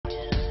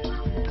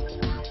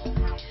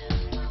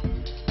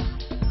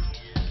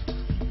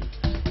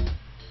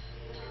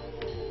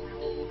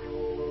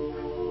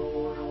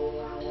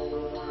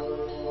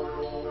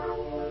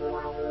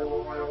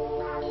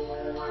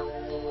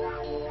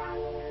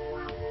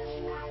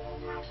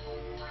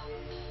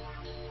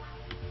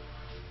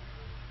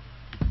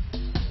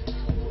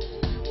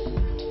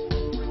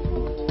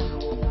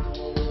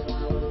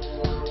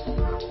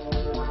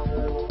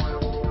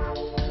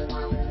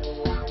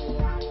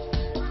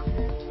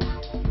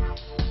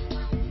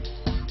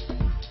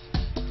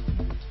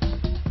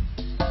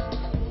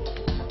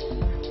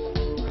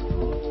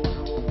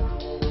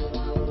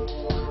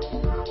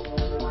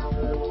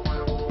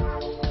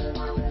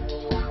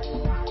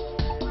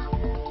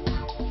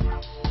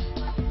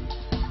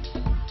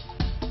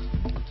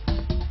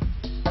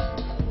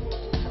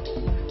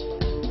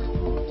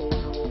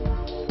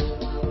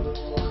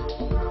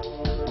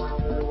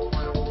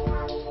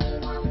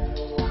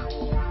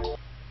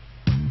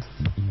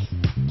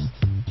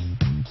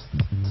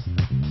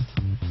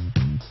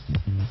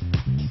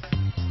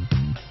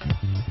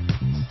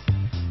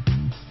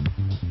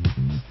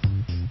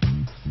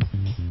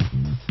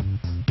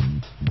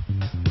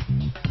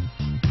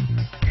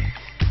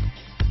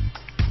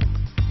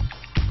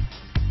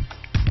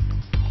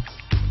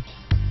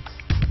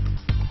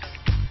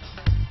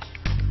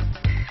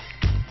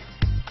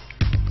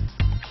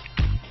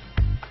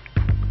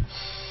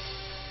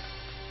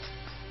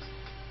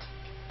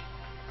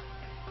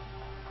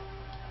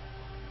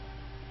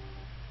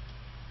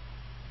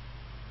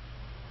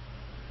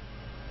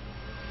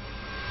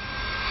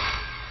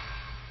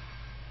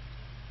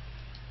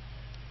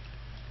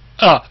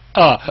Welcome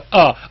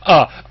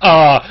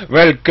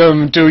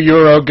to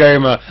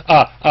Eurogamer.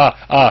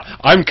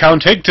 I'm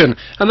Count Higton,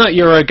 and that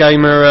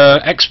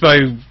Eurogamer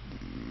Expo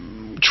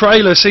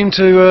trailer seemed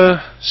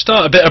to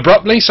start a bit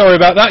abruptly. Sorry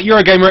about that.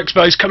 Eurogamer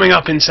Expo is coming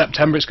up in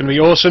September. It's going to be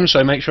awesome,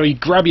 so make sure you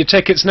grab your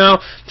tickets now.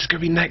 There's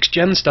going to be next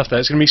gen stuff there.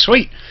 It's going to be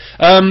sweet.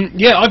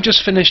 Yeah, I've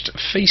just finished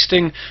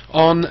feasting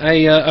on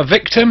a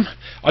victim.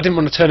 I didn't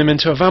want to turn him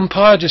into a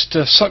vampire, just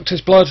sucked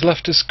his blood,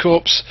 left his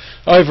corpse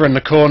over in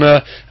the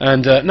corner,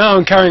 and now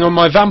I'm carrying on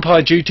my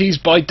vampire duties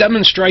by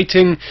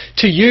demonstrating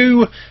to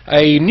you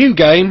a new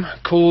game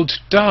called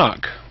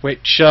Dark,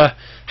 which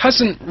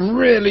hasn't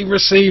really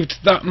received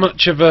that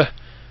much of a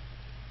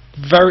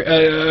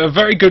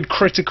very good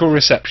critical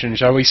reception,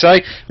 shall we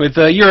say, with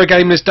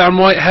Eurogamer's Dan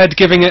Whitehead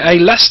giving it a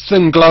less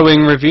than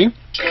glowing review.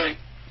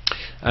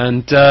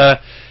 And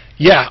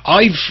yeah,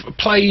 I've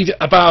played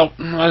about,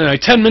 I don't know,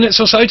 10 minutes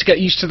or so to get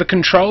used to the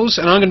controls,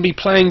 and I'm going to be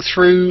playing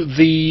through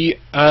the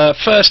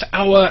first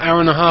hour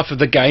and a half of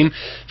the game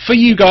for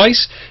you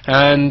guys,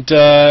 and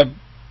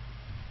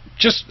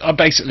just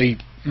basically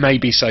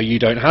maybe so you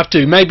don't have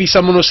to. Maybe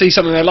someone will see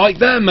something they like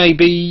there,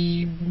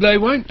 maybe they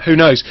won't, who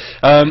knows.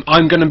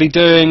 I'm going to be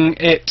doing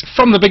it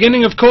from the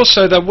beginning, of course,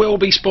 so there will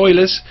be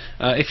spoilers.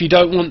 If you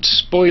don't want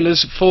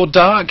spoilers for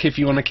Dark, if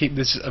you want to keep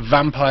this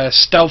vampire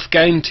stealth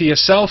game to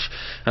yourself,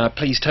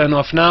 please turn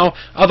off now.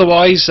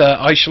 Otherwise,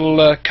 I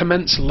shall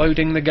commence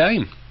loading the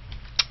game.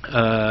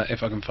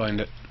 If I can find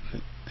it.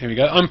 Here we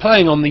go. I'm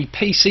playing on the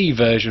PC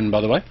version,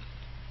 by the way,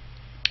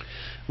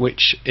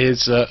 which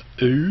is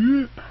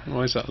ooh,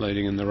 why is that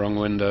loading in the wrong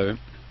window?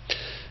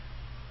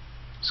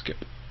 Skip.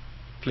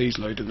 Please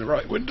load in the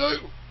right window.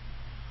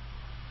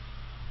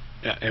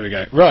 Yeah, here we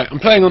go. Right, I'm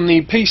playing on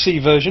the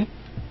PC version,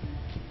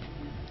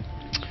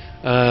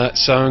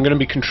 so I'm going to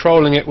be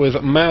controlling it with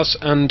mouse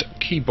and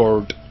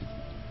keyboard.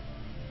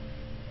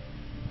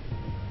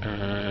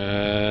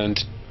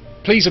 And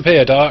please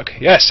appear, Dark.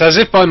 Yes, as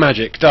if by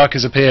magic, Dark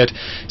has appeared.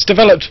 It's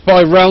developed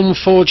by Realm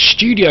Forge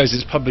Studios.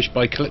 It's published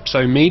by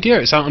Calypso Media.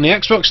 It's out on the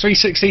Xbox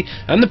 360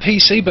 and the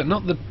PC, but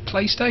not the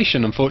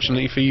PlayStation,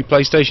 unfortunately for you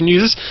PlayStation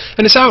users.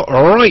 And it's out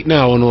right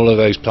now on all of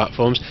those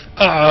platforms.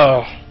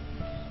 I'm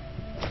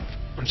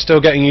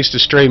still getting used to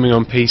streaming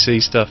on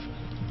PC stuff.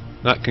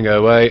 That can go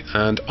away,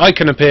 and I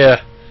can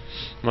appear.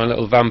 My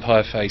little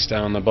vampire face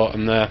down the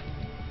bottom there.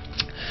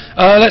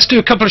 Let's do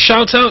a couple of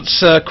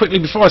shout-outs quickly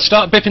before I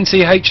start. Bippin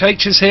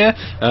CHH is here,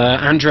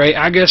 Andre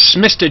Agus,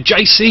 Mr.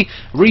 JC,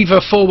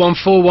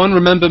 Reva4141,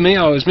 remember me,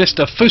 I was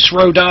Mr.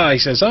 Fusroda. He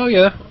says, oh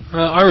yeah,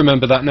 I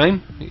remember that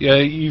name. Yeah,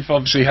 you've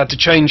obviously had to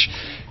change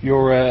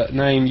your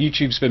name.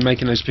 YouTube's been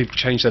making those people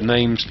change their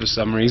names for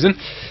some reason.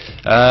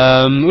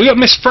 We got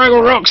Miss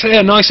Fraggle Rocks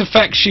here, nice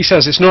effects, she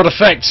says. It's not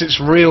effects, it's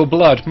real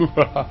blood.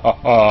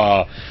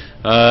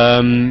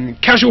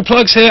 Casual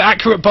plugs here,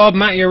 Accurate Bob,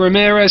 Mattia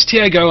Ramirez,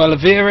 Tiago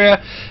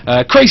Oliveira,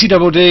 Crazy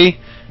Double D,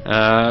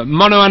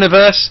 Mono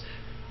Anniverse,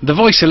 The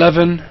Voice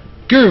 11,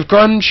 Guru of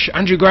Grunge,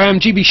 Andrew Graham,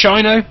 GB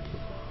Shino.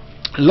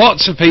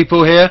 Lots of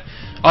people here.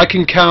 I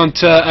can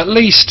count at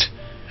least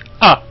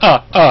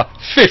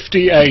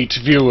 58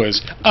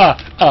 viewers.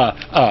 That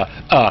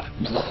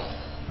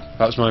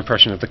was my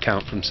impression of the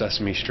Count from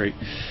Sesame Street.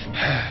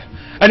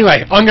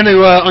 Anyway, I'm going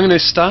to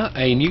start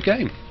a new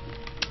game.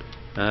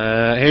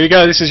 Here we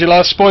go. This is your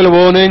last spoiler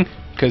warning,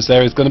 because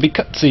there is going to be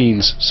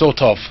cutscenes,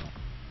 sort of.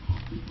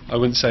 I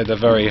wouldn't say they're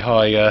very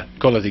high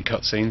quality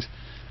cutscenes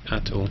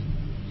at all.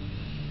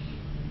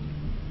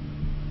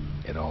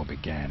 It all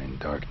began in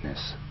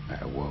darkness. I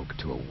awoke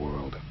to a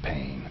world of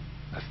pain.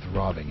 A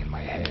throbbing in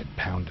my head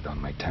pounded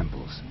on my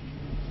temples.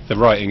 The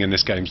writing in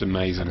this game's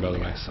amazing, Suddenly,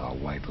 by the way. I saw a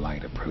white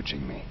light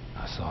approaching me.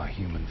 I saw a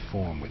human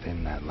form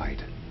within that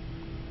light.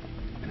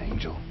 An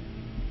angel.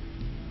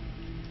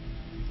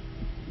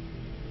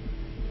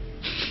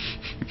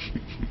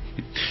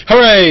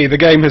 Hooray! The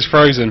game has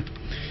frozen.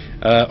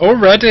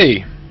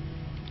 Already!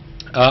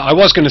 I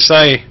was going to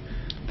say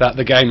that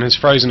the game has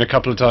frozen a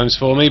couple of times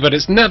for me, but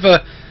it's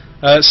never,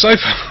 so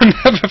far,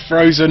 never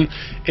frozen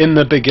in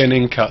the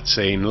beginning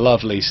cutscene.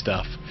 Lovely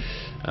stuff.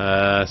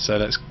 So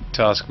let's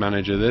task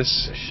manager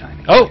this.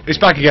 Oh, it's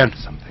back again.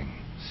 Something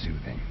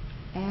soothing.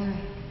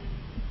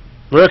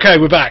 We're okay,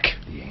 we're back.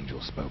 The angel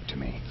spoke to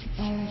me.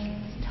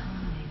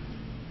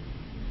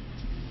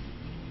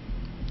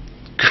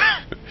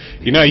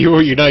 You know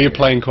you're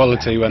playing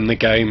quality when the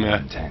game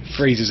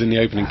freezes in the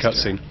opening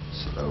cutscene.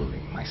 Slowly,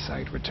 my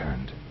sight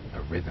returned. A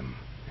rhythm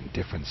and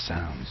different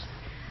sounds,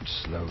 which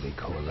slowly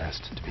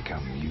coalesced to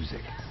become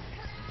music.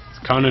 It's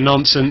kind of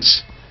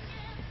nonsense.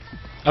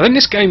 I think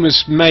this game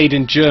was made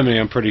in Germany,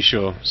 I'm pretty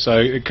sure, so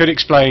it could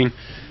explain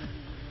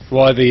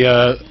why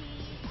the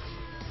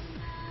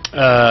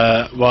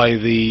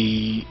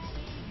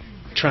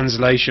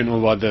translation or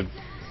why the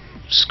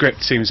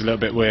script seems a little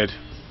bit weird.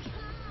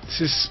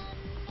 This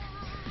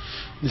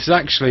is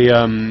actually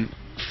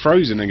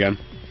frozen again.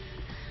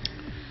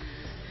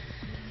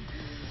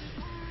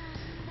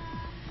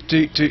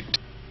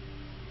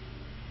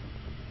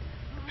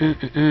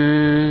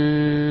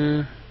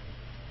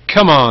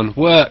 Come on,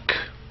 work.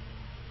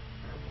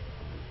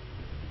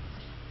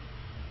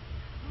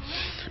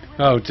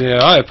 Oh dear,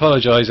 I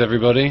apologise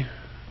everybody.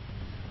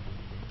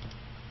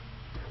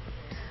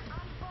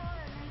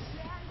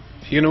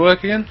 You gonna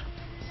work again?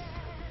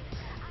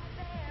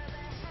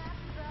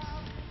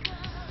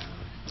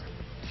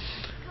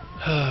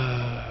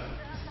 The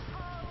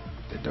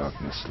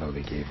darkness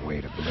slowly gave way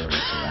to blurry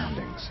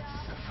surroundings.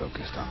 I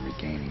focused on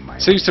regaining my...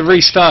 Seems to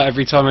restart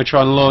every time I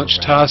try and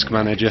launch Task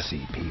Around me, I Manager. could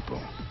see people,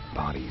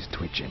 bodies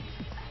twitching,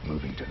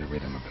 moving to the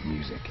rhythm of the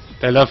music.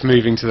 They love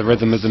moving to the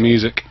rhythm of the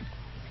music.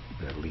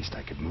 But at least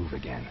I could move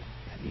again.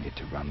 I needed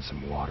to run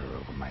some water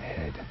over my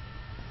head.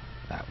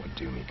 That would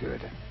do me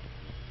good.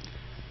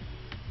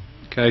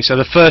 Okay, so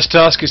the first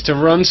task is to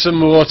run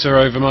some water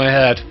over my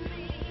head.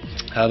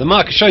 The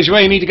marker shows you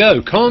where you need to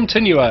go.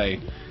 Continue.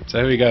 So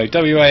here we go.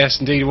 WAS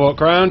and D to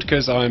walk around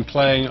because I'm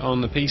playing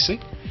on the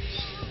PC.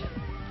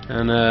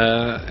 And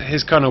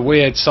his kind of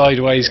weird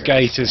sideways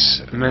gait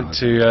is meant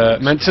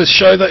to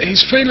show that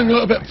he's feeling a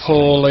little bit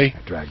poorly.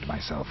 I dragged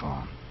myself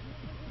on.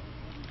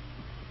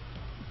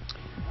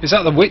 Is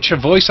that the Witcher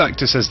voice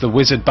actor? Says the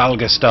Wizard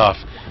Balgastaff.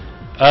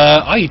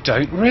 I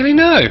don't really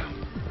know.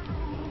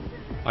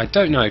 I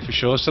don't know for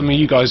sure. Some of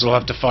you guys will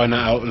have to find that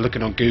out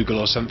looking on Google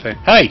or something.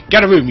 Hey,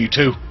 get a room, you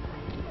two.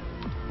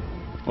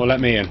 Or let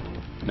me in.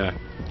 No.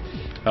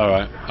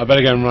 Alright, I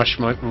better go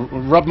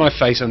and rub my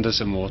face under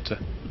some water.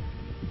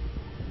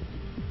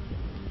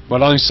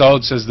 Well, I'm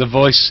sold, says the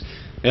voice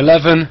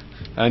 11,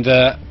 and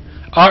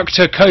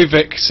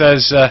Arctokovic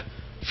says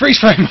freeze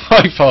frame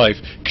high five.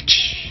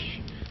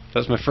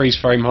 That's my freeze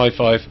frame high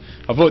five.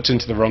 I've walked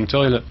into the wrong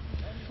toilet.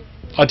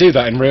 I do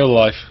that in real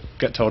life.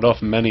 Get told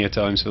off many a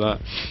times for that.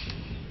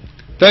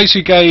 They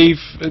should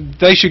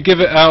give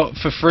it out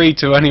for free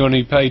to anyone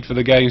who paid for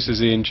the game,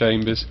 says Ian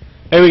Chambers.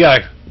 Here we go.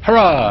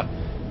 Hurrah!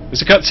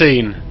 It's a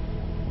cutscene.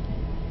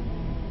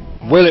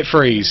 Will it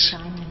freeze?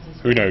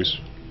 Who knows?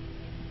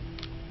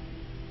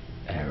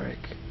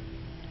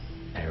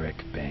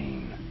 Eric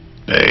Bane.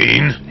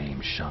 Bane? The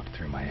name shot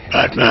through my head.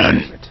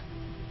 Batman.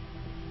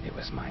 It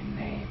was my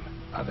name.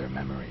 Other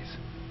memories.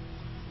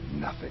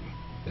 Nothing.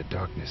 The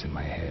darkness in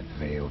my head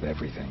veiled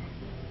everything.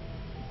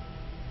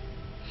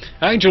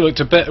 Angel looked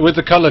a bit, with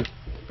the colour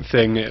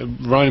thing, it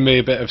reminded me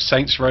a bit of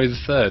Saints Row the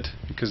Third,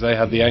 because they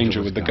had the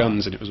angel with the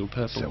guns and it was all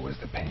purple. So was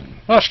the pain.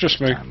 That's just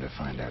me. Time to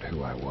find out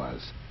who I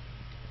was.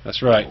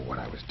 That's right. Or what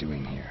I was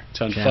doing here.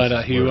 Time to find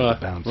out who you are.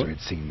 The bouncer had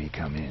seen me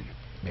come in.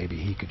 Maybe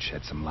he could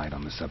shed some light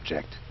on the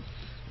subject.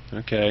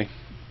 Okay.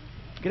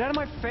 Get out of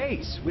my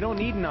face. We don't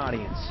need an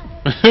audience.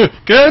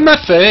 Get out of my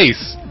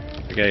face!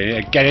 Okay,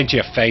 yeah, get into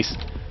your face.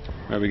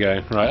 There we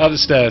go. Right, up the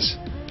stairs.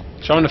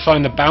 Trying to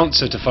find the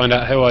bouncer to find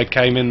out who I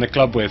came in the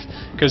club with.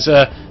 Because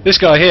this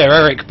guy here,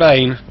 Eric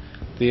Bane,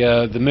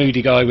 the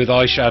moody guy with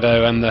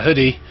eyeshadow and the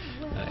hoodie,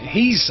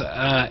 he's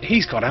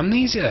got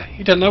amnesia.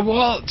 He doesn't know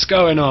what's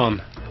going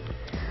on.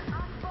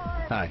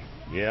 Hi.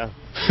 Yeah?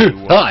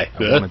 Hi. I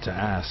wanted to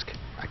ask.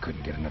 I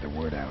couldn't get another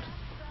word out.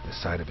 The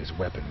sight of his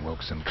weapon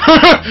woke some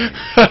kind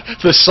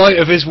of The sight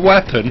of his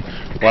weapon?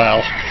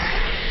 Wow.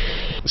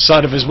 The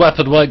sight of his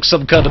weapon woke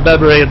some kind of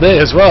memory in me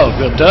as well.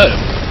 Good damn.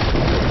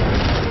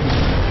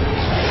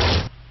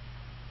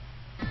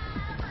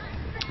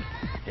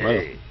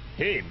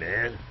 Hey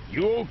man,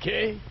 you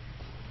okay?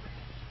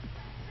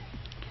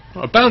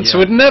 A bouncer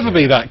would never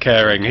be that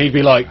caring. He'd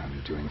be like,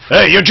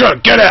 hey, you're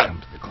drunk, get out!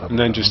 And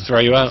then just throw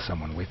you out.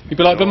 He'd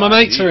be like, but my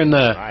mates are in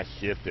there. My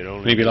shift had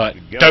only He'd be like,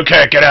 begun. don't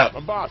care, get out!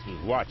 My boss was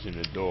watching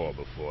the door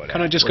before that.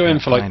 Can I just go in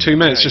for like 2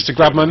 minutes just to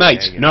grab my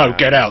mates? No,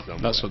 get out!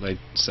 That's what they'd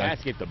say.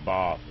 Ask at the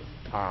bar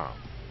for Tom.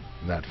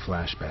 That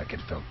flashback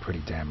had felt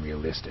pretty damn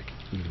realistic,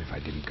 even if I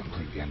didn't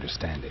completely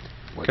understand it.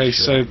 What Okay,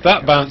 should I so make that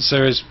of it?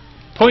 bouncer has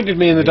pointed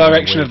me in the Maybe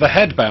direction wait of the for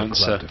head the club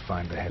bouncer, to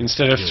find the head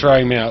instead of security.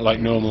 throwing me out like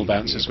Maybe normal he'd be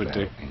bouncers able would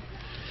to do. help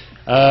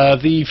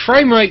me. The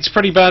frame rate's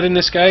pretty bad in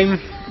this game,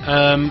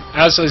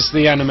 as is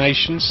the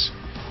animations.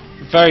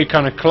 Very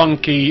kind of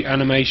clunky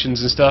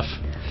animations and stuff.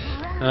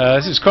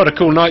 This is quite a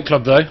cool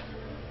nightclub though.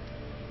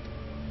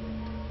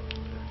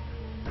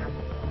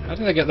 How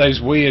do they get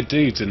those weird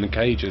dudes in the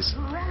cages?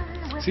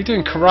 Is he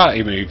doing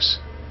karate moves?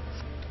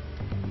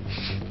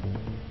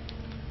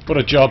 What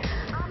a job.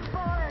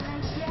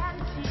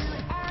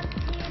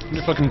 I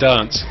wonder if I can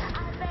dance.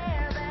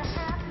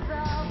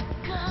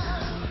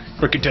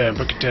 Break it down,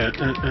 break it down.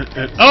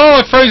 Oh,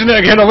 I've frozen it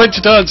again. I went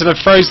to dance and I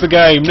froze the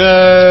game.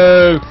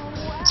 No!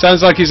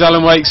 Sounds like he's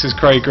Alan Wake, says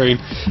Craig Green.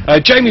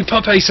 Jamie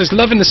Poppe says,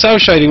 loving the cell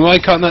shading. Why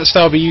can't that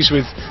style be used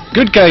with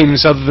good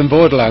games other than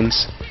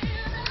Borderlands?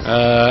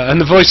 And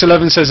the Voice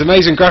 11 says,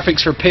 amazing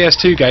graphics for a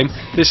PS2 game.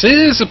 This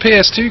is a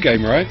PS2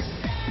 game, right?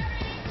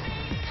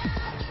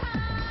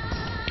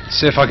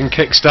 See if I can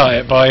kickstart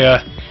it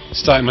by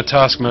starting my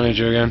task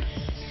manager again.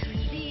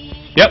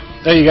 Yep,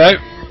 there you go.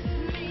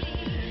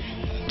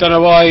 Don't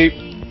know why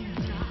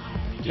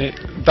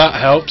that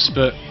helps,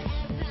 but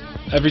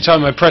every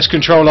time I press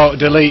Control Alt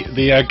Delete,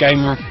 the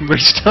game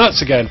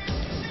restarts again.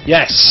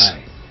 Yes.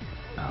 Hi.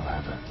 I'll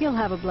have a... He'll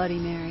have a Bloody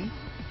Mary.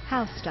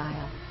 House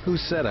style. Who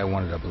said I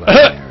wanted a Bloody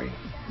Mary?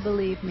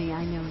 Believe me,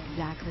 I know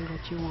exactly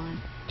what you want.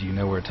 Do you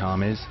know where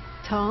Tom is?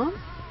 Tom?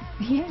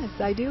 Yes,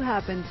 I do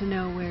happen to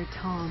know where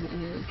Tom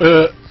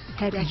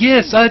is.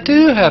 Yes, I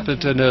do happen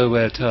to know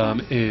where Tom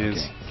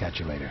is. Okay, catch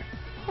you later.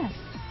 Yes.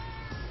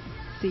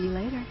 See you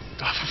later.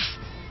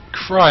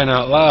 Crying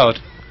out loud.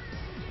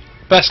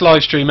 Best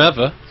live stream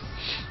ever.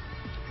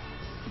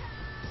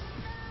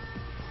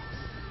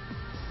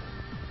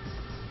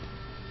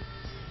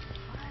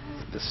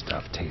 The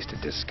stuff tasted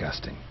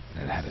disgusting,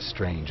 and it had a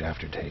strange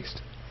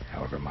aftertaste.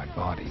 However, my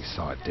body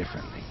saw it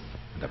differently,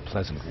 and a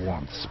pleasant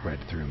warmth spread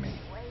through me.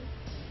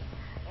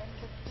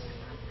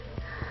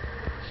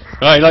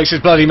 Oh, he likes his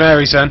Bloody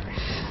Marys then.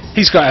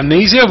 He's got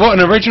amnesia? What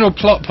an original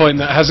plot point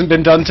that hasn't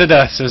been done to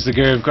death, says the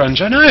Guru of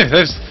Grunge. I know,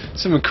 there's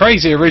some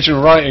crazy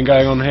original writing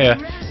going on here.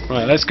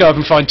 Right, let's go up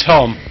and find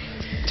Tom.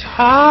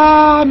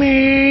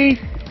 Tommy!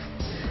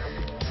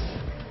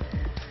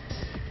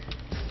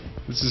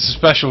 This is a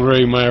special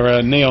room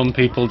where neon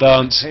people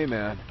dance. Hey,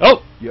 man.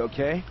 Oh! You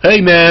okay?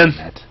 Hey, man!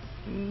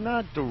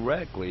 Not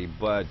directly,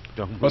 but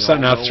don't What's we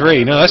that all now, know 3?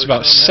 one No, that's another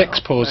about somehow?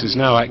 6 pauses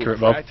now, We're Accurate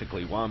Bob.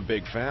 practically one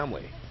big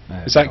family.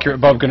 Is Accurate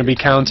Bob going to be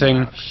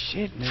counting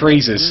Shit, man.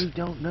 freezes? You really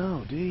don't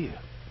know, do you?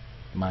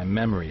 My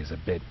memory is a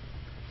bit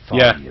foggy.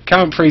 Yeah,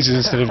 count freezes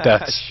instead of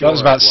deaths. Sure, That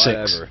was about 6.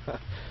 whatever.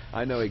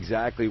 I know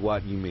exactly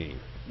what you mean.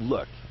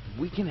 Look,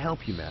 we can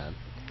help you, man.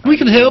 We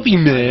can help you,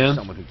 I know man.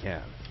 Someone who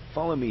can.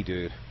 Follow me,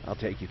 dude. I'll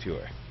take you to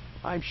her.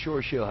 I'm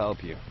sure she'll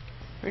help you.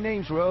 Her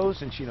name's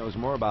Rose, and she knows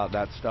more about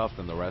that stuff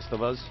than the rest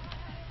of us.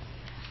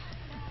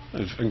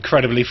 There's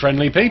incredibly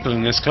friendly people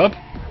in this club.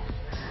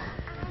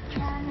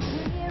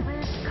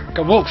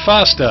 Go walk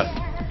faster.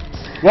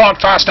 Walk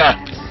faster!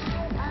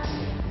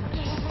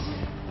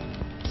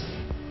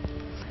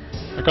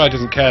 That guy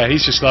doesn't care.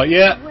 He's just like,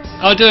 yeah,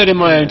 I'll do it in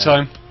my own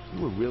time.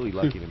 You were really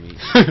lucky to meet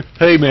me.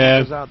 Hey,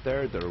 man. Those out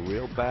there that are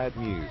real bad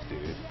news,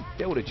 dude.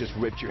 They would have just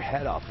ripped your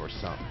head off or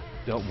something.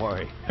 Don't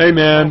worry. Hey,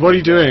 man, what are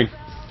you doing?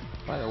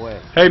 By the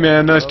way, Hey,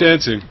 man, nice Rose,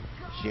 dancing.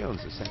 she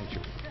owns the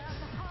sanctuary.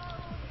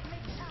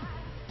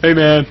 Hey,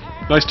 man,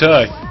 nice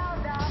tie.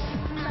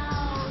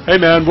 Hey,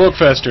 man, walk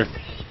faster.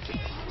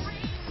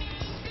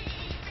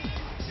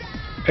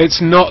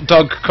 It's not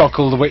Doug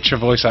Cockle, the Witcher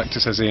voice actor,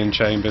 says Ian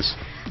Chambers.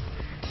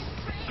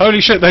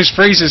 Holy shit, those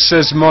freezes,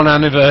 says Mon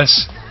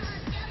Anniverse.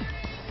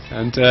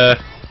 And,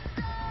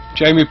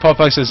 Jamie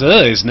Popeye says,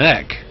 ugh, his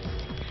neck.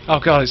 Oh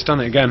god, it's done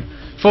it again.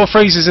 4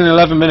 freezes in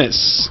 11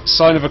 minutes.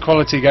 Sign of a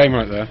quality game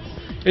right there.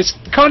 It's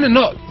kind of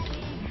not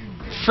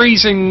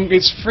freezing,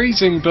 it's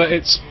freezing, but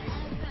it's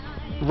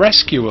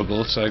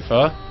rescuable so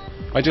far.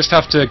 I just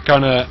have to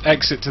kind of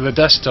exit to the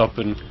desktop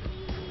and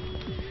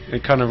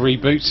it kind of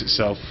reboots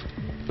itself.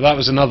 But that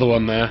was another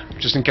one there,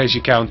 just in case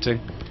you're counting.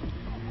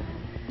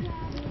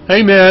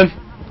 Hey man!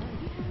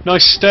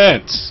 Nice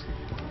stance!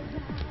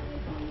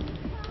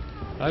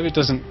 I hope it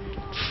doesn't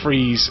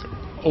freeze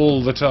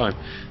all the time.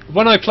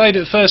 When I played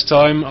it the first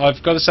time,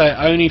 I've got to say it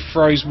only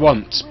froze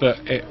once, but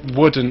it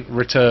wouldn't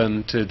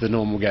return to the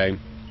normal game.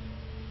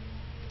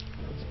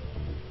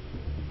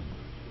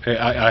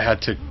 I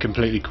had to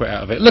completely quit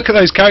out of it. Look at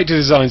those character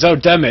designs, oh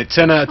damn it,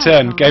 10 out of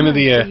 10, Game of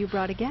the Year. So you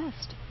brought a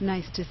guest.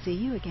 Nice to see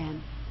you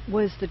again.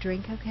 Was the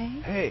drink okay?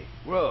 Hey,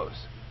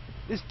 Rose.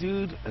 This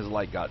dude has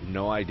like got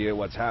no idea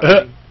what's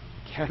happening.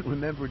 Can't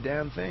remember a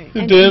damn thing.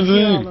 And Damn is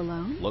he all thing.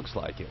 alone? Looks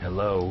like it.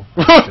 Hello.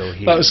 I'm still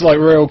here. That was like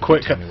real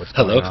quick. Tell me what's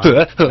Hello.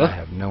 going on. I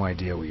have no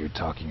idea what you're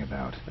talking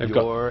about. They've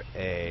got You're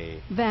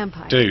a...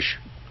 Vampire. douche.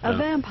 A No.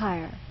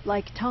 vampire,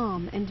 like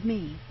Tom and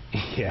me.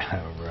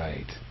 Yeah,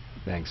 right.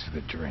 Thanks for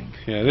the drink.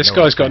 Yeah, this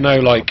guy's got no,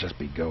 offense, like, I'll just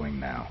be going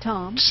now.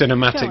 Tom, show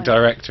cinematic him.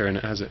 director in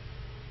it, has it?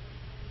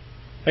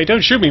 Hey,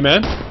 don't shoot me,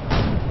 man!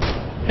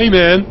 Hey,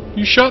 man,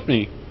 you shot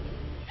me!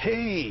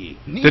 Hey!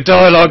 The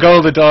dialogue,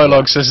 oh, the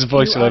dialogue, says the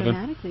voice You 11.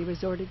 automatically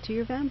resorted to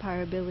your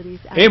vampire abilities.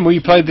 Ian, will you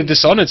play the after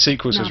Dishonored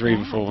sequel, says Not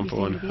Reaver bad.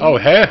 414. You seem to be Oh,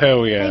 in it.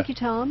 hell yeah. Thank you,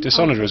 Tom.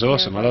 Dishonored I'll was take care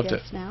awesome, of I our loved it.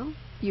 guests Now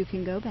you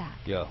can go back.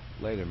 Yo,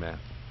 later, man.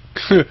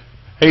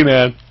 Hey,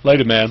 man,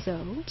 later, man. So,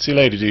 See you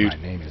later, dude.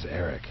 My name is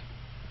Eric.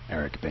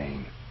 Eric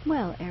Bain.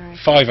 well, Eric.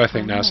 5, I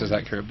think, now, I'm says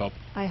Rose. Accurate Bob.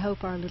 I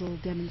hope our little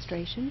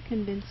demonstration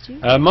convinced you.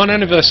 Mon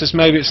Anniverse says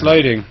maybe it's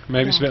loading.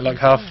 Maybe it's a bit like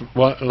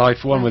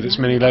Half-Life 1 with its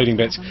many loading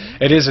bits.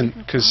 It isn't,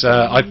 because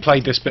I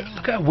played this bit.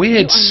 Look at her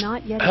weird...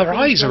 Her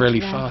eyes are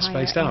really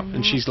fast-spaced out,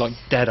 and she's like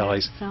dead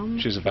eyes.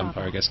 She's a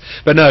vampire, I guess.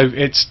 But no,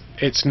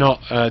 it's not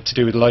to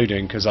do with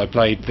loading, because I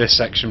played this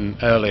section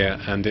earlier,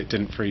 and it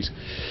didn't freeze.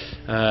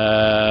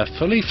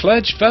 Fully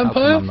fledged How come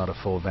vampire? I'm not a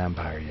full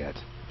vampire yet?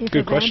 If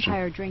Good a question.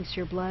 vampire drinks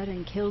your blood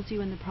and kills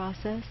you in the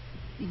process,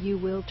 you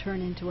will turn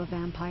into a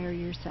vampire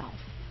yourself.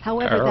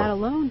 However, Oh. that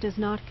alone does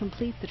not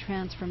complete the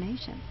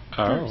transformation.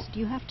 Oh. First,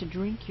 you have to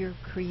drink your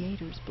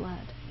creator's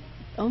blood.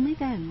 Only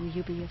then will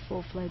you be a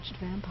full-fledged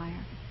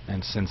vampire.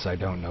 And since I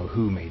don't know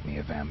who made me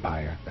a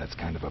vampire, that's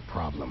kind of a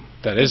problem.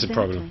 That is a Exactly.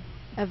 problem.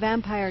 A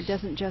vampire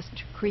doesn't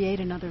just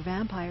create another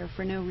vampire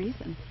for no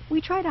reason.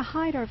 We try to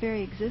hide our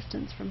very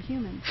existence from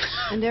humans,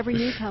 and every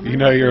newcomer... You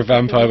know you're a thinks that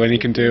vampire they when you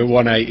can do a exist.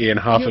 180 in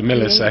half a Your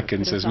creator millisecond,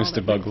 put says us all Mr.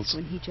 at Buggles. risk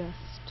when he just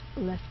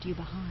left you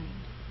behind.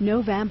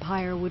 No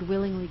vampire would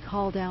willingly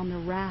call down the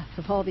wrath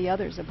of all the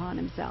others upon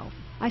himself.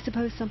 I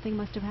suppose something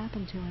must have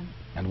happened to him.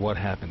 And what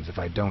happens if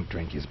I don't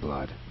drink his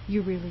blood?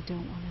 You really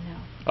don't want to know.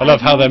 I love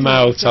how their have no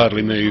idea mouths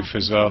hardly exactly what move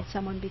happens as well. when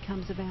someone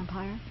becomes a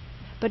vampire.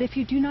 But if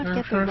you do not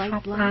get the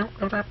right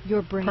blood,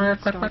 your brain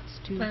starts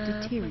to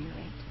deteriorate.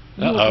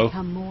 You will Uh-oh.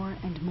 become more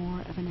and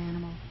more of an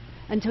animal,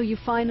 until you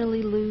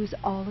finally lose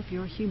all of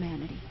your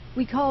humanity.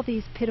 We call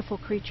these pitiful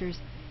creatures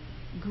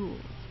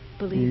ghouls.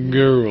 Believe me,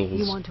 Ghouls.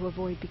 you want to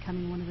avoid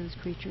becoming one of those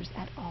creatures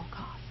at all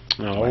costs.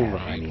 Oh, Do I have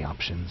alright. any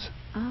options?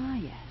 Ah,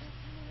 yes.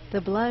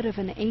 The blood of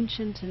an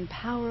ancient and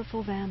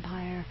powerful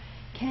vampire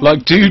can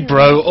Like, dude,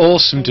 bro, clear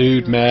awesome away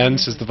dude, your man, memory.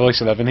 says the voice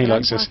 11. He And I'm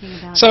likes this. talking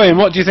about So, Ian,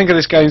 what do you think of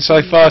this game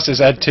so far?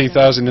 Says Ed You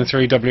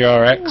 2003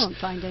 WRX. won't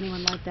find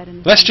anyone like that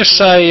in the Let's just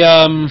say,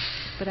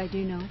 but I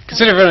do know.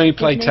 consider I've only His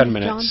played name 10 is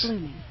minutes. John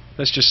Blooming.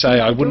 Let's just say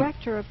I He's the wouldn't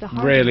director of the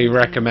really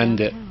Harvard recommend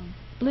it. downtown.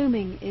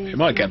 Blooming is It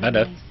might get not a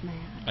better. nice man.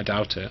 I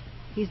doubt it.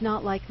 He's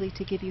not likely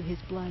to give you his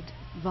blood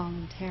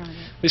voluntarily.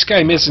 This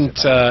game isn't,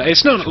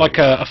 it's not like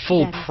a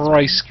full That is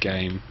price true.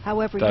 game,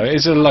 However, though. you It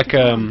is should like talk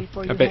to Tom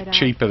before you a bit head out.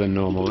 cheaper than He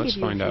normal. can Let's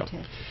give you a find few out.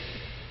 tips.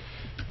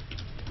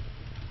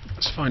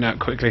 Let's find out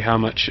quickly how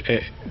much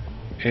it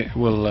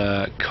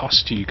will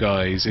cost you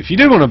guys if you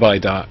do want to buy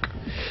Dark.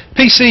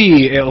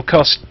 PC, it'll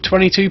cost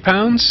 £22.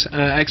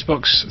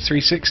 Xbox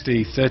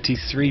 360,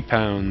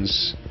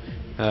 £33.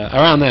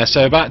 Around there,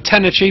 so about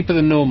tenner cheaper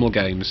than normal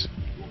games,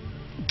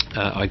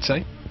 I'd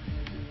say.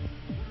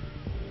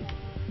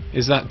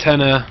 Is that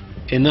tenner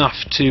enough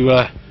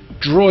to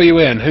draw you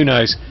in? Who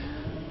knows?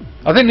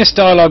 I think this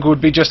dialogue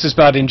would be just as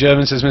bad in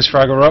German, says Miss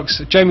Fraggle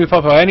Rocks. Jamie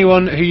Popper,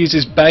 anyone who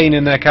uses Bane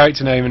in their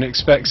character name and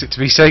expects it to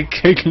be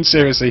taken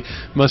seriously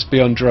must be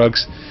on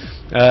drugs.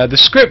 The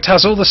script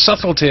has all the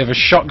subtlety of a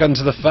shotgun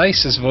to the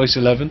face, says Voice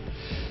 11.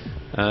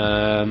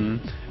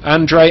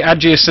 Andre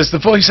Adgius says the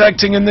voice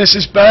acting in this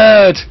is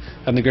bad,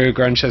 and the Guru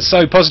Grunge says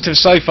so positive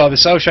so far. The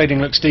cell shading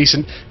looks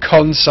decent.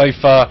 Con so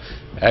far.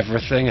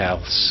 Everything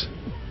else.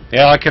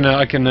 Yeah, I can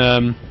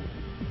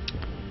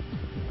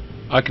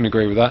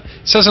agree with that.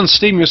 It says on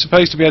Steam you're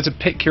supposed to be able to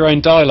pick your own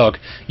dialogue.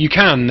 You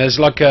can. There's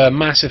like a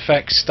Mass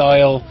Effect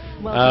style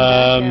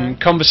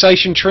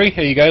conversation tree.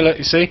 Here you go. Let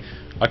you see.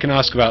 I can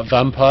ask about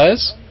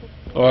vampires,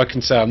 or I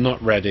can say I'm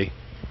not ready.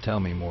 Tell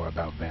me more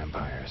about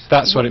vampires.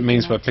 That's what it What would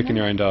means you by like to picking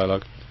know? your own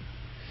dialogue.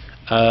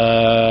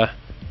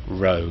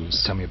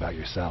 Rose. Tell me about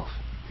yourself.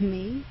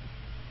 Me?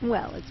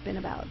 Well, it's been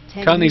about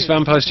 10 Can't these years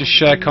vampires since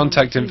just I've share been on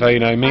contact the info, you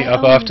know, scene. meet I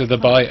up own after this the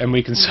bite club, and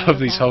we can and I solve look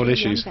these whole after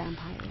young issues.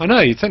 vampires. I know,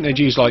 you'd think they'd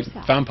use like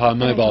Yourself. vampire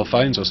But I mobile don't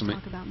phones or really something.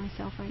 Talk about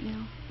myself right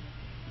now.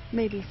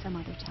 Maybe some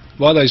other time.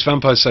 Why are those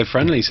vampires so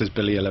friendly, says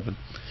Billy 11.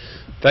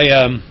 They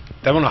want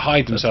to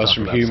hide themselves talk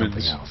from about humans.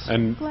 something else.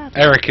 And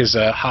Gladly. Eric is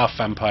a half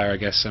vampire, I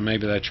guess, so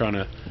maybe they're trying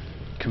to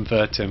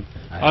convert him.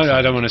 I have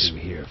I don't something want to to. do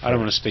here I don't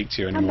want to first. speak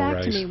to you Come anymore,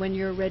 back to Rose. me when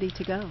you're ready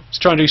to go. Let's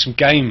try and do some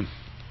game.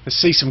 Let's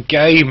see some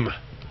game.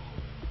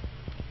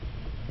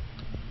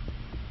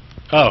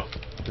 Oh,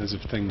 there's a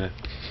thing there.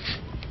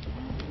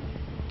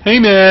 Hey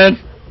man!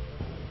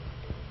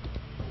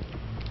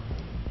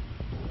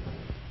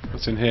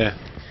 What's in here?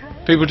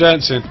 People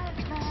dancing.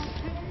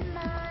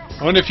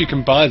 I wonder if you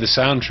can buy the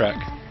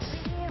soundtrack.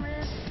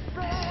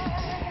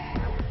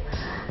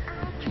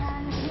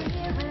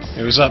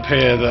 It was up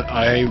here that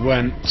I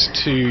went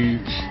to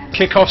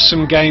kick off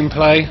some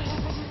gameplay.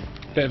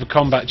 Bit of a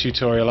combat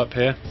tutorial up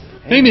here.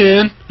 Hey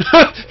man!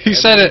 He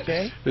said it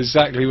okay?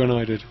 exactly when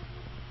I did.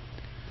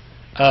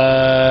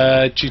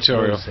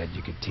 Tutorial. Rose said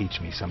you could teach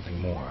me something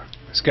more.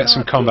 Let's get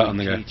some Not combat really on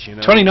the go. teach, you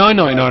know.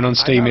 $29.99 on But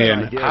Steam, I got an Ian.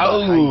 idea about how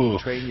you Oh,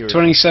 train your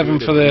 27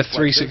 for the intuitive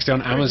 360 on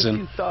reflexes. There's a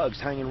Amazon. few thugs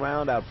hanging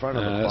around out front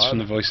of the That's from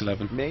the pub. Voice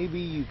 11. Maybe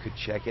you could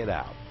check it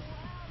out.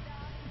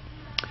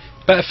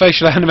 Better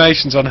facial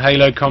animations on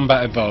Halo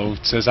Combat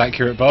Evolved, says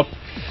Accurate Bob.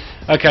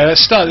 Okay,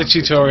 let's start the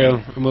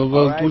tutorial, and we'll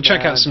All right, we'll check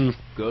out man. some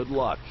Good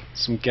luck.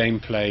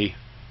 gameplay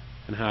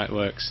and how it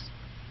works.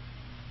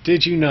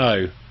 Did you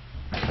know?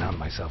 I found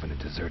myself in a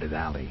deserted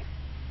alley.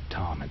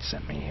 Tom had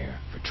sent me here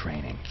for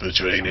training. For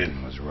training.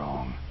 Something was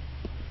wrong.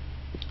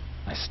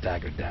 I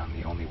staggered down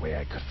the only way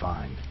I could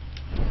find.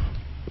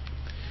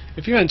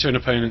 If you enter an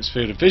opponent's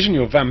field of vision,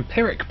 your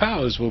vampiric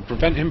powers will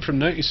prevent him from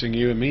noticing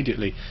you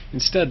immediately.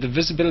 Instead, the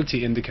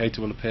visibility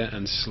indicator will appear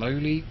and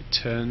slowly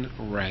turn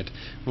red.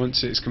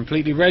 Once it's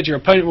completely red, your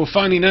opponent will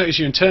finally notice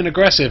you and turn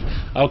aggressive.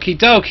 Okie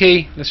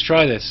dokie, let's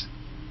try this.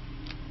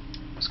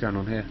 What's going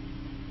on here?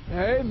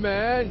 Hey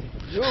man.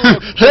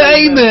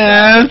 Hey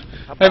man!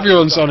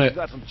 Everyone's on it.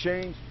 Got some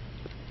change?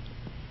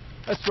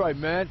 That's right,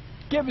 man.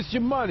 Give us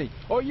your money,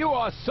 or you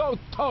are so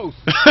toast.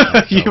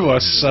 You are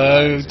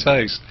so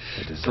toast.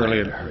 A desire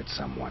Brilliant. to hurt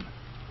someone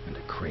and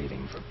a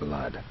craving for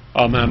blood.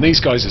 Oh man, these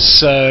guys are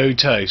so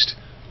toast.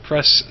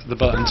 Press the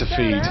button to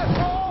feed.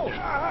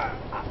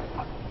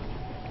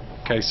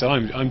 Okay, so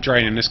I'm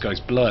draining this guy's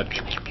blood.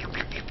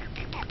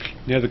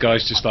 The other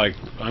guy's just like,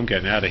 I'm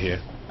getting out of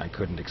here. I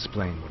couldn't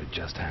explain what had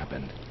just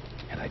happened.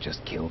 Had I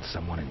just killed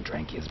someone and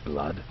drank his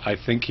blood? I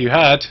think you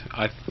had.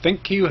 I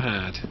think you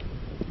had.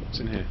 What's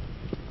in here?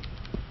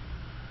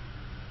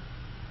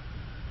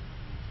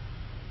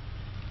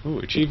 Ooh,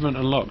 achievement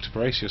unlocked.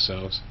 Brace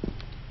yourselves.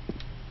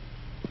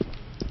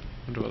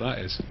 Wonder what that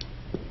is.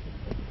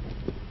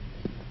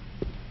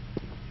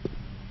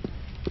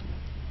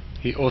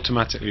 He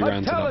automatically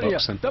ran to that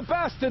box then. The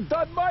bastard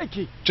done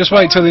Mikey. Just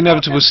wait till the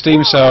inevitable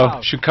Steam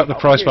sale should cut the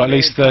price by at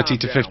least 30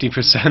 to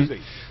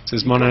 50%,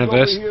 says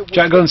Mononiverse.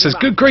 Jack Gunn says,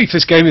 good grief,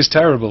 this game is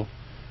terrible.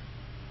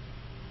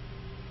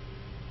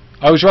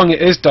 I was wrong,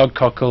 it is Dog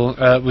Cockle.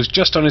 Was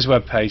just on his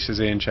webpage,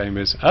 says Ian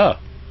Chambers. Oh.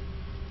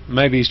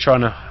 Maybe he's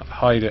trying to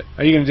hide it.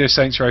 Are you going to do a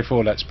Saints Row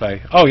 4 Let's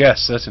Play? Oh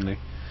yes, certainly.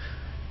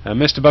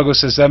 Mr. Buggle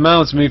says, their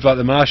mouths move like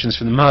the Martians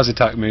from the Mars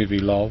Attack movie,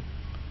 lol.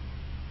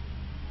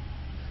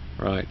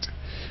 Right.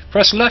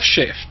 Press left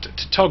shift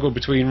to toggle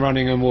between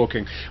running and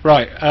walking.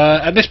 Right,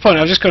 at this point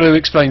I've just got to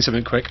explain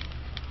something quick.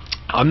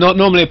 I'm not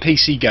normally a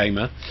PC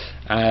gamer,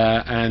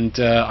 and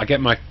I get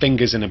my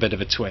fingers in a bit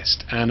of a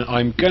twist. And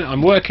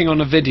I'm working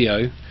on a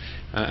video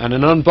and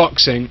an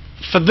unboxing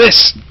for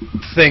this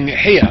thing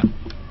here,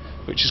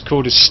 which is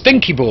called a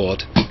Stinky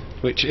Board,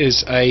 which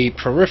is a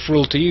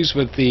peripheral to use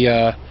with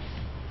the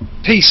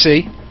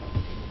PC,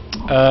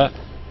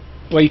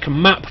 where you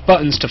can map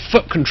buttons to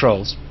foot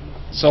controls.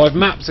 So I've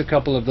mapped a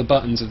couple of the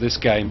buttons of this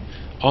game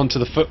onto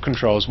the foot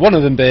controls. One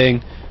of them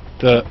being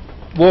the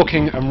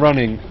walking and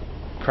running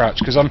crouch,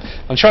 because I'm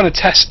trying to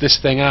test this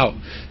thing out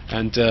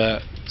and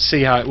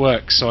see how it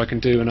works, so I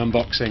can do an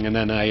unboxing and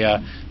then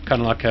a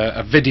kind of like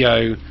a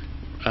video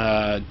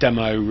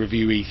demo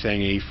review-y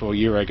thingy for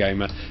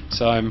Eurogamer.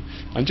 So I'm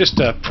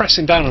just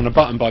pressing down on a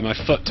button by my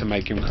foot to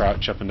make him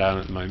crouch up and down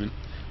at the moment,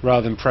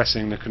 rather than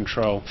pressing the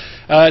control.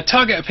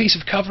 Target a piece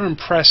of cover and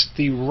press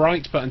the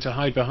right button to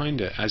hide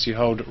behind it. As you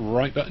hold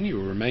right button, you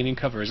will remain in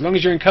cover. As long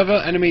as you're in cover,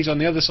 enemies on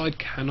the other side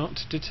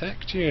cannot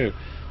detect you.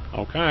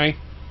 Okay.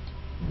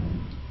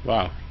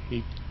 Wow,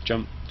 he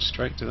jumped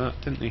straight to that,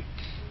 didn't he?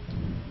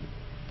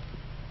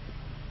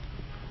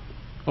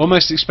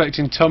 Almost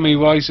expecting Tommy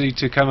Wisely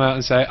to come out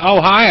and say,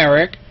 "Oh, hi,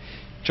 Eric."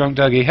 Drunk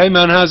Dougie. Hey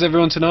man, how's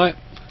everyone tonight?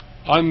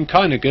 I'm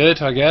kinda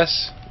good, I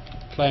guess.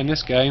 Playing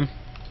this game.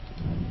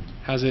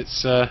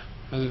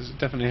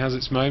 Definitely has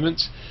its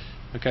moments.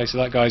 Okay, so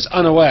that guy's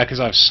unaware because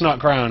I've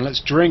snuck round. Let's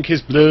drink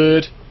his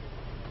blood.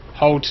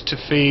 Hold to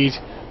feed,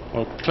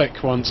 or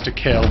click once to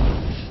kill.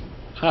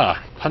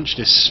 Ah, punched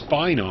his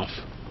spine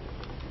off.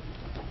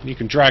 You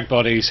can drag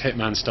bodies,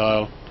 Hitman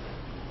style.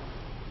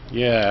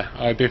 Yeah,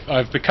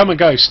 I've become a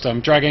ghost. I'm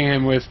dragging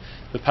him with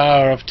the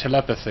power of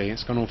telepathy.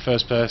 It's gone all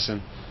first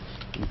person.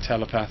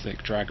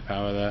 Telepathic drag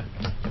power there.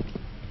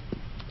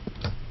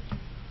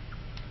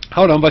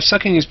 Hold on, by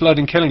sucking his blood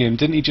and killing him,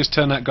 didn't he just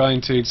turn that guy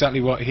into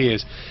exactly what he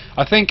is?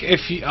 I think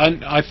if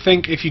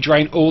you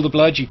drain all the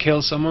blood, you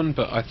kill someone.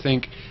 But I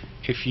think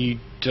if you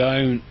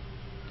don't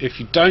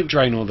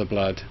drain all the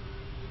blood,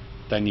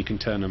 then you can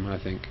turn them, I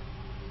think.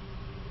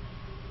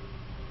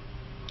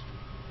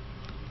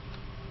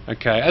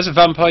 Okay, as a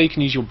vampire, you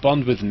can use your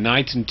bond with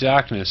night and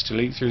darkness to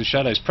leap through the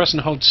shadows. Press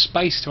and hold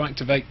space to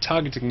activate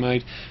targeting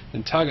mode,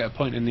 then target a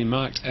point in the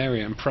marked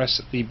area and press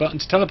the button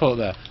to teleport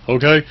there.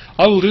 Okay,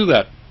 I will do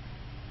that.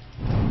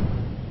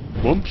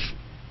 Whoomph.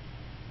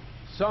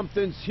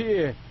 Something's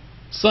here.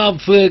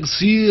 Something's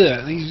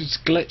here. He's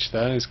glitched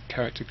there, his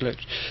character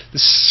glitched. The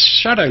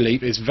shadow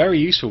leap is very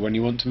useful when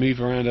you want to move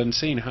around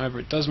unseen. However,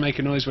 it does make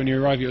a noise when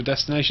you arrive at your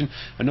destination,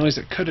 a noise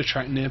that could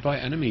attract nearby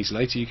enemies.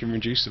 Later you can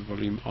reduce the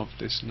volume of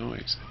this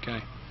noise.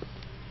 Okay.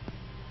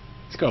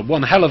 He's got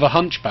one hell of a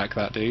hunchback,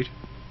 that dude.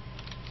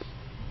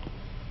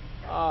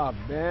 Ah,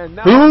 man.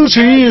 Now Who's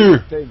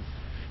here? things.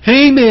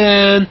 Hey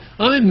man,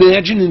 I'm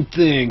imagining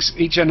things.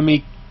 Each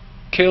enemy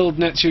killed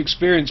nets you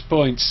experience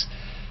points.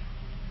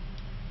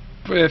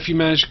 If you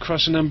manage to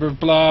cross a number of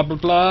blah blah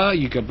blah,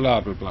 you get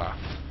blah blah blah.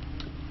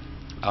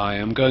 I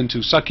am going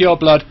to suck your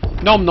blood.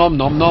 Nom nom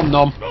nom nom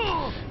nom.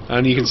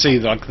 And you can see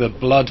like the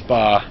blood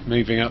bar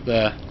moving up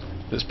there.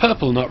 That's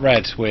purple, not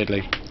red,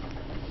 weirdly.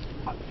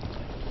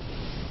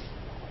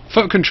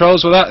 Foot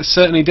controls, well that's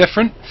certainly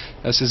different.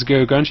 Says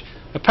Guru Grunge.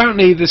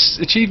 Apparently this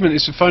achievement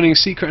is for finding a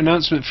secret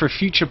announcement for a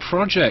future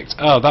project.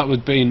 Oh, that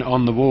would be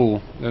on the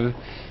wall,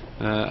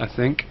 I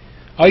think.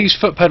 I use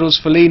foot pedals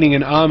for leaning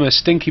in armour.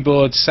 Stinky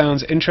Board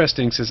sounds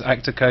interesting, says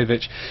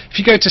Aktakovic. If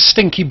you go to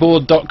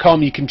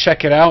stinkyboard.com, you can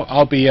check it out.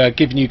 I'll be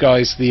giving you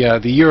guys the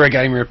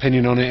Eurogamer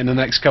opinion on it in the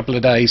next couple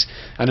of days,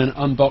 and an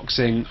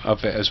unboxing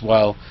of it as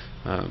well.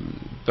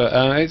 But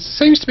it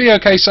seems to be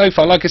okay so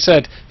far. Like I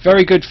said,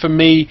 very good for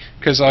me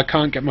because I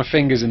can't get my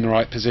fingers in the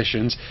right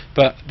positions.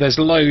 But there's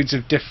loads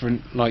of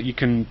different, like you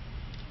can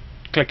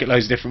click it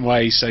loads of different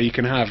ways, so you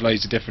can have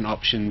loads of different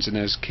options, and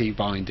there's key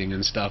binding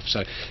and stuff.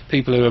 So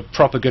people who are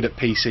proper good at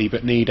PC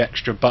but need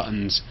extra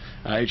buttons,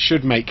 it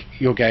should make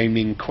your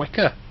gaming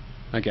quicker,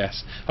 I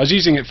guess. I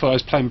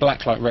was playing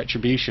Blacklight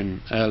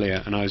Retribution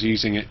earlier, and I was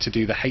using it to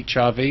do the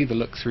HRV, the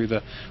look through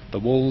the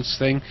walls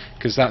thing,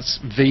 because that's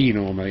V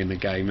normally in the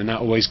game, and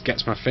that always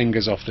gets my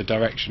fingers off the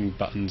direction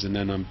buttons, and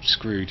then I'm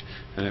screwed.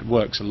 And it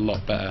works a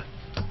lot better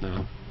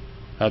now.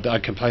 I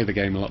can play the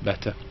game a lot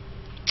better.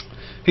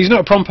 He's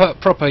not a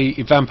proper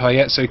vampire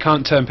yet, so he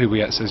can't turn people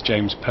yet, says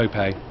James Pope.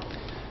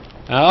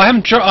 I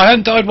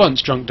haven't died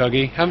once, Drunk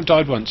Dougie. Haven't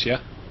died once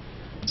yet.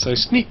 So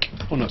sneak,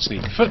 or not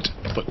sneak, foot.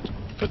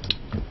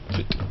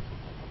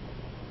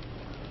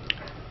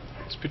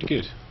 pretty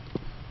good.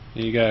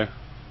 Here you go.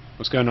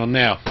 What's going on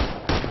now?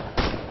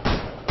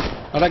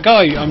 Oh, that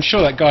guy, I'm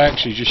sure that guy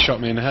actually just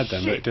shot me in the head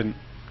then, but it didn't.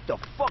 The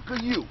fuck are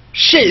you?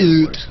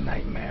 Shoot! Worst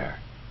nightmare.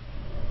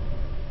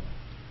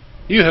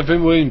 You have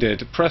been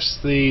wounded. Press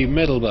the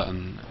middle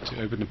button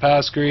to open the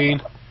power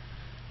screen.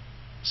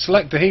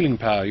 Select the healing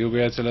power. You'll be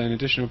able to learn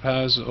additional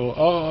powers, or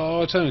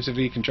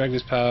alternatively, you can drag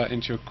this power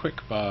into your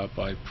quick bar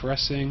by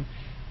pressing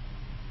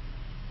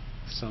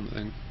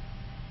something.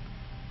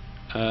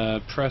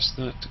 Press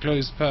that to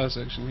close the power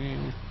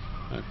section.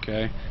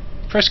 Okay.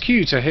 Press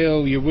Q to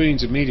heal your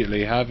wounds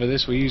immediately. However,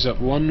 this will use up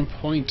 1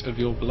 point of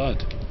your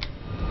blood.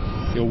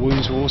 Your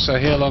wounds will also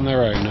heal on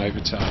their own over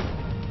time.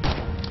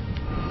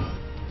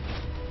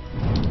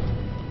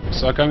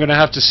 Looks like I'm going to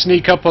have to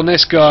sneak up on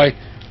this guy.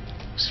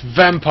 It's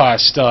vampire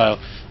style.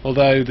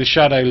 Although the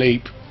shadow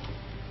leap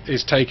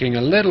is taking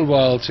a little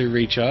while to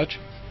recharge.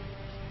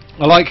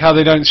 I like how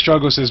they don't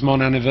struggle, says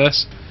Mon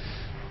Universe.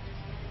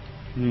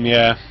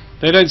 Yeah,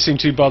 they don't seem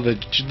too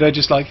bothered. They're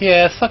just like,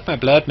 yeah, suck my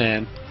blood,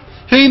 man.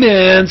 Hey,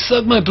 man,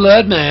 suck my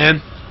blood,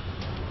 man.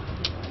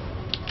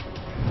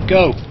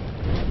 Go.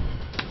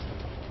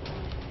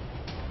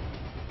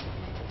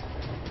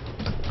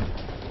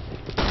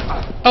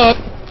 Up.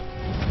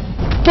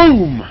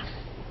 Boom.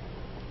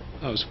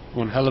 That was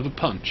one hell of a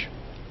punch.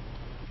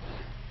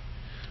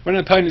 When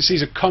an opponent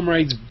sees a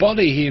comrade's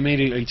body, he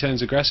immediately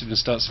turns aggressive and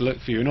starts to look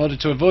for you. In order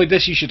to avoid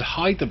this, you should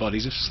hide the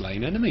bodies of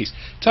slain enemies.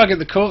 Target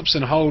the corpse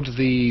and hold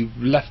the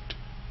left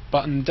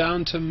button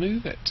down to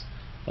move it.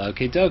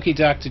 Okie dokie,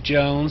 Dr.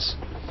 Jones.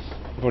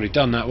 I've already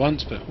done that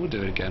once, but we'll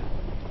do it again.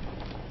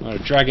 I'll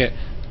drag it.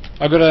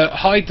 I've got to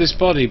hide this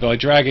body by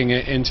dragging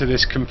it into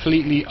this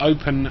completely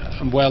open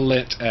and well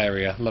lit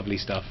area. Lovely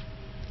stuff.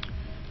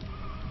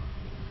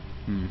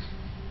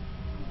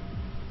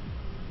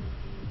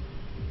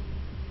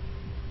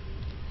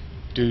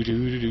 Do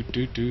do do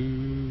do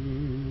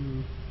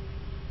do.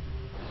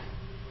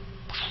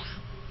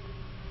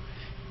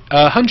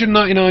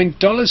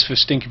 $199 for a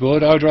stinky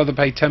board. I would rather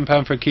pay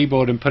 £10 for a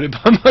keyboard and put it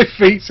by my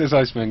feet, says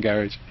Iceman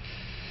Garage.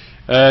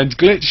 And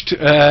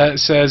Glitched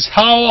says,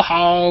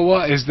 how,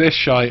 what is this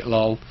shite,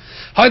 lol.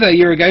 Hi there,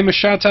 Eurogamer,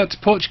 shout out to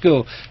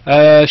Portugal.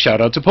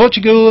 Shout out to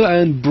Portugal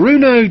and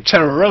Bruno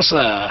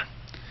Terrosa.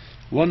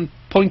 1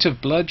 point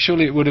of blood,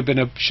 surely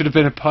it should have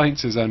been a pint,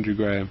 says Andrew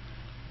Graham.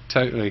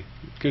 Totally.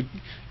 Good.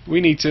 We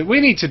need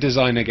to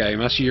design a game.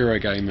 That's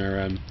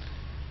Eurogamer.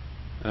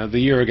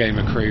 The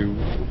Eurogamer crew,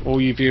 all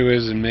you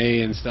viewers and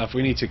me and stuff.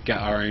 We need to get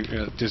our own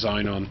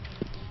design on.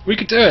 We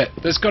could do it.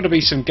 There's got to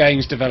be some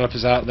games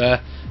developers out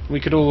there.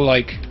 We could all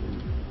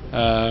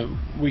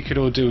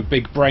do a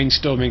big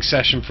brainstorming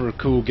session for a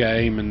cool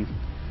game and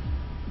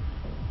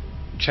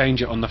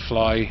change it on the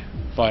fly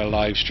via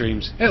live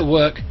streams. It'll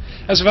work.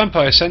 As a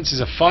vampire, senses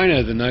are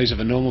finer than those of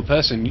a normal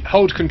person.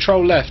 Hold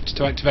Control left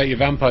to activate your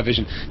vampire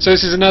vision. So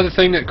this is another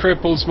thing that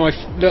cripples my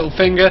little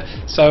finger.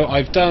 So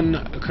I've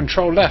done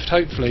Control left,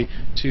 hopefully,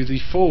 to the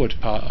forward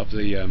part of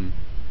the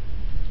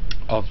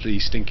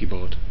stinky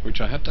board, which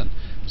I have done.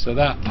 So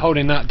that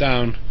holding that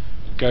down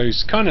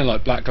goes kind of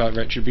like Blacklight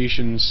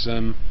Retribution's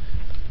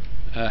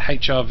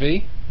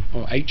HRV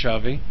or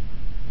HRV,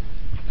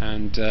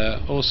 and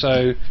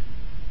also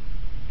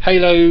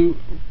Halo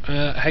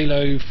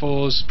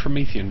 4's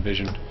Promethean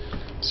vision.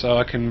 So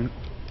I can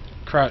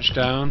crouch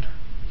down,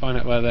 find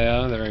out where they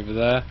are. They're over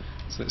there.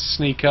 So let's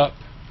sneak up,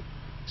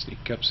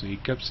 sneak up,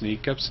 sneak up,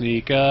 sneak up,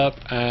 sneak up,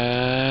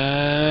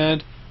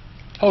 and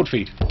hold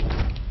feed.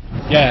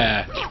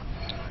 Yeah.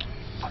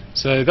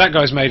 So that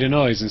guy's made a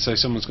noise, and so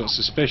someone's got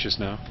suspicious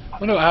now. I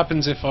wonder what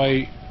happens if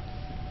I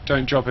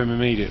don't drop him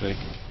immediately.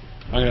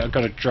 I've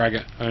got to drag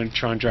it. I'm going to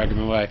try and drag him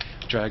away.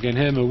 Dragging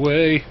him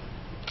away.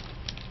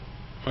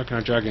 Where can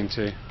I drag him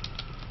to?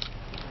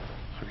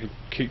 I can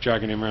keep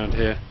dragging him around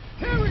here.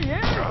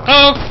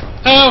 Oh!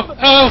 Oh!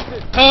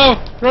 Oh!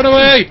 Oh! Run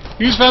away!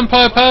 Use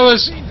vampire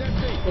powers!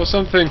 Or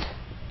something.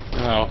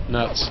 Oh,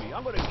 nuts.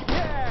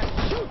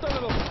 Yeah, shoot the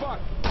little fuck.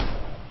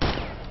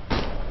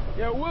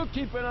 Yeah, we'll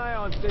keep an eye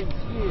on things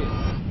here.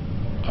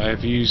 I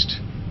have used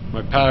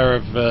my power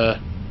of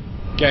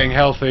getting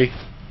healthy.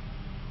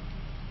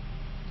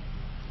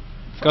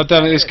 God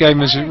damn it, this game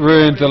has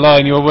ruined the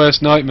line, your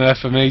worst nightmare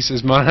for me,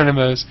 says my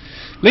animals.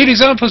 Lead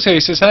examples here,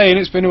 says, hey, and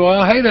it's been a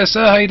while. Hey there,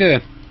 sir, how you doing?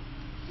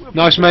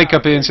 Nice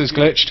makeup, Ian, says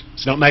Glitched.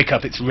 It's not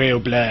makeup, it's real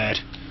blood.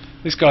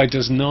 This guy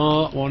does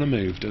not want to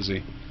move, does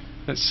he?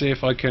 Let's see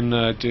if I can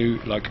do,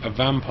 like, a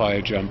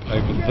vampire jump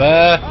over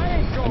there.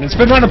 And then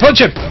spin around and punch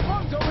him!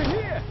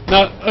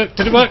 No,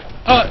 did it work?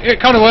 Oh,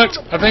 it kind of worked,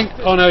 I think.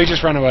 Oh no, he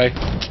just ran away.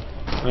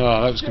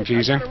 Oh, that was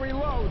confusing.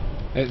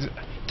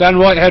 Dan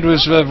Whitehead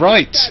was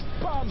right.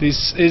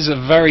 This is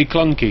very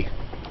clunky.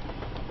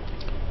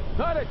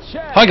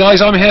 Hi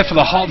guys, I'm here for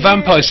the hot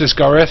vampire, says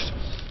Gareth.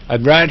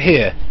 I'm right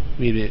here.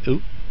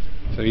 Ooh.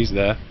 So he's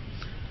there.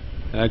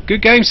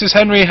 Good game, says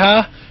Henry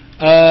Ha.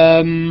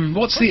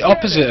 What's the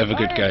opposite of a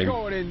good game?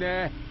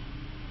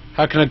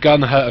 How can a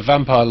gun hurt a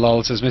vampire,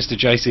 lol, says Mr.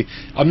 JC.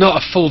 I'm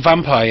not a full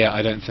vampire yet,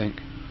 I don't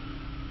think.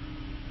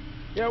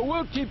 Yeah,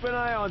 we'll keep an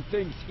eye on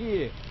things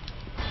here.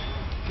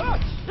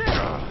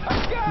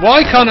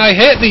 Why can't I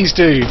hit these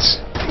dudes?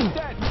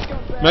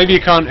 Maybe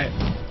you can't hit.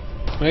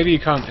 Maybe you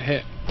can't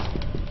hit.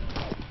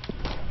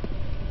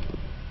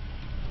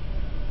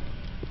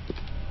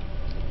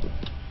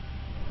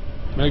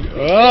 Maybe.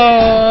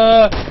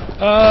 I'm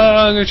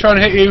gonna try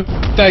and hit you.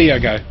 There you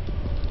go.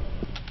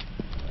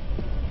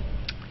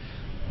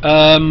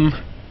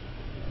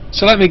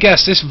 So let me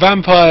guess. This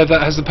vampire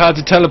that has the power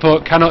to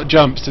teleport cannot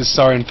jump, says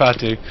Soren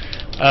Fatu.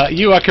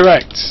 You are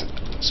correct.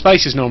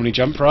 Space is normally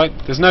jump, right?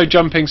 There's no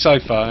jumping so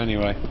far,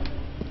 anyway.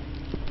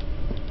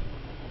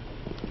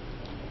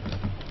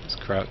 Let's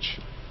crouch.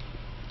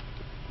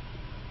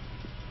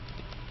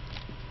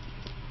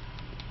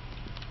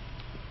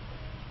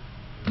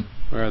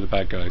 Where are the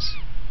bad guys?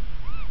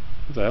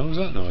 What the hell was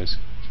that noise?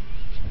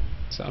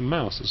 Is that a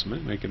mouse or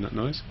something making that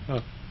noise?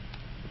 Oh.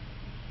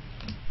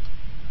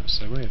 That's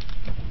so weird.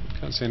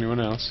 Can't see anyone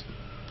else.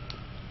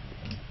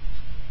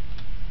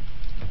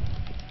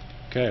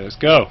 Okay, let's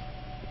go.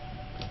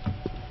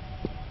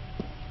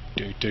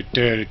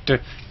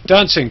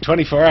 Dancing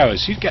 24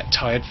 hours. You'd get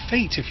tired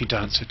feet if you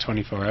dance for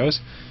 24 hours.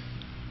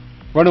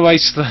 Run away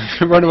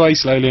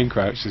slowly and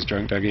crouch, says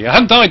Drunk Dougie. I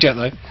haven't died yet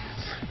though.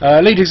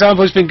 Lead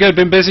example has been good,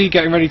 been busy,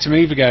 getting ready to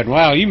move again.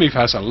 Wow, you move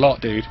house a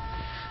lot, dude.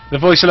 The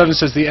Voice 11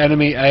 says the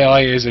enemy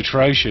AI is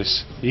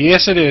atrocious.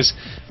 Yes, it is.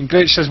 And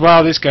Glitch says,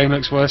 wow, this game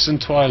looks worse than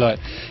Twilight.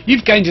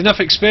 You've gained enough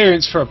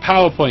experience for a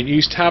PowerPoint.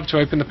 Use tab to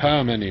open the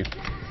power menu.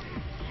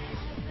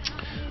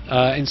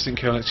 Instant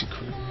kill. Let's see.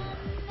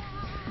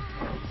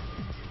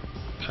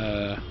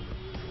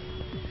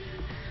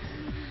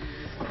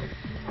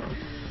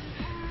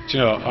 Do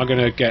you know what? I'm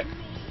gonna get.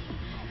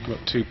 I've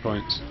got 2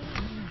 points.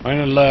 I'm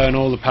gonna learn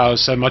all the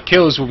powers, so my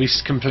kills will be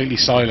completely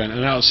silent,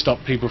 and that'll stop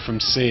people from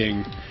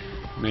seeing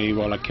me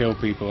while I kill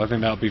people. I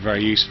think that'll be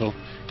very useful.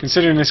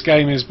 Considering this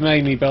game is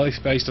mainly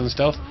based on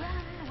stealth.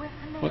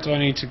 What do I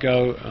need to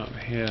go up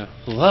here?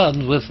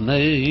 Run with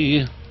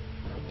me.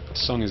 The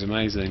song is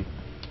amazing.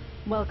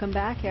 Welcome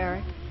back,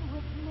 Eric.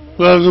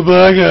 Welcome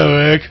back,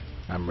 Eric.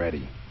 I'm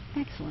ready.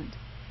 Excellent.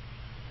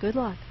 Good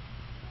luck.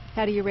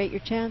 How do you rate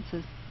your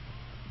chances?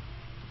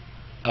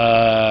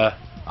 I'll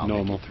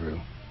normal. make it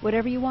through.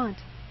 Whatever you want.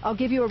 I'll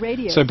give you a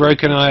radio. So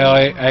broken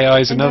AI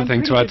is And another I'm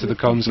thing to pretty add good to the with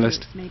comms computers.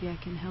 list. Maybe I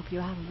can help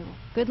you out a little.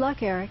 Good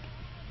luck, Eric.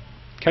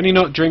 Can you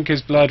not drink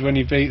his blood when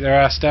you beat their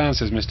ass down,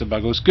 says Mr.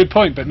 Buggles. Good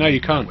point, but no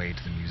you can't. I went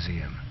to the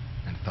museum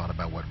and thought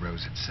about what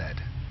Rose had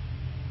said.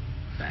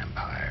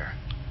 Vampire.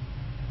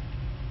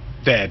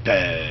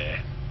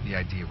 There. The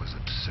idea was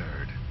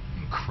absurd,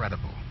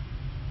 incredible,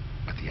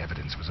 but the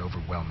evidence was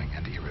overwhelming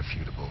and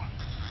irrefutable.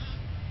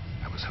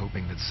 I was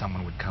hoping that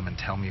someone would come and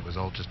tell me it was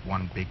all just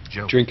one big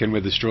joke. Drinking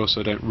with the straw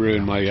so I don't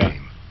ruin my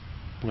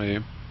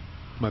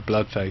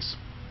blood face.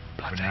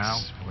 For now,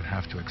 I would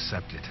have to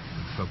accept it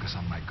and focus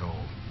on my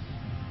goal.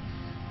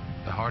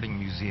 The Harding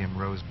Museum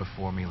rose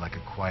before me like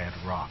a quiet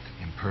rock,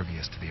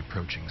 impervious to the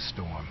approaching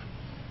storm.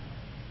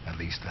 At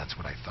least that's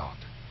what I thought.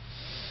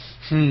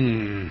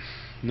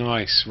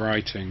 Nice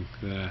writing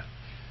there.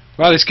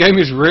 Wow, this game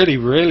is really,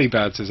 really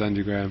bad, says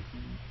Andrew Graham.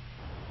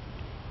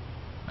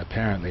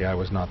 Apparently, I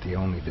was not the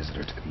only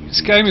visitor to the museum.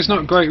 This game is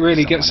not great,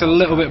 really. Gets a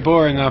little bit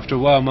boring after a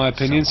while, in my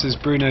opinion, says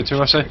Bruno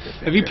Tarosso.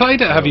 Have you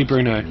played it, have you,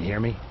 Bruno? Can you hear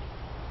me?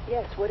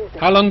 Yes, what is it?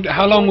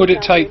 How long would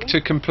it take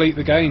to complete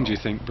the game, do you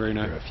think,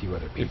 Bruno? There are a few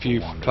other people If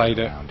you've wandering played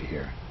it. around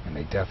here, and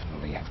they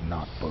definitely have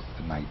not booked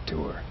the night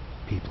tour.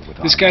 People with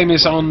This game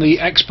is on the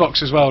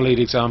Xbox as well, lead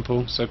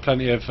example, so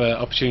plenty of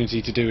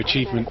opportunity to do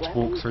achievement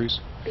walkthroughs.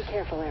 Be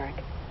careful, Eric.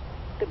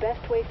 The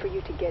best way for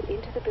you to get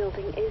into the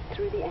building is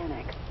through the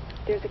annex.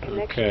 There's a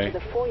connection to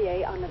the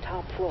foyer on the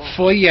top floor.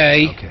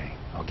 Foyer. Okay,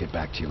 I'll get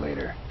back to you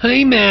later.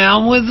 Hey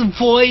man, where's the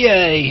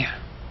foyer?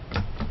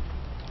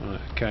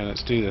 Right, okay,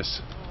 let's do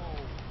this.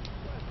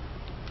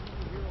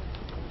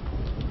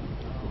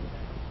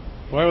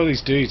 Why are all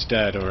these dudes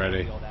dead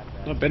already?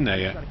 Not been there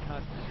yet.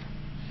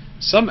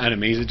 Some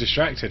enemies are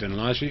distracted and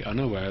largely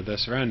unaware of their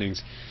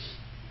surroundings.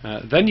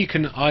 Then you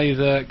can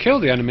either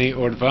kill the enemy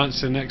or advance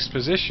to the next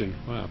position.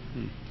 Wow.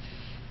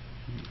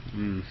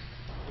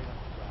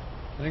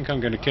 I think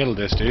I'm going to kill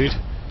this dude.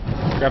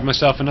 Grab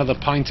myself another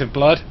pint of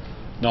blood.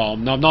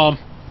 Nom nom nom.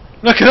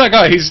 Look at that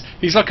guy. He's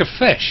like a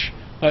fish.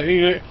 Like,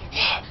 you know,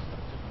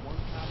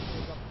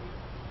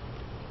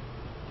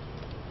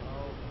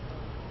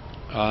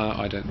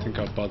 I don't think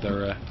I'll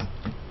bother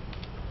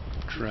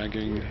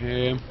dragging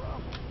him.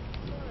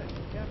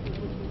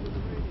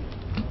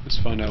 Let's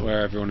find out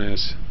where everyone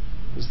is.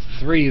 There's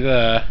 3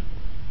 there.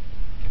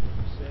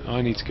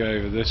 I need to go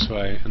over this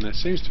way, and there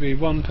seems to be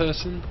 1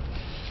 person.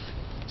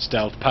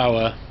 Stealth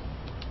power.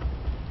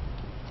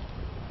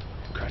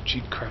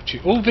 Crouchy, crouchy.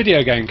 All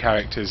video game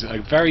characters are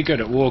very good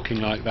at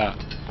walking like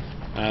that.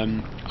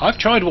 I've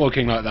tried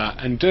walking like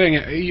that, and doing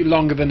it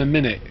longer than a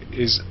minute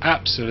is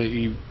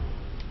absolutely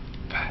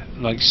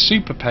like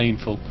super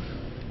painful.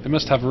 They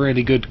must have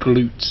really good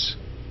glutes.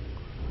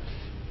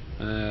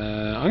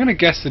 I'm going to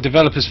guess the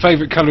developer's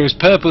favourite colour is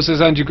purple,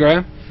 says Andrew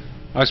Graham.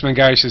 Iceman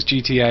Gary says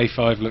GTA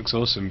 5 looks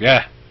awesome.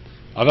 Yeah,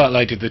 I've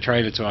uploaded the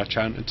trailer to our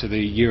channel, to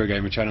the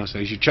Eurogamer channel, so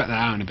you should check that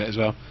out in a bit as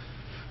well.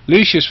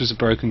 Lucius was a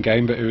broken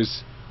game, but it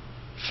was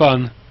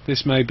fun.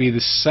 This may be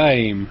the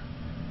same.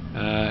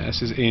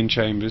 This is Ian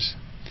Chambers.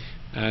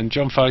 And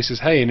John Farley says,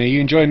 "Hey, and are you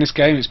enjoying this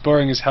game? It's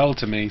boring as hell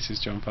to me," says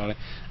John Farley.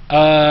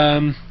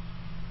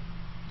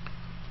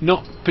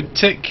 Not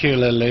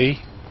particularly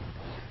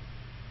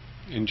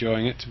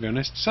enjoying it, to be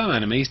honest. Some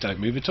enemies don't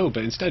move at all,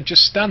 but instead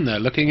just stand there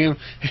looking in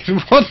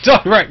one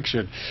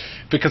direction,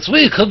 because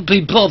we couldn't be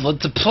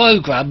bothered to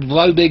program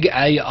roaming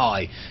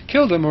AI.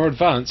 Kill them or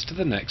advance to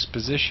the next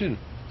position.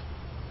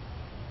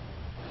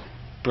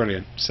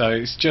 Brilliant. So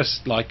it's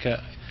just like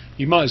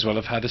you might as well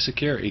have had a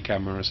security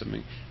camera or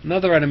something.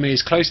 Another enemy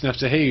is close enough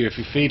to hear you if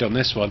you feed on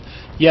this one.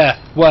 Yeah,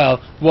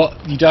 well,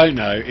 what you don't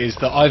know is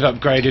that I've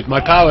upgraded my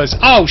powers.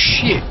 Oh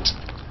shit!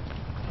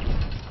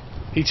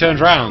 He turned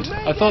round.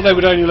 I thought they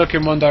would only look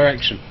in one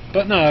direction,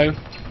 but no.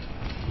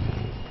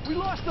 We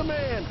lost a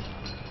man.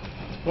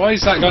 Why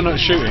is that guy not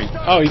shooting?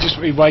 Oh,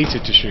 he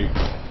waited to shoot.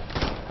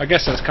 I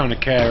guess that's kind of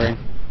caring.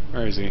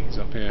 Where is he? He's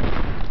up here.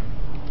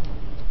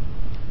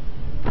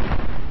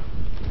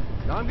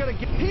 I'm gonna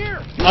get here.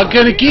 I'm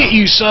gonna get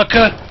you,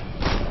 sucker!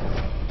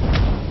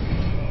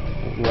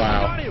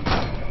 Wow.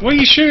 What are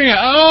you shooting at?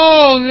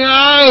 Oh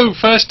no!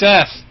 First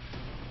death.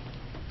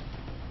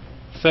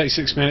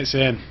 36 minutes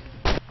in.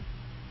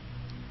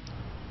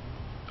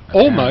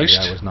 Almost.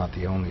 I was not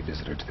the only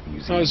visitor to the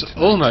museum. I was tonight.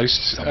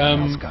 almost.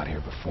 Someone else got here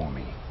before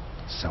me.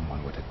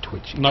 Someone with a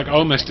twitchy. Like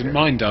almost didn't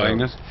mind dying.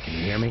 Rose, can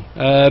you hear me?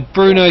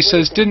 Bruno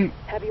says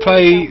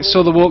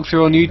saw the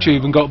walkthrough on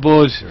YouTube and got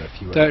bored.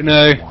 Don't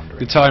know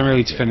the time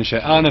really to finish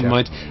it. Ah, never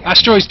mind.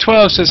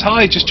 Asteroids12 says,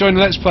 "Hi, just joined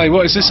the Let's Play.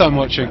 What is this I'm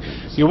watching?"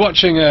 You're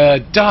watching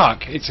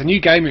Dark. It's a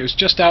new game. It was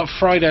just out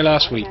Friday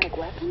last week,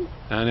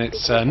 and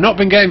it's not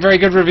been getting very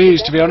good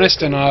reviews, to be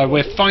honest. And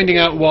we're finding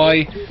out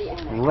why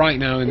right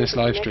now in this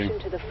live stream.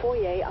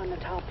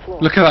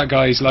 Look at that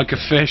guy. He's like a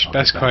fish.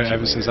 Best quote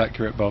ever, says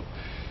Accurate Bob.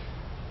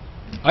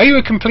 Are you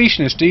a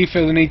completionist? Do you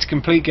feel the need to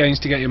complete games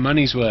to get your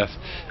money's worth?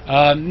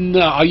 No,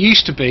 I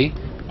used to be.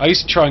 I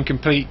used to try and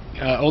complete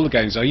all the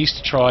games. I used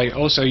to try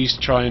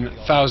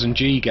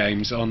 1000G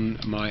games on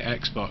my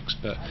Xbox,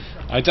 but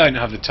I don't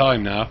have the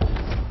time now.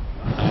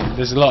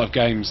 There's a lot of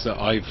games that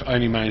I've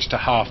only managed to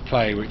half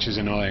play, which is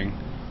annoying.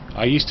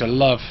 I used to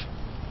love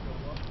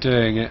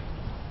doing it.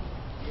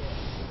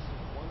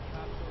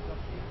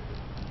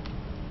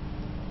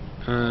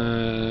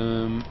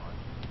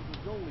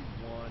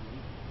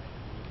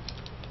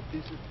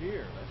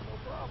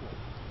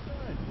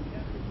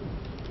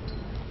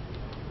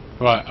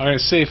 Right, I'm going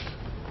to see if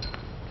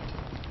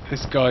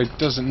this guy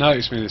doesn't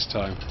notice me this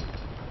time.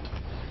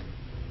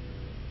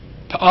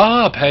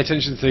 Pay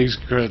attention to things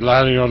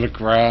landing on the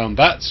ground.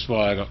 That's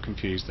why I got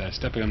confused there.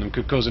 Stepping on them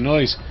could cause a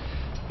noise,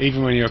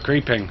 even when you're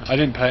creeping. I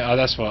didn't pay. Oh,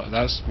 that's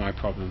my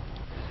problem.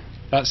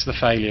 That's the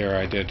failure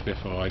I did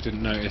before. I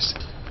didn't notice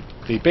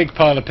the big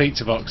pile of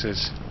pizza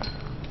boxes.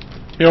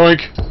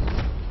 Yoink!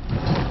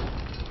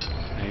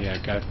 There you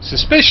go.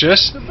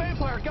 Suspicious? The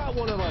vampire got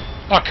one of us.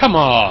 Oh, come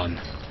on!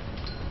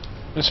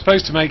 I'm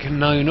supposed to make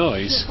no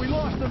noise. We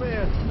lost the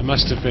man. I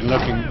must have been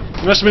looking.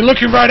 He must have been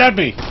looking right at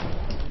me.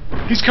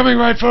 He's coming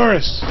right for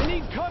us. I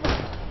need cover.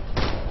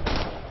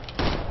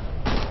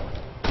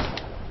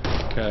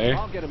 Okay.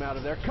 I'll get him out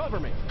of there. Cover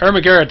me.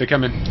 Ermagerd, they're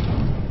coming.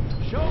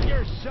 Show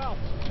yourself,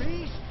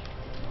 beast.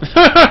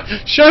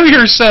 Show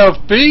yourself,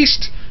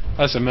 beast.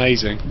 That's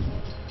amazing.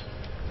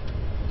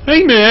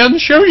 Hey man,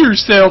 show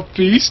yourself,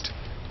 beast.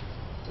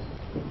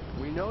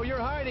 We know you're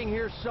hiding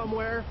here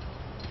somewhere.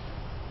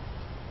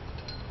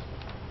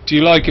 Do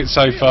you like it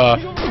so far?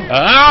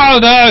 Oh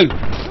no!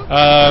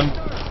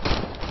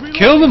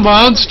 Kill the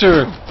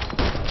monster!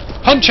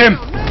 Punch him!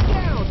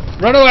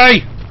 Run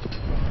away!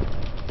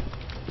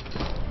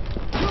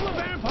 Kill the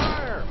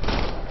vampire!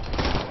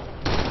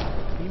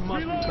 He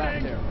must be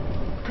back there.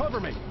 Cover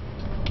me.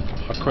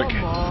 A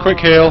quick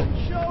heal.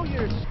 Show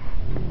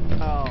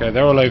yourself. Okay,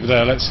 they're all over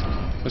there. Let's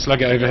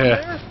lug it over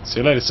here. See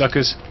you later,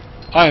 suckers.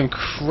 I am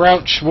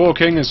crouch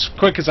walking as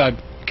quick as I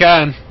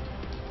can.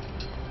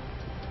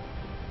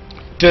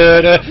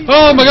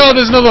 Oh my god,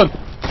 there's another one!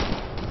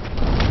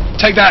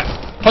 Take that!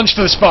 Punch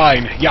to the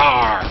spine!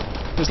 Yar!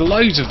 There's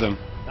loads of them.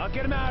 I'll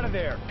get him out of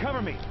there.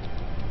 Cover me.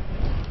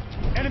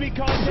 Enemy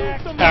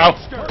contact. Ow!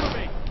 Cover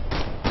me.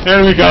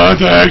 Enemy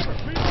contact!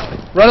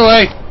 Run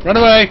away! Run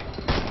away!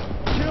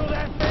 Kill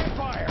that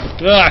vampire.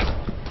 Ah!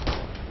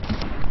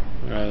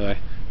 Where are they?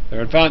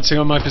 They're advancing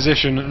on my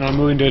position and I'm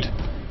wounded.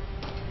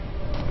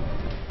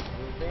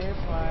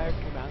 Vampire,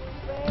 come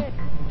out.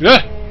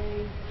 Yeah!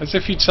 As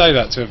if you'd say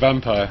that to a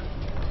vampire.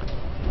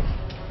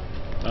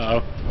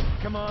 Uh oh.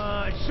 Come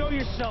on, show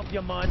yourself,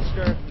 you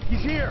monster. He's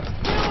here.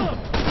 Kill him.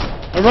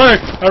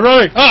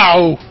 Hooray!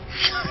 Ow!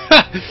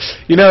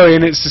 You know,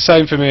 Ian, it's the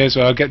same for me as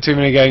well. I get too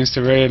many games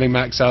to really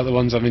max out the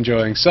ones I'm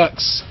enjoying.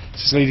 Sucks.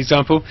 This is a lead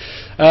example.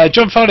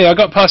 John Foley, I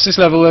got past this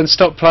level and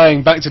stopped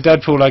playing. Back to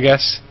Deadpool, I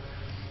guess.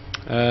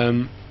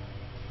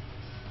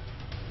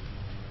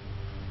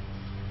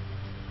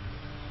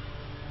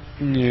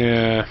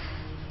 Yeah.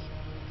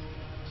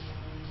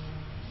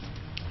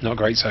 Not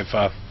great so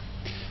far.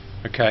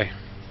 Okay.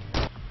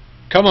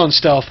 Come on,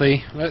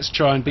 stealthy. Let's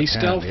try and be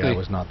Apparently, stealthy. I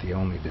was not the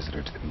only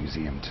visitor to the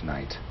museum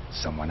tonight.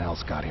 Someone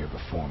else got here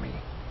before me.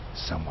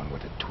 Someone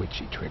with a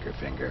twitchy trigger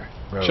finger.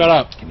 Rose, Shut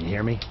up. Can you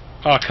hear me?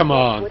 Oh, come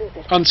on. What is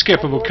it?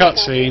 Unskippable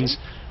cutscenes.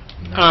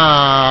 No.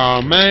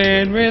 Oh,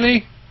 man,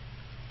 really?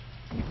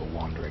 People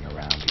wandering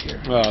around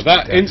here. Well,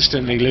 that Definitely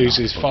instantly not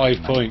loses 5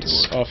 tonight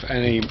points tour. off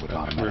any People with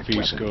automatic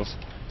review score. weapons.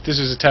 If this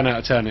was a 10 out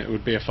of 10, it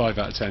would be a 5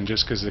 out of 10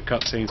 just because the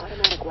cutscenes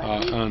Automatic are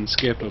weapons.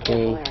 Be careful,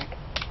 unskippable. Eric.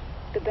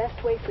 The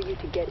best way for you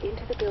to get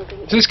into the building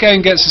If this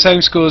game gets the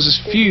same scores as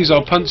Fuse,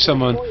 I'll punch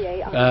someone.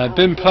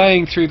 Been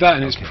playing through that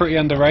and it's Okay. pretty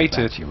I'll get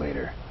underrated, back to you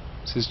later.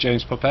 says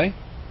James Poppe.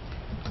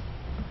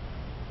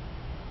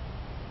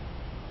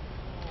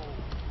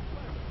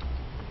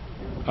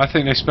 I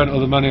think they spent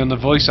all the money on the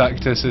voice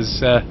actor,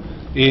 says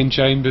Ian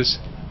Chambers.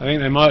 I think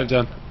they might have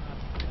done.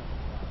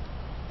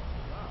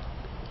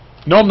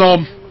 Nom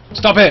nom!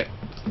 Stop it!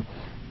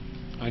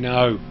 I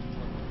know.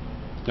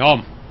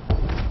 Nom.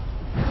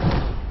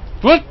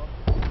 What?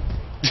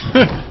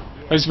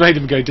 I just made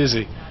him go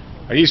dizzy.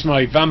 I used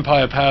my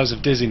vampire powers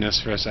of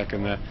dizziness for a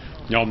second there.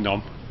 Nom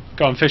nom.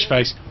 Go on, fish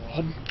face.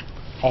 Om.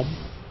 Om.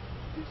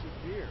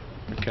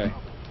 Okay.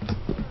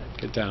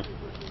 Get down.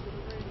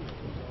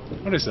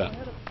 What is that?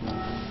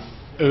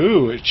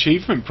 Ooh,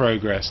 achievement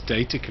progress.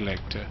 Data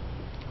collector.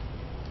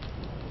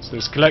 So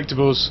there's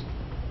collectibles.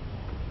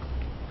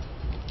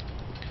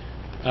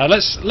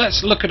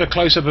 Let's look at a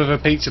close-up of a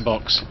pizza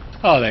box.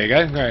 Oh, there you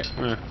go. Great.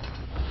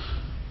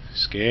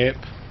 Skip.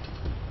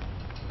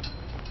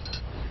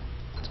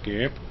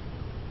 Skip.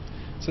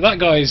 So that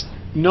guy's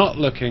not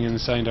looking in the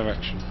same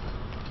direction.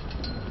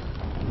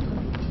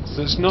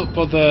 So let's not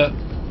bother.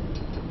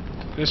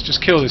 Let's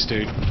just kill this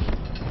dude.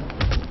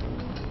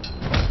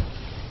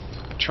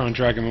 Try and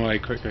drag him away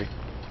quickly.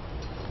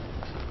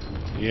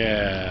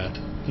 Yeah.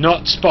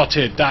 Not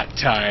spotted that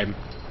time.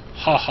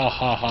 Ha ha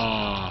ha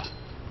ha.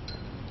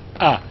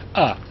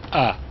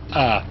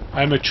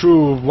 I'm a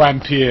true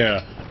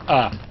vampire.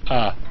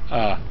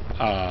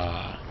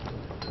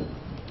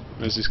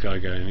 Where's this guy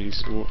going?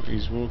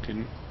 He's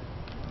walking.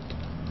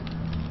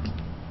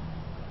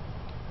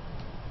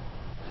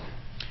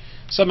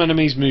 Some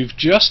enemies move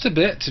just a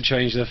bit to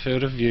change their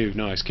field of view.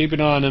 Nice. Keep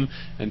an eye on them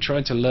and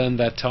try to learn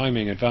their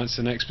timing. Advance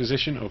to the next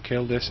position or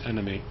kill this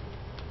enemy.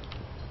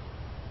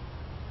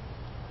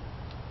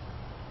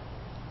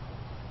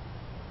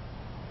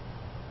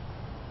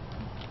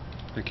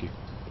 Thank you.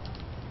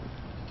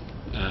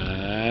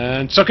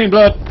 And sucking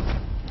blood.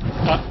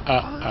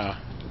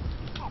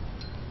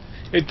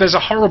 There's a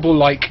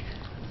horrible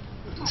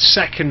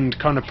second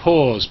kind of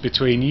pause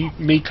between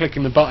me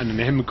clicking the button and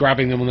him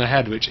grabbing them on the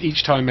head, which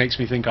each time makes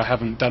me think I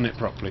haven't done it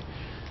properly.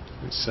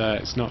 It's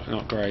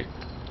not great.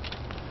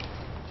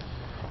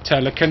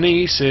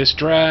 Telekinesis,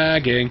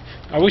 dragging.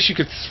 I wish you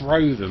could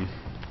throw them.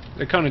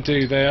 They kind of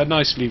do. They are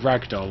nicely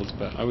ragdolled,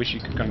 but I wish you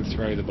could kind of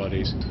throw the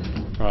bodies.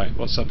 Right,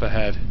 what's up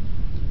ahead?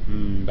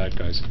 Bad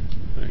guys.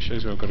 It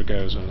shows where I've got to go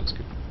as well. That's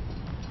good.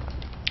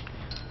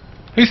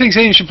 Who thinks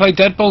Ian should play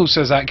Deadpool,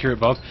 says Accurate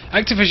Bob.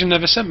 Activision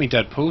never sent me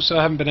Deadpool, so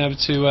I haven't been able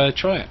to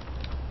try it.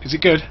 Is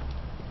it good?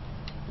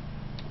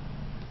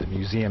 The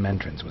museum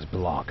entrance was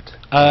blocked.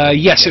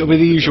 Yes, it'll be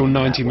the usual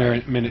 90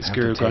 We'll minutes have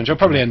to Guru take Grunge. I'll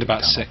probably end the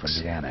about tunnel 6.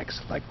 From the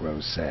annex, like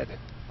Rose said.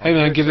 Hey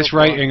man, give this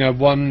rating a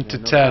 1 to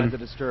 10.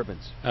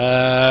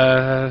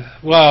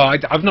 Well,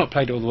 I've not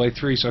played it all the way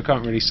through, so I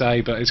can't really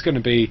say, but it's going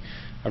to be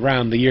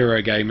around the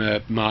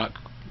Eurogamer mark,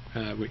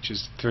 which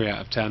is 3 out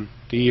of 10.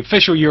 The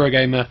official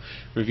Eurogamer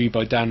review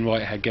by Dan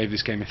Whitehead gave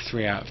this game a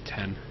 3 out of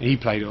 10. He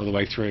played it all the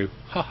way through.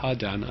 Haha,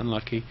 Dan,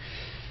 unlucky.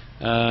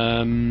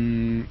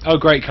 Oh,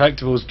 great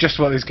collectibles, just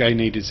what this game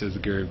needed, says the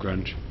Guru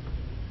Grunge.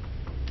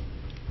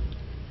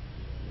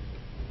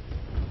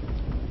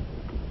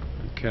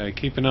 Okay,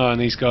 keep an eye on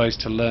these guys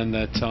to learn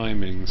their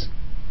timings.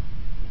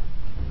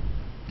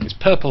 It's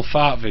purple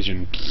fart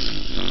vision.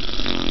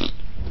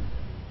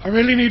 I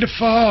really need a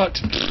fart.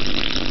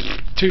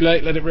 Too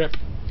late, let it rip.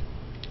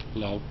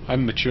 Lol,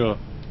 I'm mature.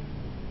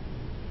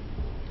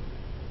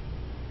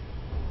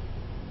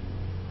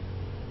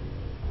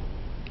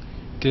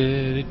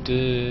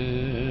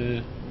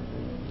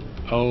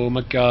 Oh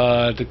my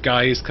god, the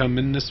guy is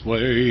coming this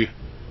way.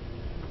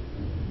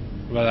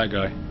 What about that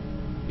guy?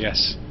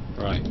 Yes,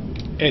 right.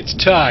 It's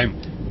time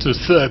to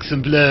suck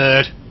some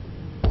blood.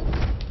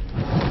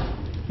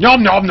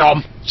 Nom nom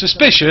nom!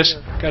 Suspicious!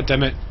 God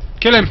damn it.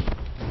 Kill him!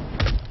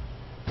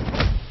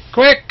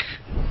 Quick!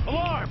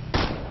 Alarm!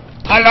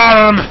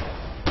 Alarm!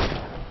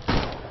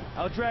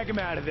 I'll drag him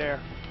out of there.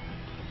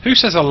 Who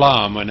says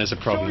alarm when there's a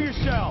Show problem?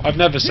 yourself. I've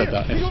never said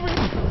that. Get over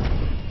here.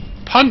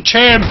 Punch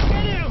him!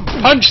 Get him!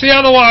 Punch the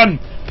other one!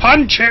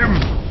 Punch him!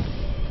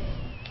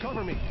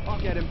 Cover me. I'll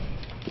get him.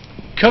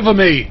 Cover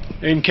me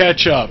in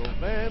ketchup.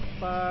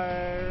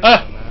 Vampire.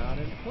 Ah. Come out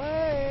and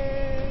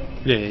play.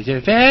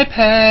 Little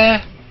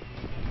vampire.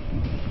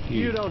 You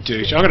You don't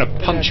douche. see I'm gonna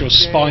it. punch your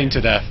spine to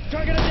death.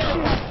 Try to get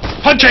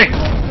him. Punching!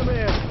 Come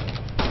in.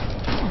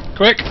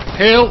 Quick!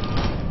 Heal!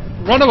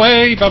 Run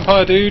away,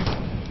 vampire dude!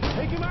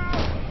 Take him out.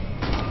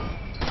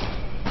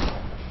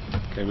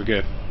 Okay, we're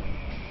good.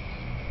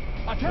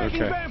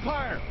 Attacking Okay.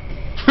 vampire!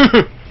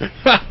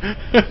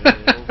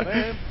 Little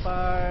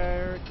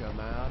vampire, come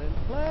out and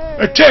play.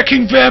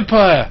 Attacking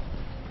vampire!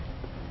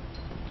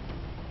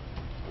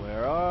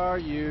 Where are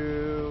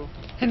you?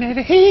 I'm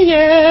over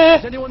here!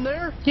 Is anyone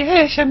there?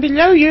 Yes, I'm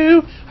below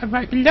you! I'm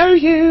right below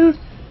you!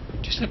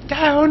 Just look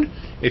down!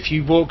 If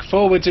you walk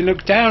forwards and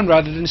look down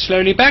rather than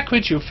slowly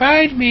backwards, you'll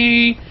find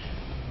me!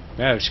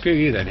 Oh, screw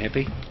you then,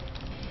 hippie.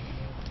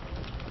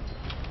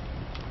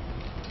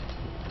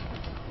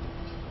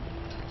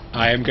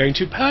 I am going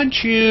to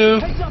punch you!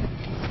 Heads up!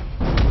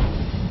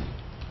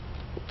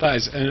 That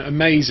is an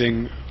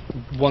amazing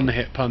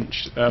one-hit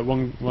punch,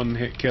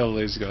 one-hit kill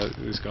this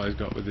guy's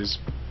got with his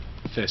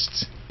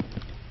fists.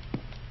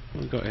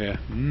 What have we got here?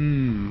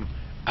 Mmm,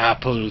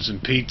 apples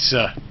and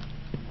pizza.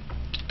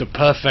 The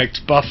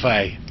perfect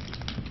buffet.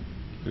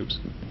 Oops.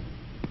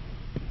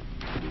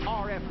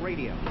 RF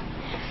radio.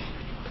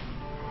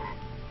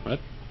 What?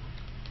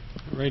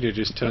 The radio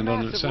just turned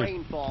on its own.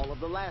 Rainfall of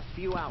the last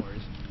few hours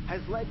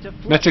has led to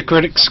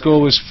Metacritic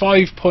score was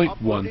 5.1.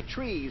 Uprooted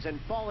trees and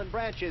fallen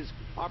branches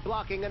are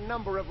blocking a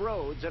number of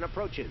roads and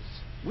approaches.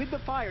 With the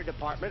fire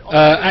department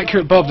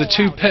Accurate Bob, the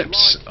two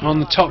pips on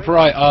the top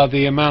right are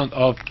the amount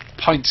of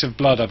pints of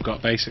blood I've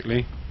got,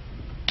 basically.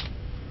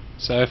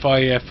 So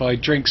if I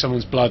drink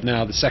someone's blood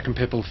now, the second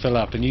pip will fill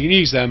up, and you can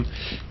use them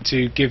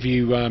to give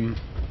you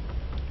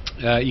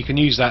you can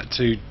use that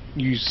to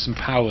use some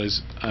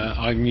powers.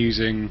 I'm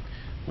using,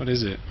 what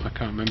is it? I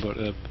can't remember what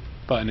the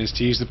button is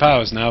to use the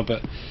powers now,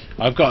 but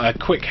I've got a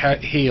quick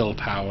heal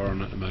power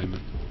on at the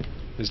moment.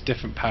 There's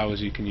different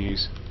powers you can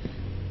use.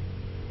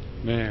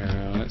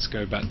 Now let's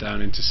go back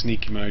down into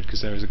sneaky mode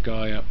because there is a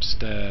guy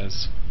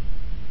upstairs.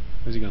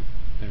 Where's he gone?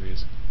 There he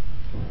is.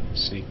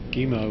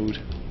 Sneaky mode.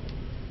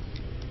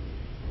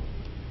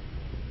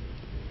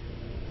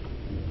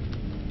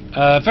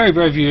 Very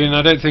brave of you, and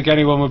I don't think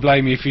anyone would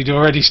blame you if you'd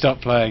already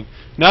stopped playing.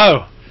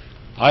 No!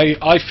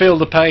 I feel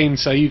the pain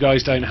so you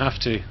guys don't have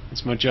to.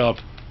 It's my job.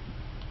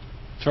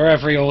 For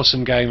every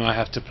awesome game I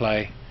have to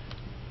play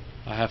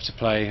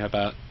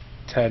about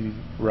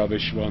 10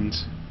 rubbish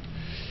ones.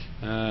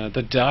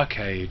 The Dark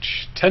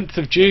Age. 10th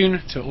of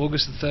June to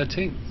August the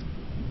 13th.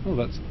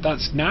 Oh,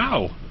 that's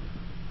now!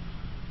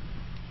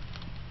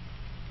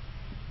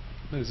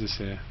 What is this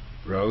here?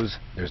 Rose,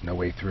 there's no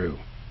way through.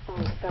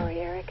 Oh, sorry,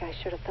 Eric. I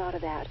should have thought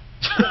of that.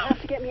 You'll have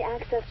to get me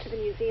access to the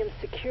museum's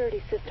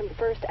security system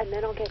first, and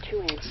then I'll get you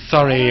in.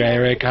 Sorry,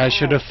 Eric. I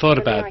should have thought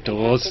From there I about can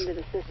doors. hack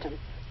into the system.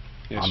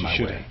 Yes, On you my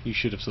should. way. You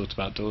should have thought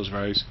about doors,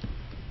 Rose.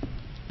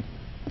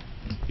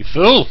 You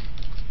fool!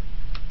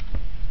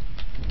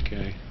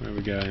 Okay, where are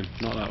we going?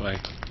 Not that way.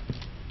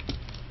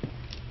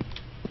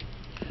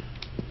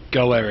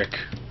 Go, Eric.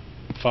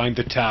 Find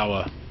the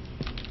tower.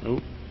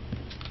 Oh.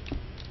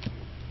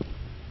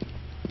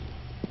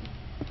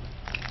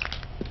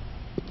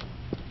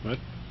 What?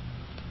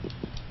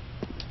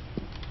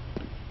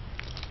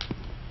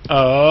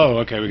 Oh,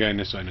 okay, we're going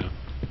this way now.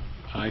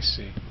 I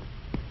see.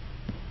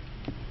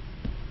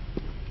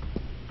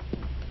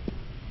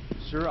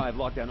 Sir, I've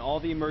locked down all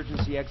the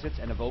emergency exits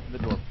and have opened the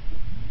door.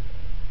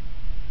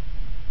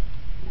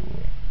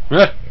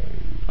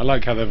 I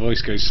like how their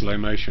voice goes slow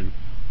motion.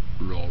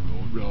 Blah,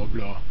 blah, blah,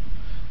 blah.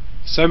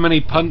 So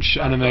many punch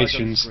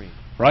animations.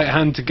 Right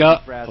hand to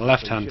gut,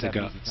 left hand to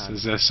gut.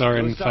 Says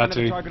Soren No sign of a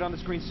Fatu. target on the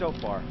screen so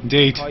far.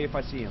 Indeed. I'll call you if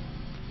I see him.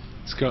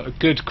 It's got a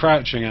good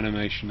crouching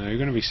animation though. You're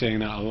going to be seeing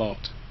that a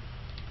lot.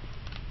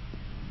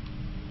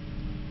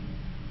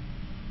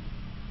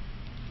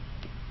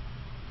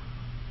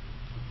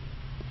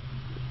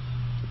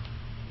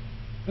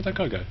 Where'd that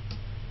guy go?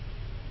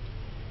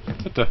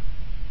 What the?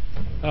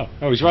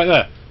 Oh, he's right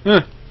there.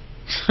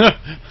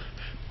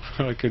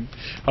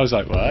 I was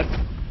like, what?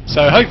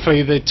 So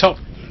hopefully the top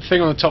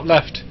thing on the top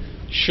left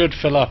should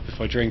fill up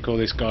if I drink all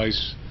this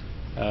guy's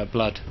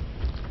blood.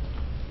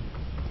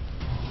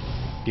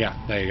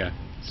 Yeah, there you go.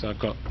 So I've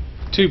got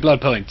 2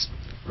 blood points.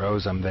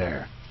 Rose, I'm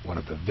there. One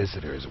of the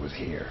visitors was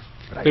here.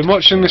 But I Been took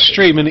watching care the of it.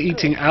 stream and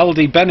eating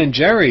Aldi Ben and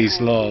Jerry's,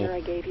 lol.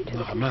 I gave you to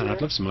the Oh man, I'd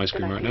computer, love some ice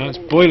cream then I right can now. get It's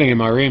into boiling in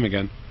my room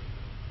again.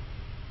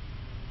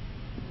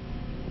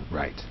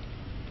 Right.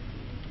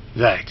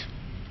 Right.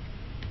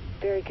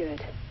 Very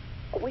good.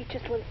 Wait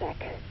just one sec.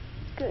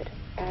 Good.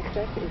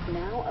 Access is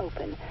now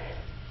open.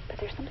 But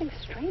there's something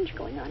strange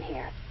going on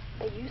here.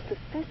 They use the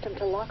system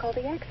to lock all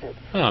the exits.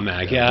 Oh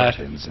my Their god.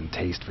 weapons and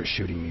taste for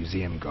shooting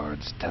museum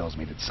guards tells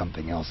me that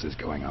something else is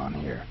going on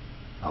here.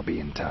 I'll be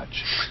in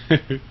touch.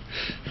 The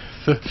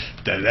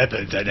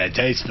weapons and a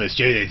taste for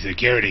shooting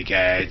security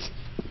guards.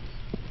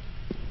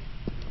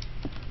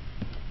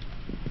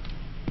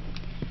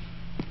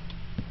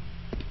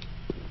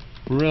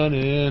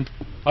 Running.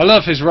 I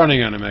love his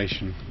running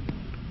animation.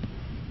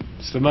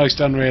 It's the most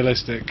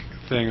unrealistic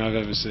thing I've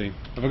ever seen.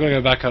 Have I got to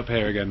go back up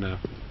here again now?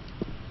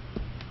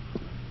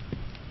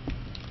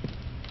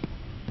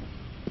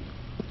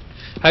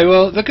 Hey,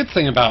 well, the good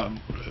thing about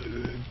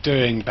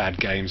doing bad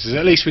games is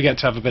at least we get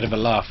to have a bit of a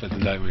laugh with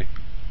them, don't we?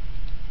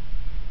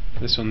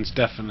 This one's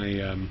definitely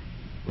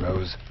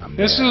Rose, I'm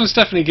there. this one's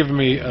definitely giving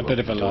me a You bit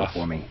of a open the door laugh.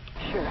 for me.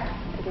 Sure.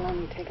 It'll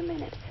only take a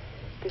minute.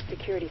 This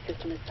security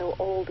system is so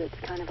old it's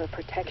kind of a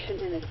protection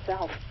in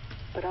itself.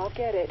 But I'll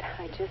get it.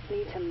 I just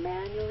need to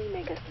manually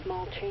make a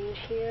small change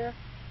here.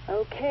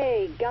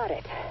 Okay, got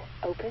it.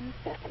 Open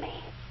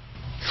sesame.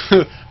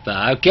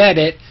 I'll get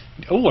it.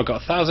 Oh, I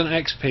got 1000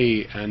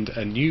 XP and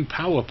a new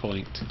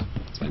PowerPoint.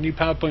 Is that a new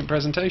PowerPoint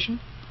presentation?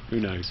 Who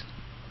knows?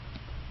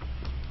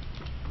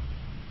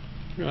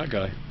 Look at that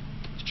guy.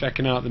 He's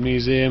checking out the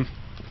museum.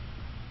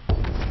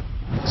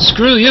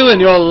 Screw you and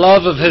your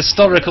love of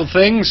historical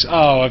things.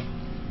 Oh,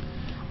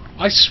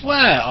 I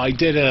swear I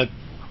did a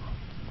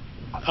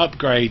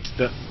upgrade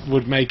that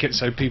would make it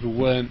so people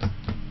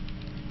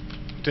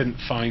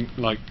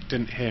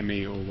didn't hear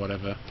me or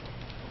whatever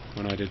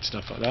when I did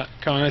stuff like that.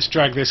 Come on, let's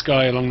drag this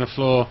guy along the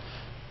floor,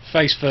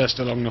 face first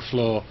along the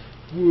floor.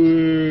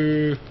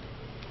 Woo!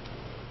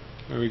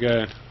 Where are we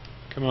going?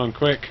 Come on,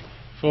 quick,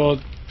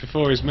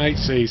 before his mate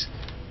sees.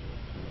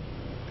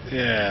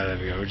 Yeah, there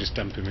we go. We'll just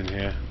dump him in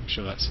here. I'm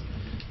sure that's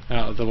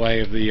out of the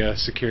way of the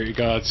security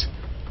guards'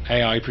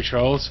 AI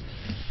patrols.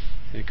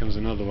 Here comes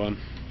another one.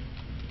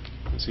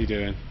 What's he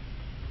doing?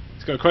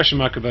 He's got a question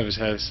mark above his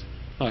head.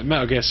 Like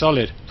Metal Gear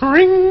Solid.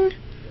 Ring!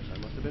 Guess I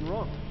must have been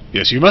wrong.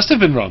 Yes, you must have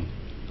been wrong.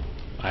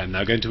 I am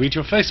now going to eat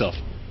your face off.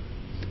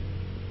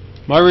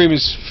 My room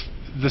is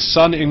the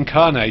sun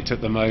incarnate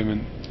at the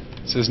moment,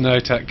 says No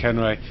Tech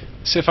Kenway.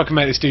 See if I can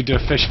make this dude do a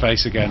fish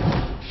face again.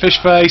 Fish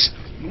face.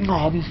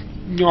 Nom,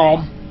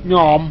 nom,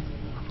 nom,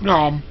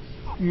 nom,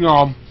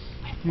 nom,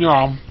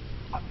 nom,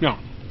 nom.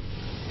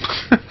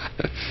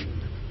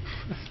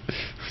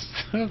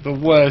 The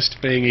worst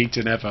being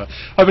eaten ever.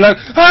 I'd be like,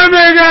 oh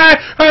my god,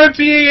 I'm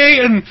being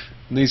eaten!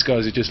 And these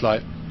guys are just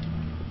like,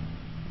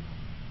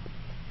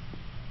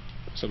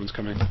 someone's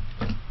coming.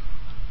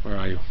 Where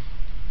are you?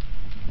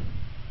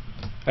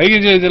 Are you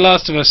going to do The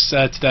Last of Us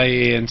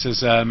today, Ian?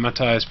 Says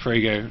Matthias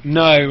Prigo.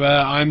 No,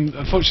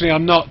 unfortunately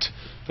I'm not,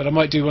 but I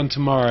might do one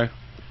tomorrow.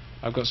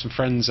 I've got some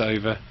friends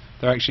over.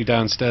 They're actually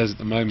downstairs at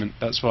the moment.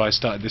 That's why I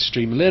started this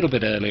stream a little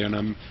bit earlier, and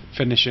I'm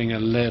finishing a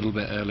little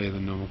bit earlier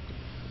than normal.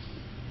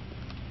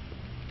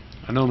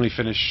 I normally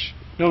finish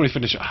at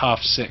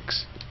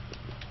 6:30.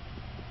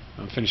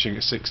 I'm finishing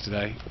at 6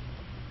 today.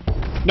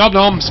 Nom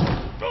noms!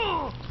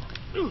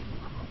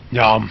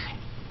 Nom.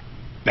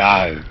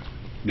 No.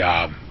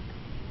 Nom.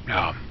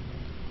 Nom.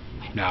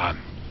 Nom.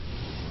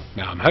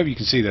 Nom. I hope you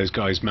can see those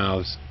guys'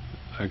 mouths.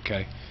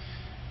 Okay.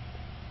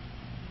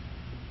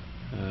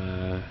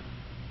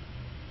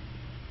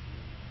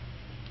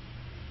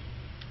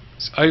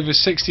 It's over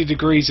 60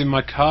 degrees in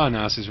my car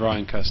now, says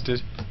Ryan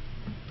Custard.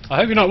 I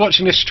hope you're not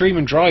watching this stream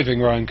and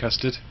driving, Ryan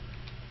Custard.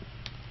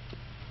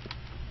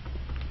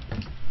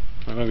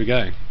 Where are we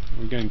going? Are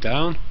we going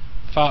down?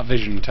 Fart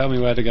vision, tell me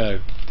where to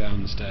go.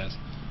 Down the stairs.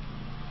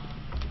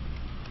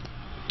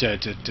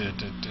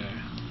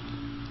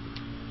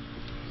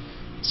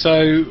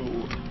 So,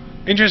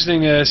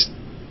 interesting is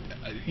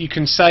you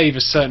can save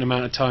a certain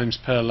amount of times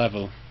per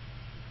level.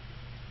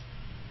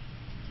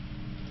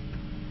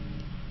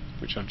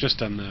 Which I've just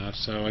done now,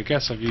 so I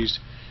guess I've used...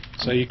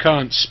 So you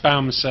can't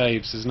spam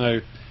saves, there's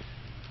no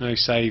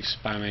save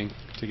spamming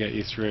to get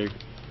you through.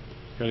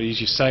 You've got to use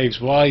your saves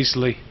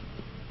wisely.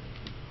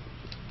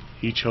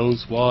 He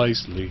chose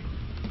wisely.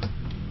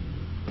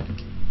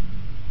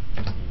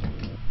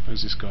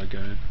 Where's this guy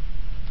going?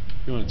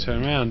 You want to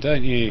turn around,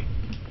 don't you?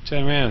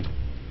 Turn around.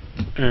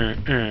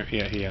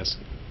 Yeah, he has.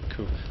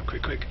 Cool.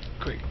 Quick.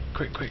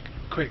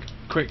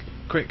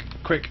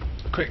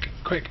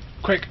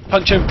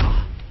 Punch him.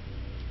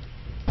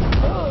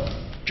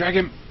 Drag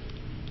him.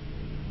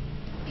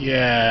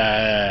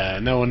 Yeah,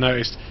 no one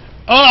noticed.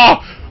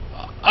 Oh!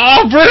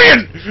 Oh,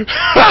 brilliant!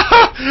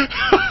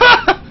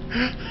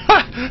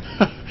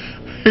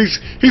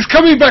 He's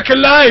coming back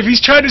alive.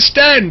 He's trying to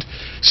stand.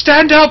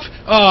 Stand up!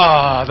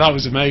 Ah, that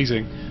was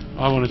amazing.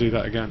 I want to do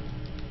that again.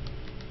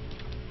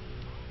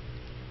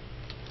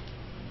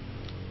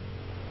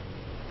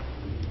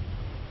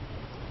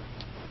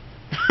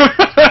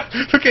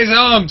 Look at his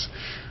arms.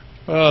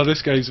 Oh,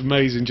 this game's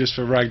amazing just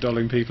for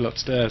ragdolling people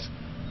upstairs.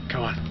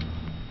 Come on.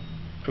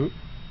 Oh.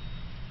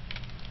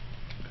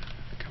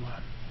 Come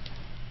on.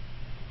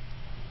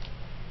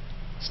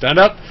 Stand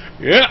up.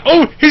 Yeah.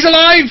 Oh, he's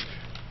alive.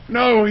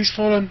 No, he's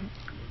fallen.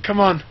 Come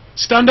on.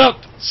 Stand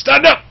up.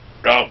 Stand up.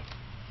 No.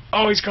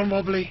 Oh, he's gone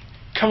wobbly.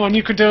 Come on,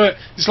 you can do it.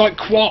 It's like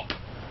Quap.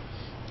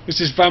 This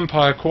is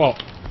Vampire Quap.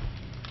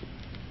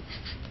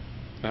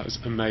 That was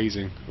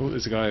amazing. Oh,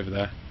 there's a guy over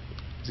there.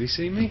 Does he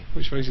see me?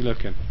 Which way is he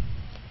looking?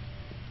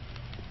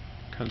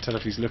 Can't tell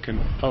if he's looking...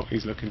 Oh,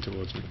 he's looking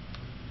towards me.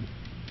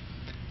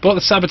 Bought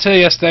the Saboteur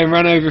yesterday and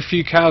ran over a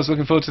few cows.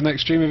 Looking forward to the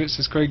next stream of it,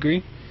 says Craig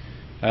Green.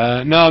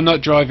 No, I'm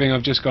not driving.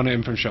 I've just gone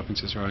in from shopping,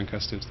 says Ryan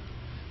Custard.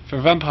 For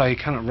a vampire, he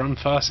cannot run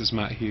fast, says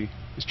Matt Hugh.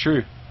 It's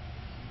true.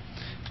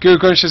 Guru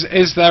Grunch says,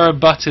 is there a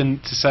button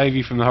to save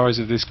you from the horrors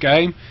of this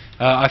game?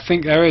 I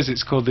think there is.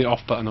 It's called the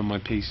off button on my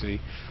PC.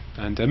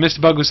 And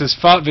Mr. Buggle says,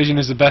 fart vision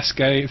is the best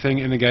thing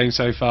in the game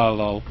so far,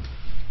 lol.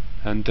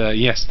 And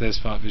yes, there's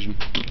fart vision.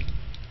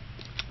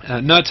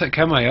 No Tech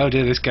Kamei, oh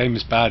dear, this game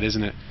is bad,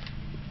 isn't it?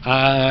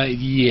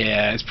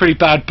 Yeah, it's pretty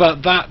bad,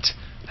 but that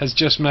has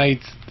just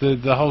made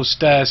the whole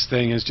stairs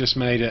thing has just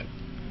made it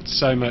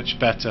so much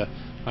better.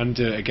 I'm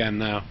gonna do it again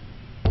now.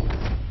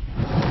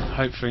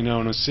 Hopefully no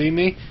one will see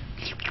me.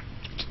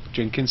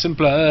 Drinking some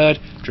blood.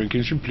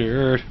 Drinking some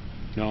blood.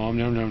 Nom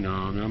nom nom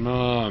nom nom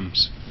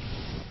noms.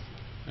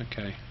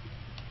 Okay.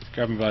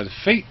 Grab him by the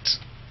feet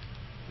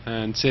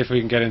and see if we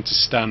can get him to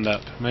stand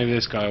up. Maybe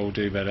this guy will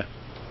do better.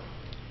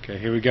 Okay,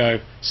 here we go.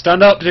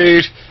 Stand up,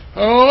 dude!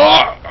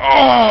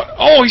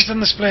 Oh, he's done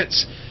the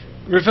splits.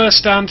 Reverse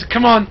stand.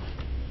 Come on.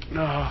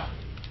 No.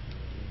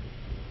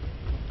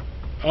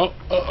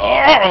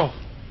 Oh.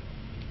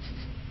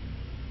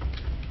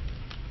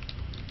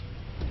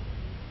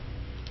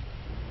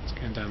 He's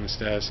going down the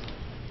stairs.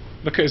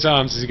 Look at his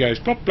arms as he goes.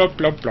 Plop, plop,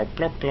 plop, plop,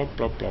 plop, plop,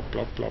 plop, plop,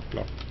 plop, plop,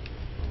 plop.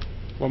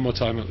 One more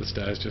time up the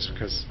stairs, just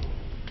because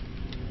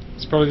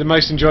it's probably the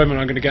most enjoyment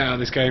I'm going to get out of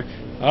this game.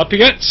 Up he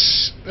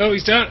gets! Oh,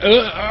 he's down!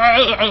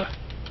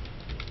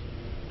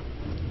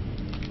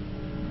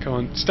 Come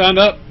on, stand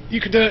up! You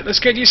can do it! Let's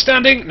get you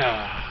standing!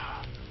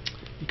 Nah.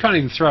 You can't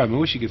even throw him. I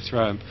wish you could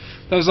throw him.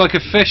 That was like a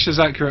fish as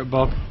accurate,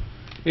 Bob.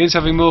 Ian's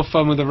having more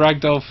fun with the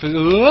ragdoll fish.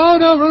 Oh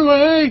no, run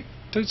away!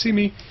 Don't see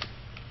me.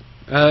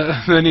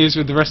 Than he is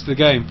with the rest of the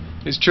game.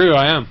 It's true,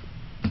 I am.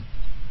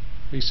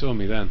 He saw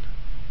me then.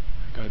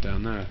 Guy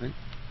down there, I think.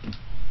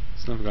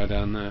 There's another guy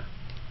down there.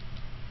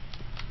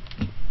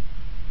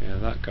 Yeah,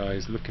 that guy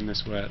is looking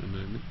this way at the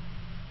moment.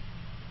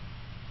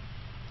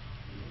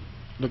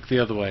 Look the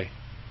other way.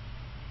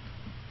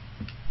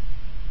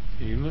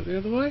 Can you look the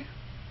other way?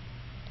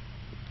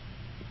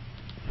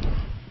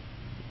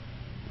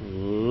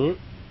 Ooh.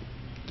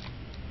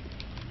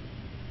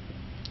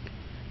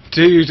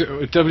 Dude,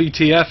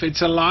 WTF,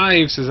 it's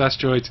alive, says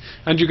Asteroids.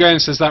 Andrew Graham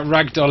says that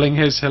ragdolling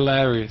is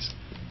hilarious.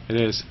 It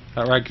is.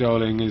 That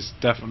ragdolling is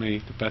definitely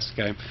the best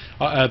game.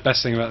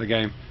 Best thing about the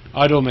game.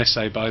 I'd almost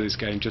say buy this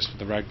game just for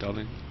the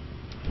ragdolling.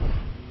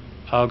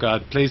 Oh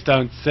god, please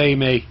don't see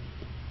me.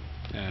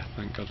 Yeah,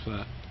 thank god for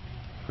that.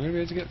 Am I going to be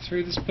able to get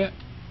through this bit?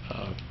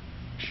 Oh.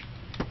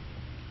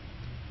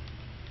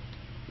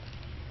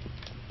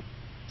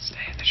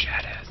 Stay in the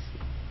shadows.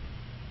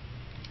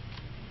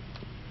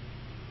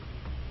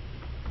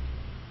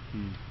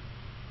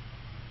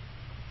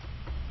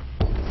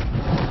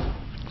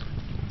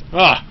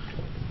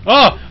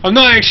 Oh, I'm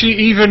not actually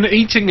even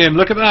eating him,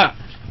 look at that.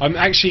 I'm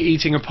actually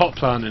eating a pot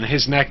plant and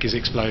his neck is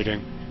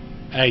exploding.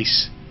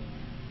 Ace.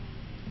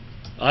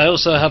 I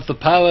also have the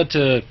power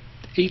to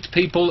eat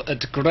people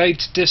at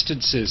great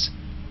distances.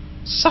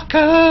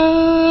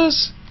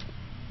 Suckers!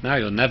 Now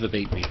you'll never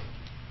beat me.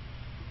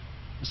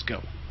 Let's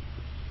go.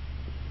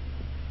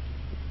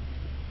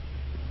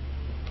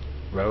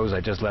 Rose,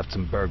 I just left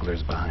some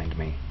burglars behind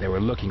me. They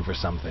were looking for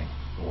something.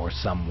 Or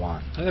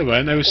someone. No, they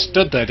weren't. They were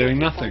stood there doing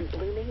nothing.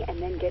 And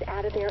then get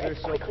out of there as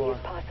quickly as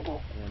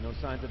possible. Yeah, no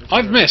signs of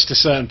I've missed a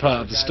certain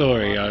part of the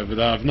story over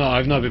there. I've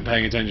not been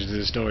paying attention to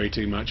the story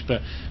too much,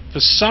 but for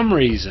some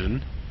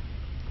reason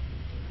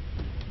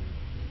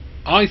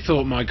I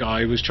thought my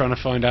guy was trying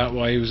to find out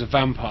why he was a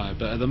vampire,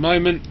 but at the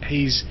moment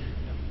he is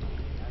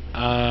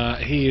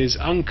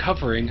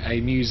uncovering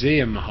a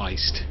museum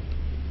heist.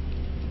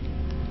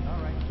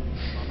 Alright,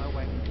 on my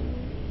way.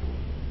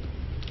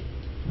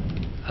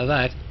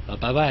 Alright, well,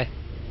 bye-bye.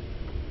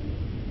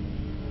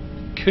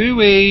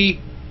 Cooey!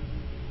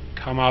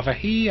 Come over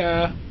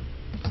here!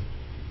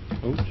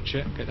 Oh,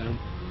 shit, get down.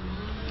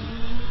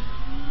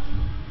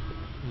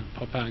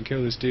 Pop out and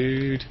kill this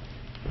dude.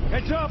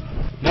 Heads up!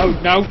 No.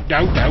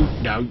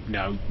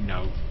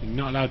 You're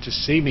not allowed to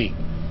see me.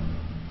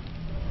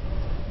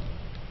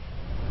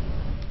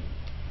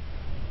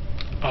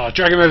 Oh,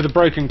 drag him over the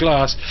broken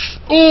glass.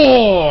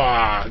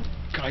 Oh!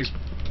 Guys.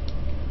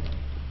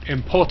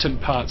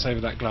 Important parts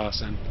over that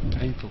glass then.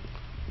 Painful.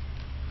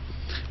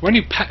 When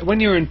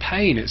you're in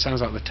pain, it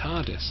sounds like the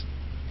TARDIS.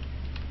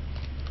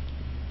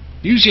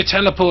 Use your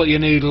teleport, you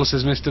noodle,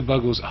 says Mr.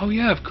 Buggles. Oh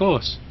yeah, of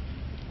course.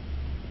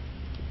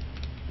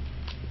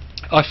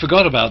 I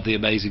forgot about the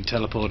amazing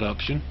teleport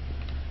option.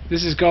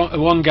 This is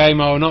one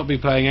game I will not be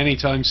playing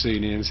anytime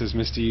soon, Ian, says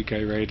Mr.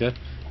 UK Raider.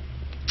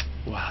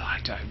 Well, I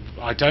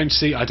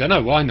don't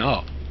know, why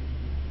not?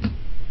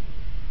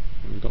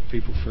 We've got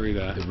people through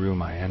there. The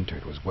room I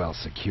entered was well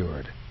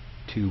secured.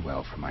 Too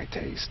well for my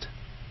taste.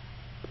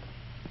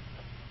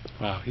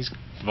 Wow, he's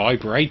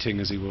vibrating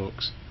as he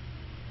walks.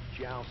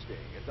 Jousting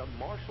is a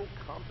martial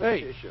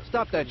Hey, competition.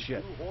 stop that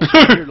shit.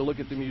 I'm here to look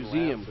at the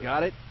museum,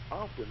 got it?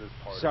 Often as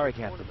part Sorry, of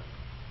the Captain. tournament.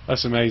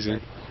 That's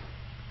amazing.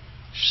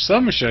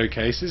 Some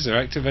showcases are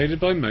activated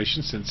by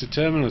motion sensor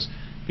terminals.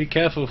 Be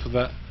careful for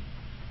that.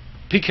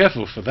 Be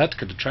careful, for that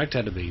could attract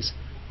enemies.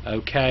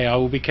 Okay, I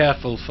will be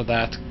careful for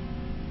that.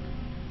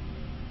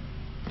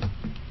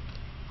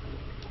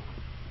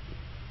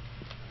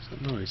 What's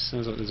that noise?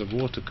 Sounds like there's a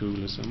water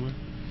cooler somewhere.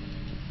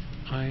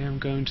 I am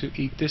going to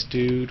eat this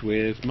dude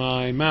with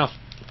my mouth.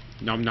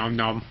 Nom nom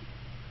nom.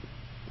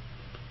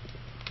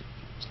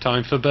 It's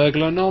time for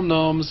burglar nom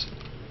noms.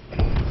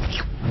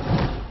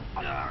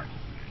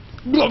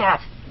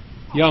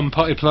 Yum,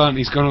 potty plant,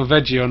 he's gone all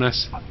veggie on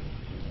us.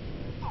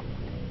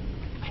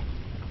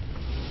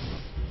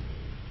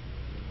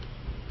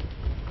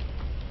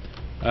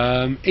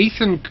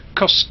 Ethan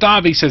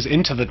Kostabi says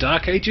Into the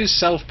Dark Ages,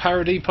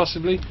 self-parody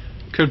possibly?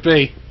 Could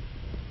be.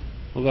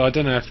 Although I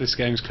don't know if this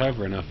game's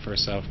clever enough for a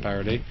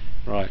self-parody.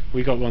 Right,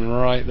 we got one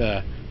right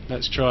there.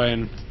 Let's try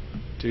and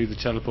do the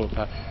teleport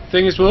path.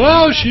 Thing is, well,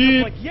 oh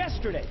shit! Like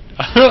yesterday.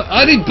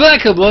 I did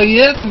backup like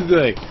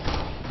yesterday!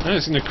 I'm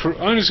just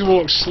gonna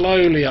walk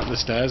slowly up the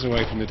stairs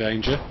away from the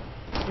danger.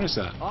 What is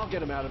that? I'll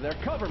get him out of there.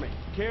 Cover me.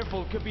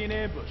 Careful, it could be an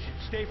ambush.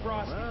 Stay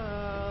frosty.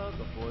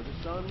 Before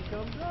the sun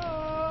comes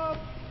up.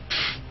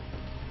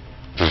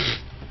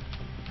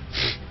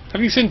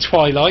 Have you seen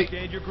Twilight?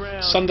 Stand your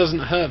ground. Sun doesn't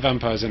hurt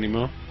vampires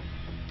anymore.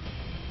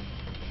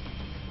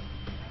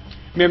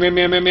 Meow meow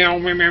meow meow meow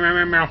meow meow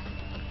meow meow.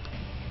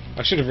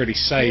 I should have really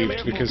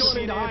saved because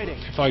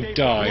if I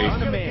die,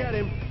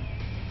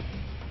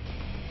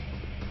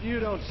 You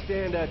don't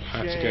stand a I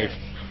have chance. to go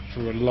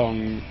through a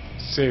long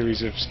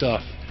series of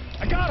stuff.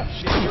 I got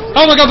him.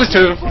 Oh my god, there's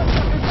two!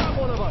 Got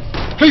one of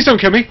us. Please don't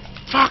kill me!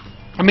 Fuck!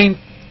 I mean,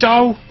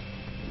 dough!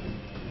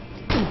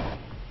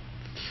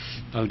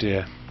 Oh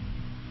dear.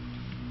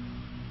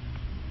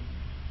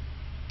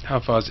 How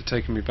far has it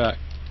taken me back?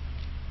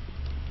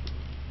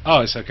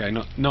 Oh, it's okay,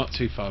 not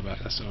too far back,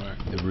 that's alright.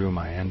 The room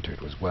I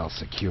entered was well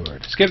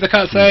secured. Skip the Too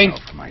cutscene!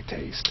 well for my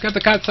taste. Skip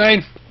the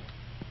cutscene!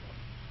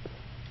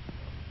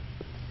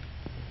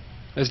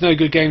 There's no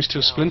good games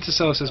till Splinter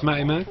Cell, says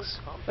Matty Max.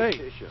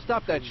 Hey,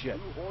 stop that shit.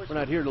 We're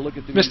not here to look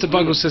at the Mr. museum,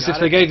 Buggles says got if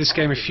they it? gave this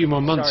game a few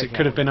more months, Sorry, it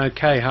could have been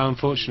okay. How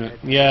unfortunate.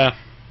 Yeah,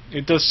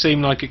 it does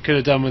seem like it could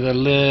have done with a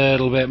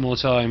little bit more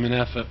time and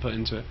effort put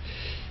into it.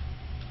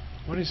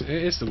 What is it?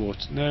 It is the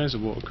water. No, there's a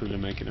water cooler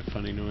making a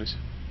funny noise.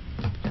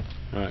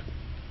 Right.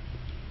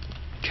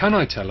 Can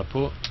I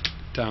teleport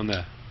down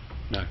there?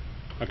 No.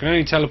 I can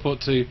only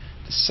teleport to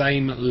the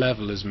same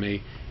level as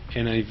me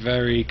in a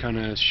very kind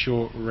of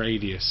short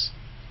radius.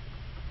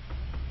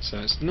 So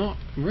it's not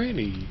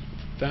really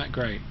that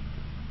great.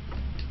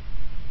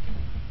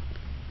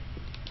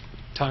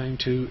 Time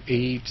to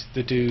eat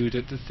the dude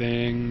at the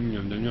thing.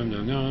 Nom nom nom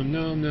nom nom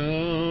nom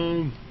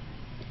nom.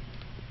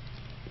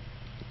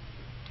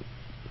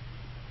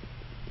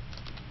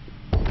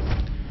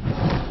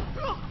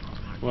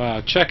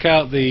 Wow, check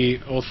out the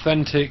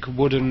authentic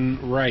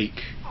wooden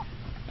rake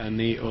and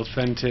the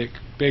authentic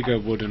bigger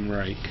wooden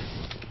rake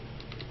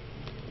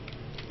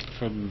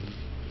from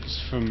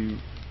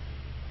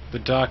the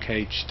Dark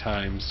Age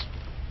times.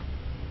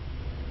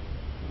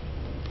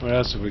 What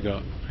else have we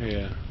got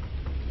here?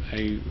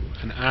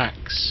 An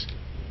axe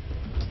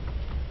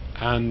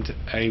and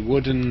a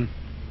wooden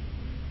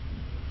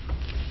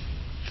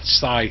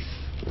scythe.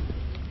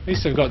 At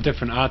least they've got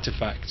different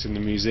artifacts in the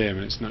museum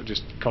and it's not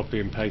just copy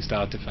and paste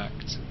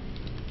artifacts.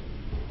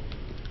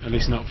 At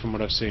least not from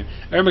what I've seen.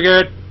 Oh my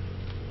god!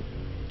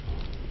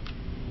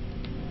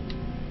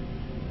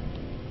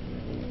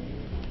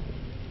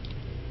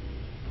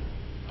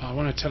 Oh, I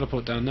want to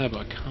teleport down there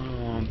but I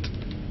can't.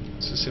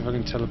 Let's see if I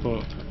can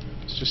teleport.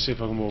 Let's just see if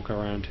I can walk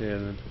around here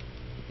then.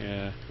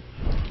 Yeah.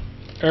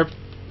 Erp.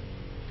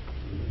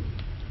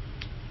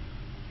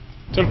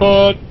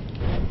 Teleport!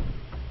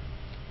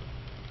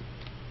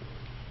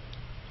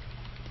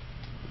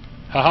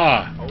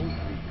 Haha!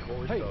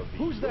 Hey,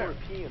 who's there?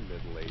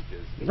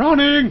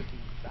 Running!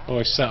 Oh,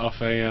 I set off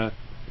a.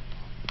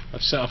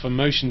 I've set off a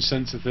motion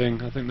sensor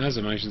thing. I think there's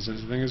a motion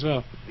sensor thing as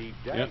well.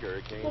 Yep.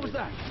 What was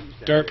that?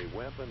 Derp.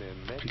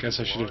 I guess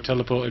I should have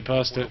teleported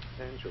past it.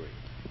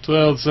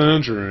 12th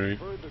century.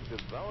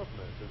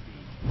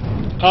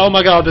 Oh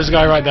my god, there's a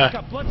guy right there.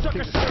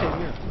 Bloodsucker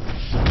spotted.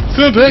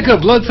 Super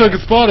pickup, bloodsucker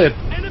spotted.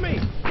 Enemy!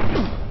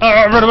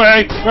 Oh, run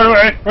away! Run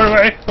away! Run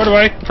away! Run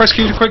away! Press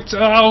Q to quick.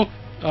 Oh!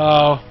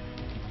 Oh!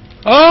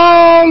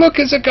 Oh! Look,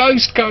 it's a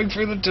ghost going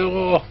through the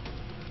door.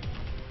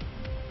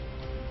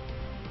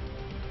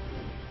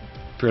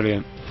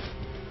 Brilliant.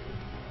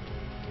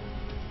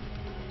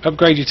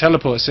 Upgrade your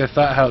teleport, see if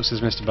that helps,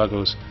 says Mr.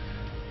 Buggles.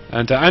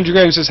 And Andrew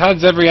Graham says, how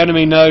does every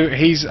enemy know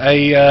he's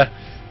a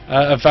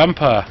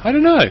vampire? I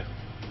don't know.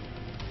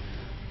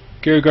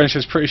 Guru Graham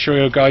says, pretty sure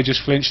your guy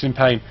just flinched in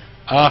pain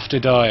after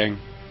dying.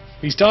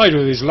 He's died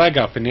with his leg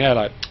up in the air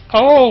like,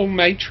 oh,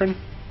 matron.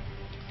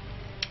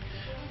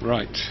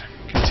 Right,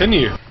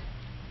 continue.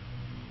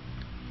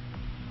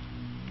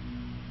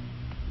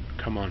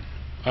 Come on.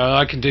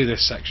 I can do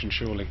this section,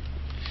 surely.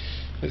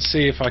 Let's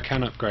see if I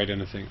can upgrade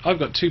anything. I've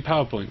got 2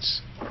 power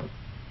points.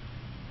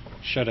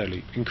 Shadow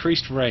Leap.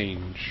 Increased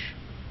range.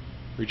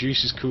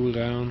 Reduces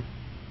cooldown.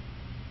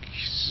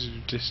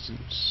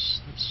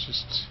 Distance. Let's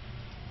just...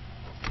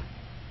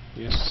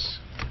 Yes.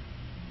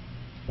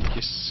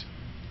 Yes.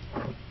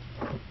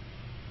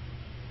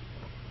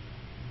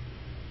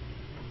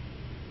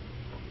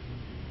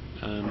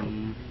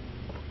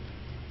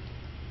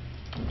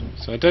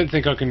 So I don't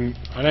think I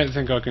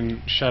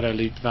can shadow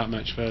leap that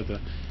much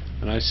further,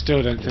 and I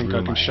still don't think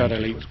I can shadow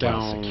leap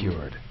down.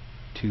 Secured.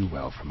 Too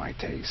well for my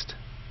taste.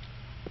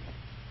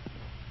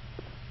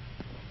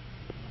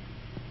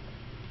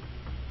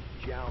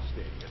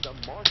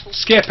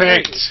 Skip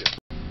it!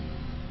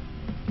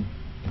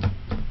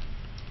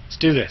 Let's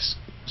do this.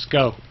 Let's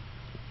go.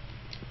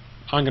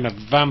 I'm gonna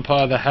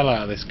vampire the hell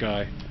out of this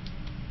guy.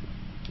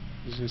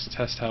 Let's just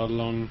test how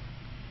long.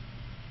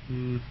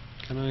 Can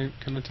I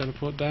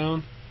teleport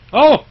down?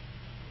 Oh!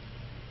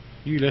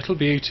 You little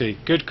beauty.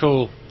 Good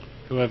call.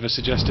 Whoever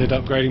suggested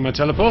upgrading my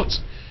teleports.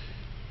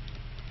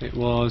 It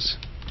was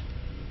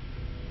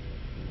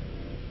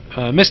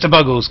Mr.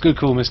 Buggles. Good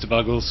call, Mr.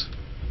 Buggles.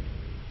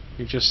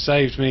 You've just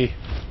saved me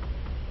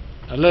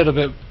a little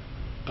bit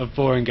of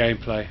boring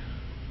gameplay.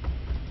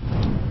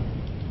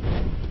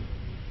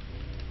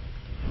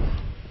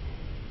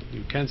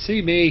 You can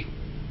see me.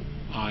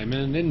 I'm a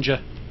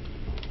ninja.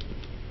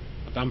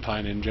 A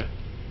vampire ninja.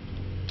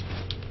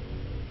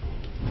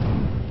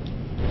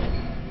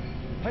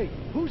 Hey,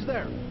 who's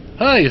there?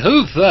 Hey,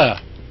 who's there?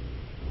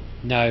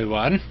 No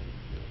one.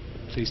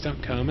 Please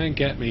don't come and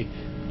get me.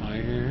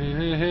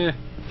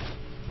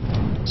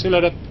 See you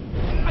later.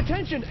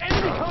 Attention!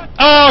 Enemy contact!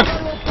 Ugh!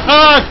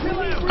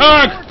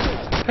 Ugh!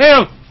 Ugh!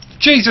 Ew!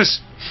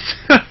 Jesus!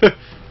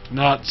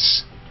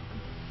 Nuts.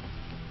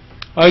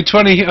 Only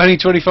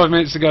 25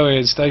 minutes to go,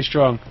 Ian. Stay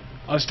strong.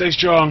 I'll stay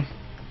strong.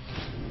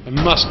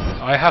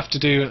 I have to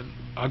do it.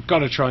 I've got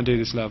to try and do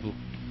this level.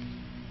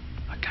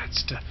 I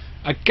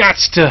got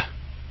to.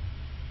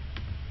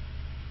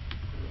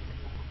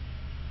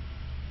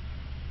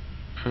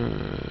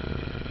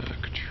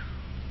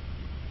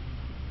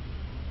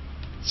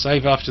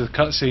 Save after the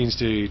cutscenes,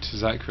 dude.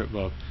 Zach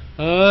Bob.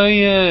 Oh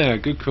yeah,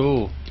 good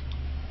call.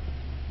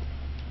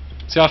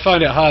 See, I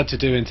find it hard to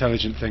do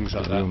intelligent things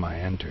like The that. room I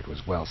entered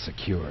was well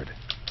secured.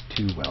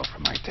 Too well for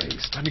my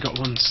taste. I've only got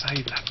one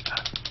save left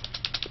though.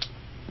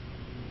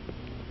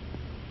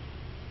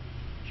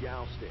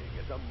 Jousting.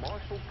 It's a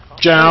martial combat.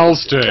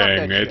 Jousting.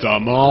 It's a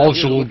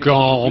martial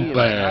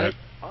combat.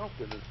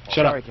 Often as part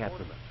Shut of up. a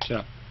tournament. Shut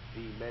up.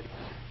 The med-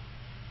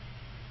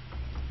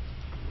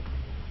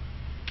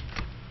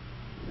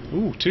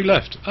 Ooh, 2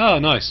 left. Oh,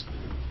 nice.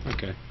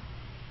 Okay.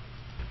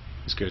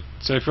 That's good.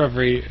 So for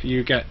every...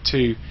 you get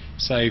 2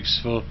 saves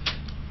for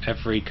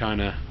every kind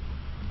of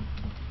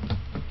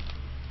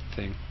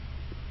thing.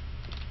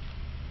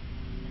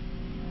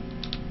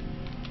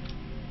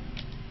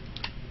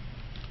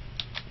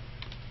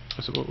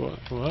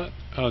 What?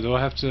 Oh, do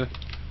I have to...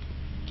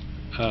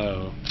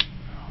 oh.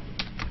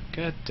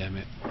 God damn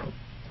it.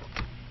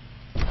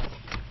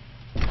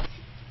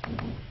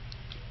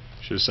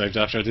 Should have saved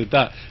after I did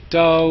that.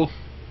 Doe!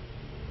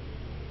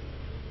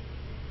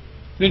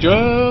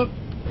 Ninja!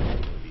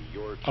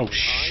 Oh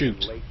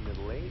shoot. Late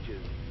Middle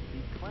Ages,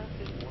 the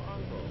classic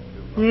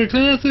longbow. The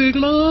classic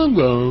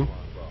longbow.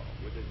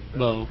 With its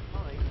Bow.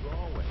 fine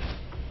drawing.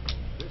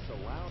 This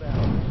allowed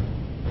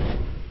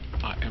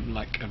out I am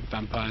like a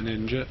vampire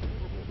ninja.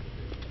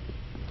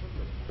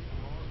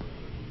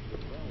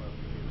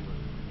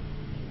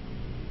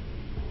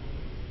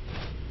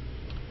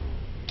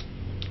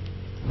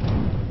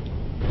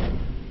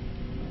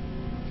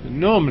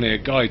 Normally a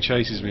guy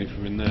chases me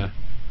from in there.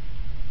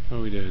 What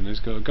are we doing? There's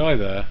got a guy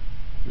there.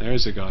 There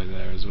is a guy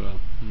there as well.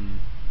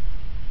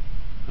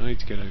 I need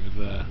to get over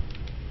there.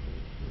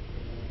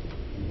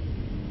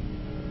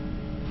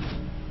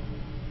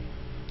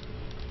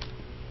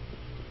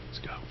 Let's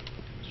go.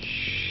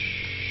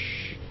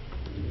 Shh.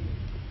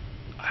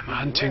 I'm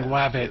hunting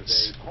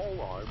wabbits.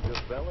 polearm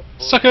developed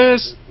for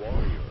Suckers!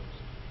 warriors.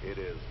 It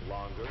is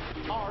longer.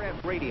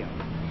 RF radio.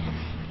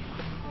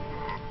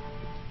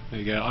 There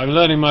you go. I'm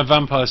learning my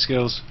vampire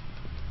skills.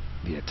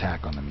 The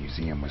attack on the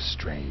museum was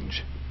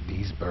strange.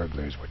 These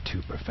burglars were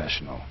too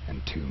professional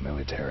and too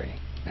military,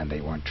 and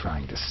they weren't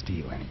trying to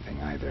steal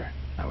anything either.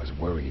 I was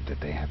worried that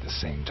they had the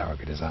same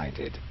target as I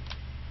did.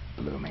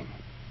 Blooming.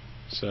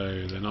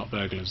 So they're not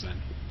burglars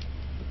then.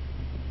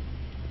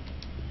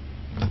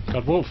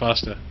 God, walk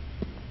faster.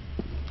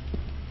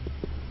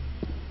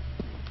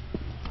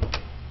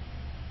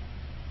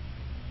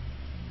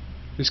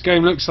 This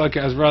game looks like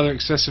it has rather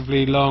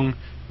excessively long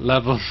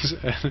levels.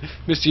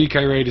 Mr. UK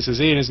Raider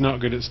says Ian is not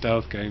good at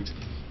stealth games.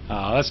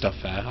 Ah, that's not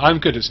fair. I'm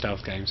good at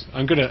stealth games.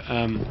 I'm good at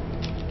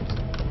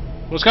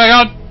what's going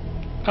on?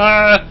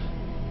 I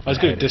was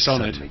good at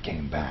Dishonored. Suddenly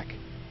came back.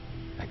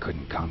 I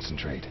couldn't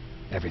concentrate.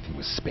 Everything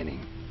was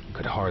spinning.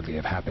 Could hardly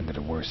have happened at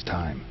a worse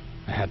time.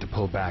 I had to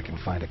pull back and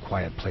find a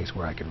quiet place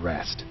where I could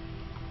rest.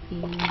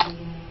 Easy. It's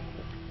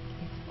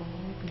all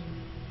good.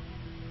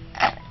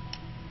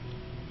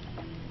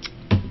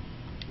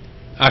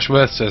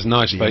 Ashworth says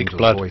nice The fake angel's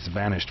blood. voice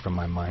vanished from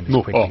my mind as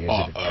quickly as it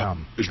had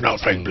come. It's not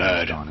The fake pain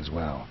blood. was gone as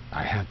well.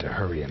 I had to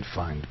hurry and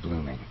find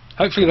Blooming.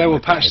 Hopefully they will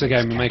Let patch the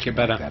headaches game and make catch it me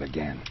better. like that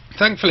again.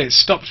 Thankfully it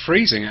stopped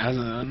freezing. It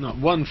hasn't not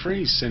one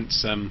freeze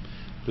since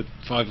the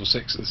 5 or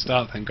 6 at the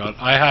start, thank God.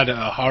 I had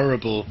a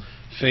horrible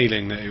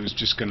feeling that it was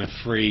just going to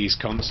freeze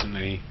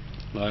constantly,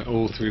 like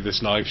all through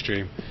this live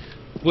stream.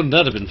 Wouldn't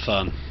that have been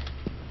fun?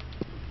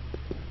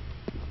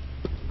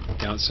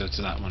 The answer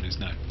to that one is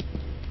no.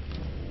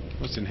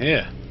 What's in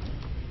here?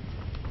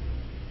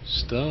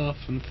 Stuff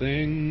and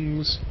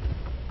things.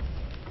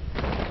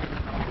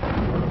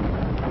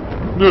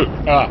 No.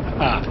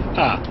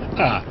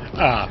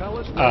 Tell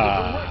us where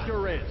the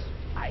director is.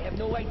 I have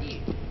no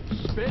idea.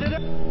 Spit it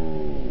out.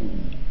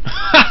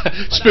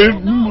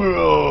 Spin.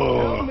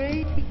 Tell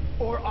me,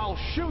 or I'll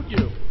shoot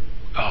you.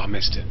 Oh, I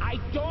missed it. I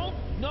don't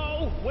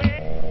know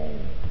where.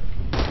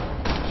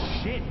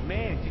 Shit,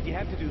 man, did you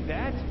have to do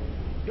that?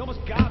 You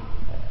almost got me.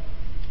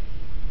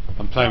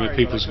 I'm playing with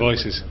Sorry, but people's I couldn't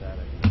voices. listen to that.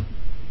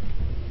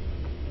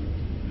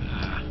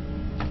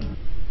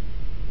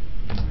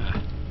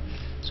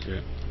 Screw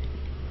it.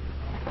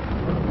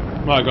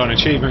 Might have got an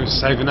achievement for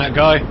saving that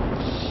guy.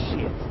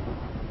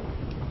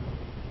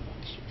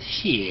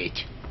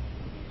 Shit.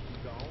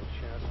 Skull,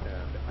 chest,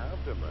 and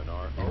abdomen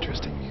are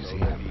Interesting open, so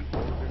museum. that the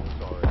organs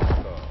are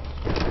exposed.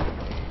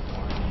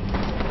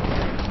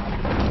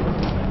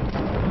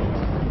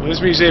 Well,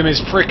 this museum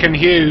is frickin'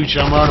 huge.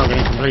 I'm not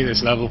going to complete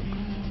this level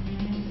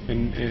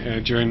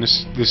during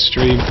this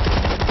stream.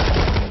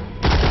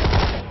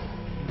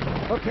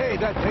 Okay,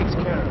 that takes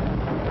care of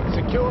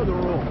it. Secure the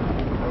room.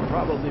 There are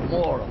probably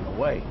more on the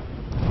way.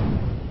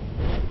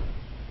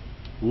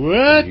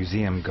 What? The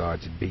museum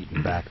guards had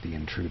beaten back the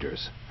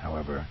intruders.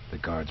 However, the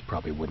guards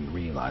probably wouldn't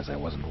realize I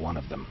wasn't one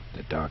of them.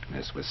 The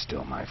darkness was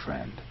still my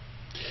friend.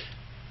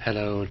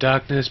 Hello,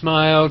 darkness,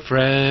 my old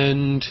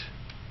friend.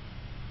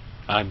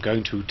 I'm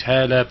going to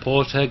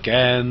teleport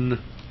again.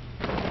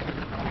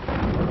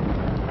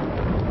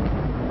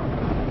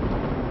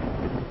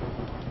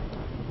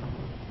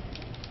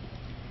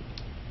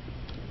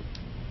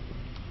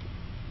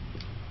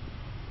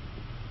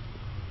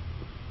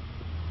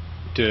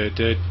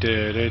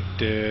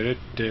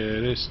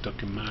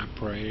 Stuck in my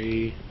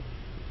prey.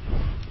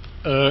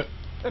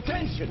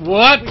 Attention!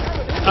 What?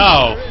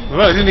 Oh,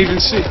 well, I didn't even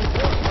see.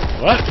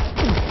 What?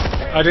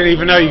 I didn't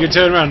even know you could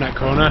turn around that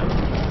corner.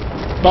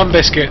 Bum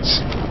biscuits.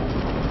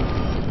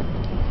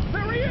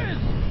 There he is!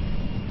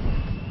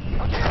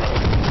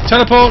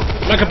 Teleport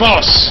like a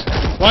boss.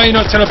 Why are you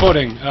not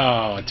teleporting?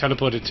 Oh, I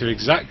teleported to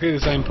exactly the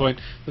same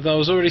point that I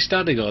was already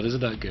standing on.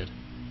 Isn't that good?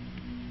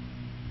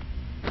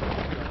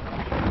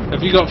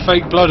 Have you got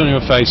fake blood on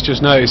your face?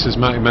 Just notice, as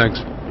Matty Mags.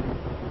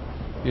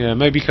 Yeah,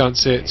 maybe you can't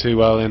see it too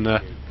well in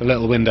the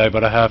little window,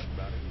 but I have. From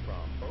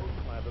both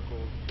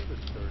clavicles to the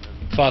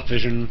sternum, Fart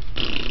vision.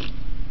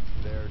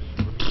 there's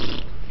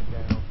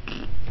down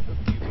the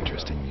pubic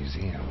Interesting bone.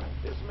 museum.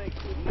 This makes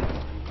it easy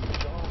to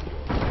resolve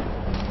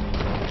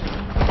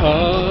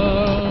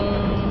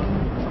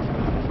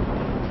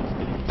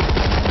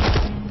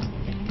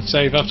your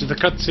Save after the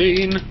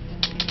cutscene.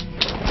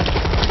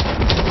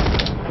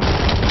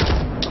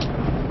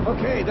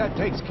 Okay, that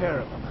takes care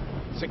of him.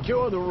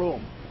 Secure the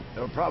room.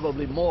 There are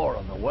probably more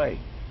on the way.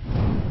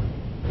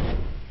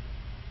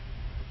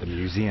 The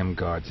museum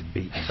guards had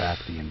beaten back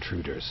the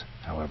intruders.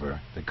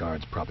 However, the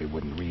guards probably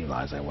wouldn't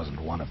realize I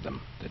wasn't one of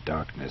them. The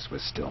darkness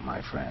was still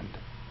my friend.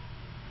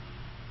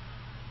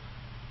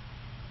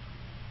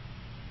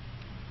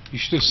 You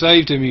should have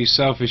saved him, you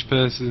selfish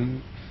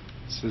person,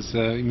 says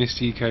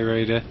Mr. UK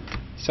Raider.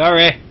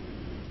 Sorry!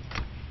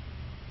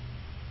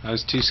 I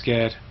was too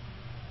scared.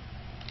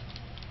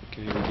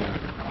 Okay, here we go.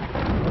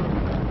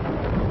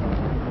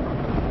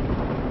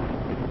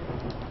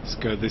 Let's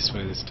go this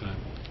way this time.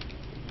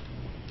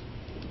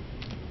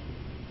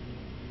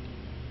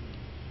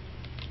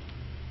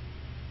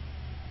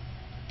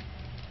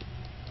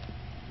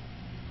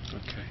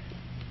 Okay.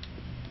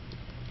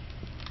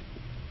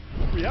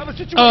 We have a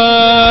situation.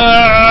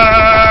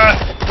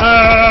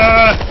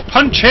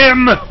 Punch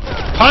him!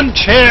 Punch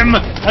him!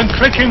 I'm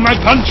clicking my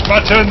punch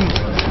button!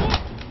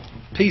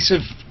 Piece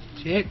of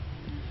shit.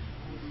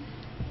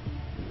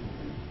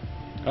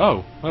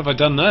 Oh, what have I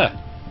done there?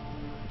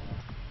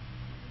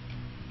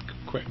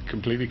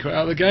 Completely quit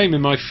out of the game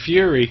in my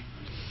fury.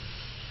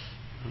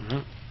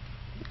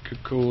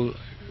 Good call.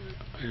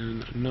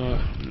 No,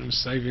 I'm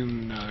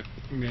saving. No,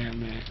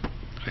 yeah.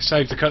 I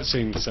saved the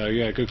cutscene, so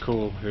yeah, good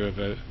call.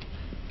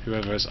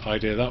 Whoever's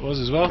idea that was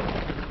as well.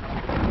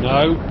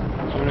 No,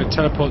 I want to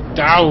teleport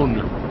down.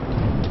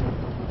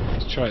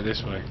 Let's try it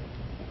this way.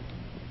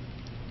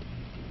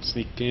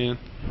 Sneak in.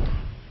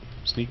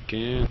 Sneak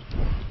in.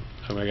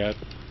 Oh my god.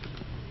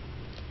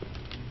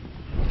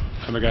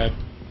 Oh my god.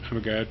 Oh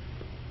my god.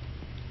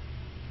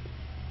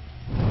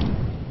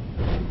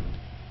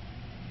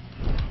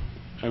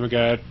 Oh my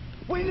god.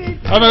 We need.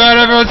 Oh my god,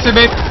 everyone see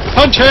me!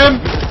 Punch him!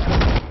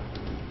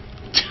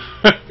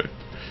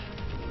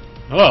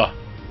 Oh.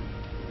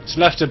 It's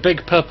left a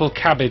big purple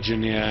cabbage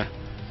in the air.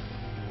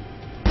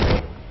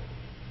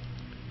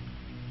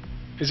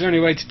 Is there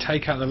any way to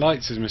take out the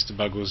lights, says Mr.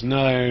 Buggles?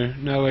 No,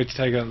 no way to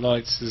take out the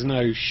lights. There's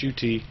no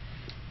shooty,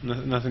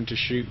 nothing to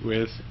shoot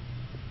with.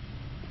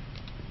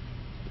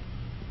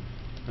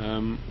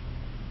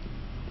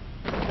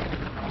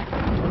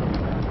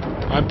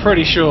 I'm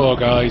pretty sure,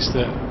 guys,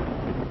 that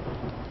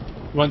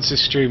once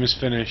this stream is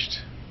finished,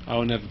 I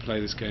will never play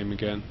this game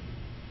again.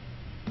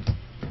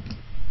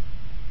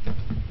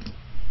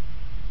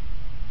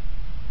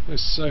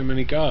 There's so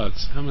many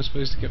guards. How am I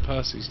supposed to get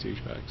past these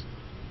douchebags?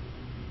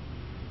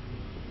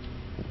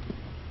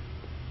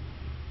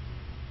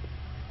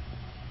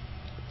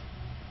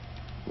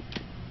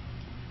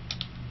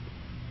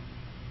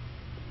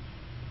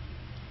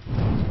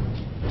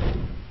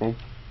 Oh.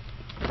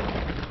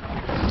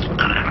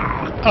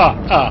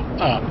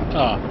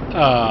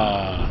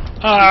 Ah.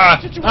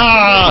 Ah!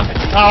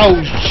 Ah!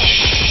 Oh,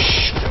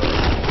 shh!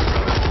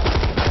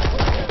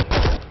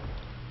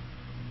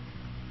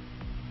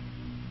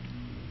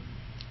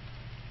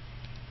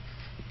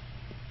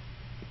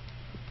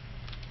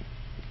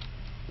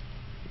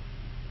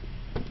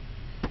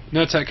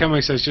 Nerdtech Camo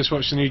says, just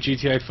watch the new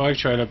GTA 5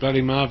 trailer.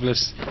 Bloody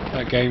marvellous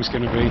that game's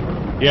going to be.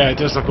 Yeah, it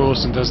does look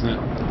awesome, doesn't it?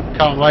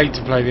 Can't wait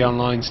to play the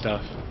online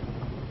stuff.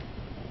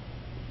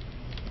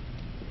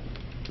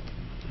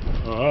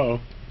 Oh.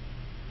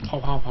 Pow,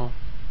 pow, pow.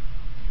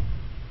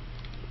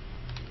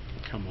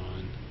 Come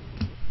on.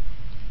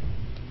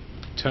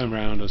 Turn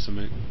round or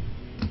something.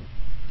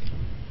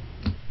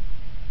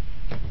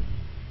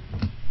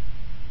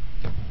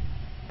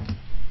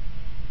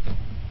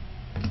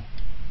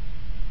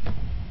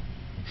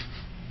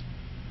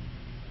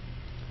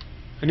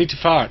 I need to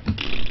fart.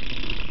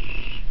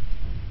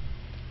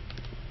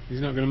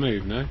 He's not going to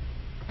move, no?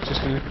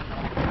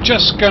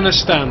 Just gonna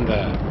stand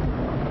there.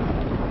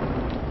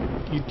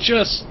 You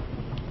just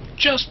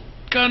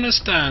gonna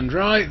stand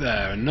right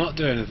there and not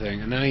do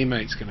anything, and now your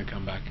mate's gonna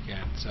come back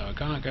again. So I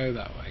can't go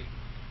that way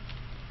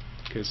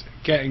because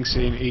getting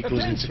seen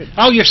equals.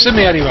 Oh, you've seen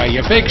me anyway.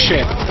 You big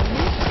shit.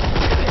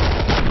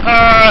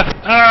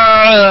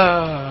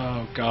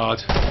 Oh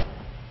God.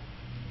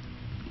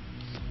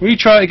 Will you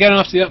try it again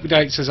after the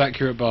update, says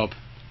Accurate Bob?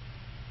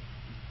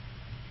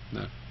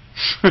 No.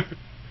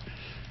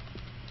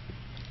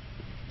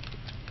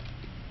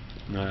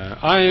 No.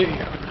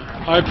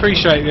 I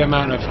appreciate the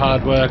amount of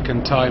hard work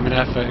and time and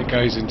effort it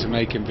goes into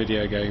making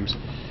video games.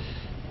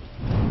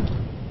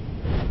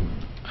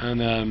 And,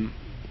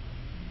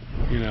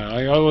 you know,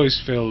 I always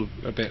feel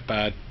a bit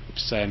bad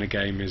saying a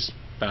game is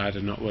bad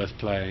and not worth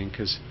playing,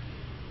 because,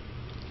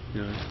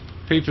 you know,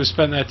 people have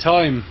spent their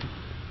time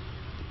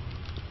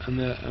and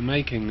they're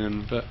making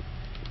them, but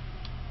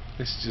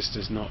this just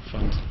is not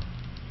fun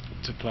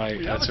to play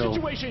at all.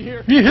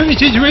 Here. You have a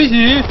situation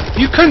here?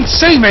 You couldn't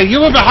see me!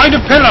 You were behind a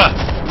pillar!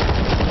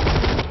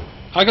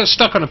 I got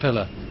stuck on a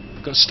pillar.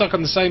 Got stuck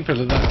on the same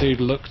pillar that dude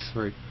looked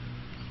through.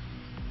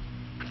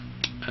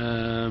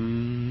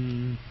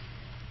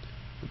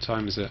 What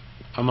time is it?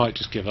 I might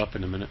just give up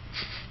in a minute.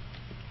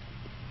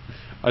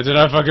 I don't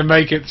know if I can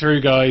make it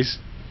through, guys.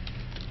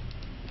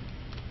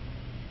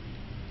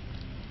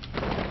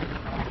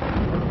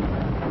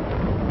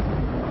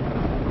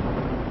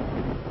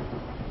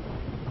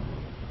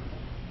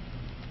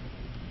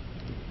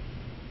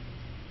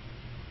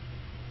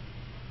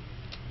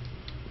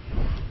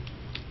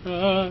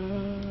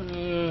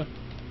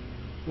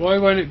 Why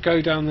won't it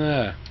go down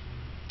there?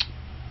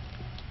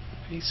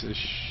 Piece of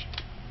sh...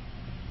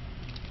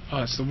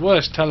 Oh, it's the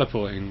worst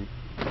teleporting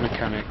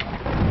mechanic.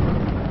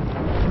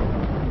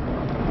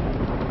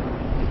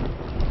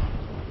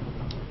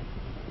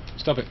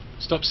 Stop it.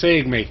 Stop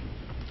seeing me.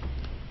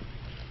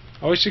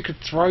 I wish you could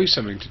throw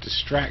something to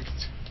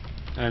distract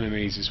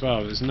enemies as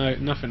well. There's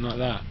nothing like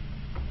that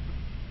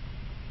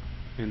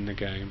in the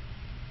game.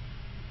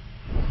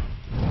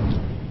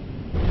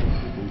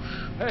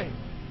 Hey!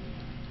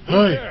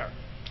 Hey!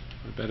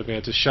 I better be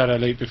able to shadow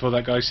leap before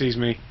that guy sees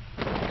me.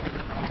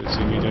 Don't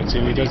see me, don't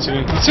see me, don't see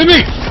me. See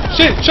me!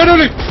 Shit! Shadow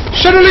leap!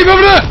 Shadow leap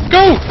over there!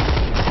 Go!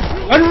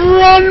 And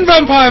run,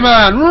 Vampire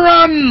Man!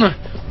 Run!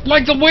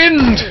 Like the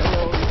wind!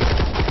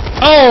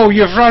 Oh,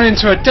 you've run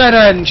into a dead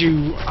end,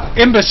 you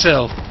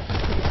imbecile!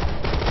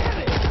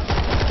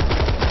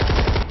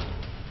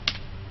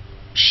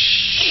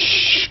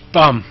 Shh,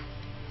 bum.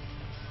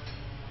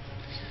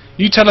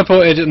 You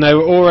teleported and they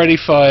were already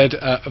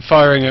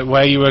firing at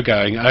where you were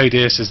going. Oh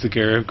dear, says the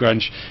Guru of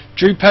Grunge.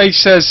 Drew Page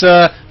says,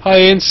 hi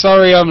Ian,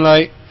 sorry I'm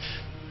late.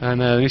 And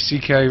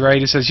CK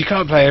Raider says, you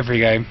can't play every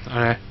game.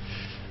 I know.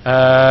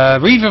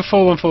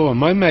 Reaver4141,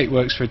 my mate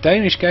works for a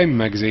Danish gaming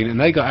magazine and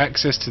they got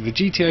access to the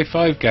GTA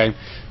 5 game.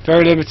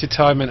 Very limited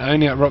time and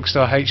only at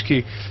Rockstar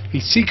HQ. He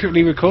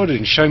secretly recorded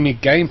and showed me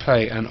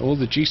gameplay and all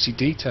the juicy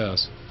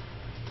details.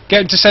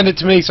 Get him to send it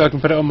to me so I can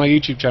put it on my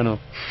YouTube channel.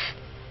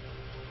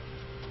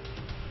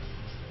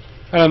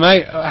 Hello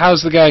mate,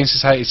 how's the game,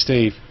 says Hated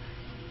Steve?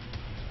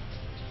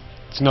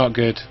 It's not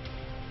good,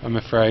 I'm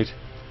afraid.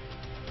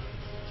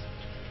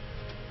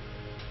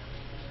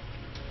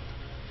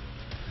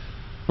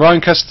 Ryan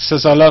Custer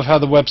says, I love how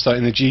the website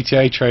in the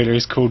GTA trailer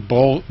is called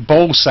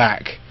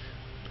Ballsack.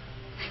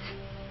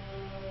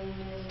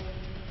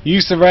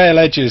 Use the rail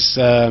edges,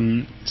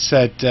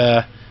 said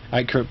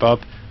Accurate Bob.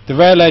 The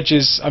rail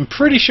edges, I'm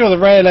pretty sure the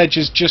rail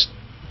edges just,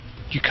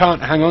 you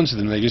can't hang on to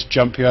them, they just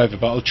jump you over,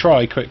 but I'll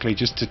try quickly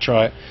just to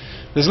try it.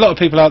 There's a lot of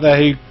people out there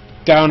who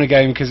down a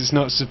game because it's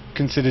not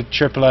considered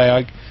AAA.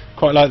 I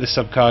quite like the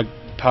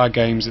subpar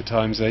games at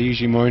times. They're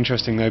usually more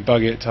interesting though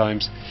buggy at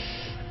times.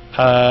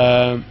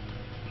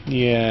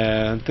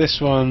 Yeah,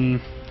 this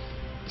one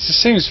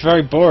just seems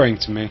very boring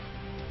to me.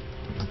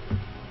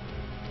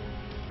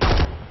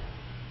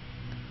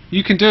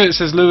 You can do it,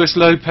 says Luis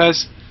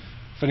Lopez.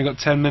 I've only got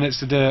 10 minutes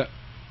to do it.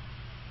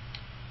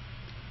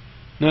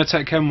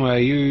 Nurtec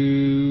Kenway,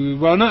 you...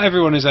 Well, not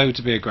everyone is able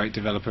to be a great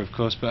developer, of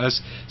course, but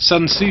as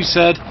Sun Tzu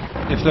said,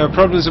 if there are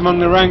problems among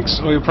the ranks,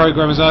 or your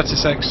programmers,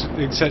 artists,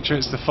 etc.,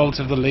 it's the fault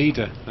of the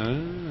leader. Ah.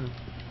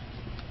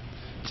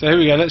 So here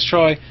we go, let's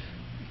try...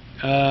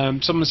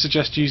 someone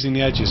suggests using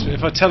the edges, but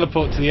if I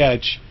teleport to the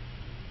edge,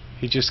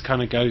 he just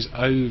kind of goes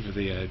over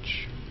the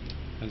edge,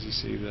 as you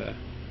see there.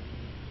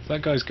 So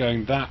that guy's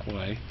going that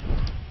way.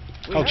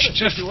 Oh, just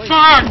fudge!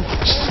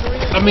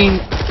 I mean,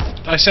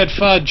 I said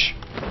fudge.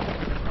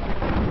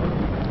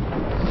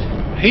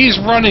 He's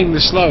running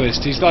the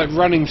slowest. He's like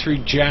running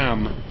through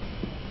jam.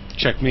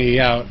 Check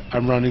me out.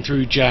 I'm running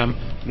through jam.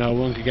 No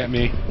one can get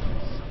me.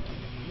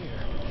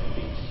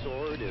 The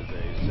sword is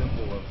a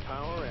symbol of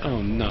power and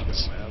Oh,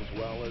 nuts. as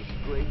well as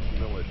great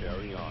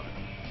military honor.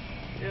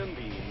 In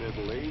the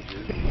Middle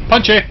Ages,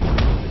 Punch it! it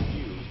was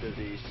used as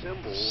a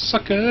symbol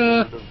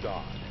Sucker! of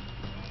God.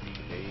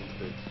 Names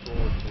that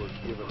swords were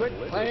given Quit in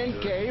playing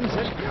literature. games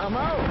and come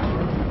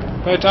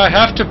out! But I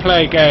have to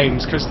play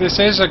games, because this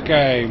is a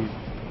game.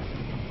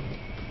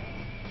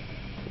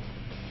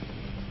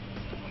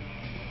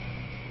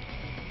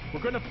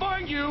 We're gonna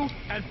find you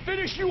and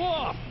finish you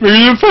off! We're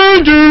gonna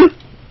find you!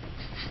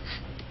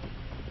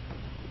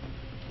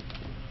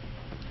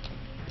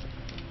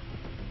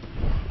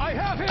 I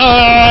have him!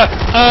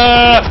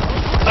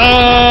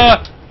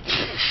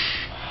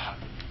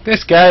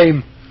 This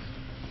game.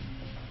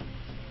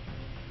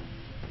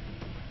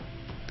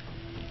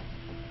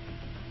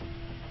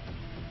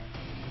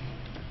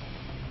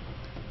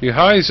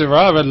 Yuhai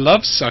Zurara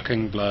loves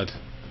sucking blood.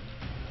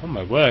 Oh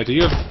my word,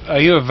 are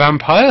you a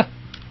vampire?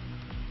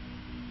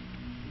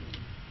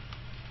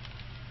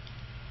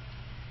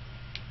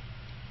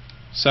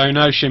 So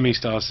no shimmy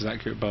stars is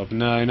accurate, Bob.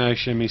 No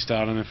shimmy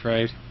star, I'm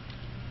afraid.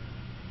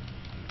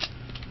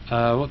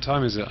 What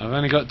time is it? I've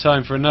only got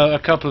time for a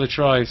couple of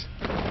tries.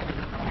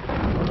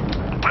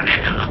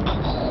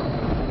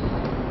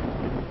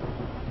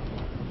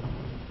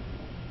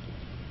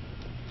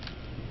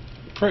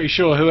 Pretty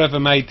sure whoever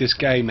made this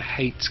game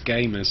hates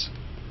gamers.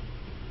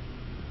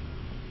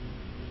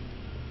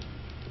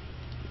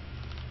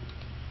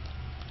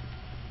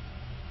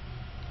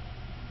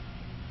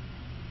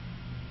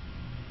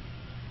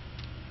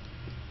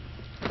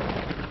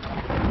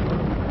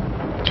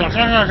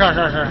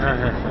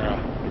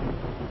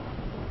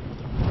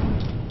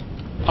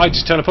 I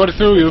just teleported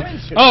through you.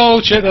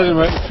 Oh shit, that didn't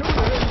work.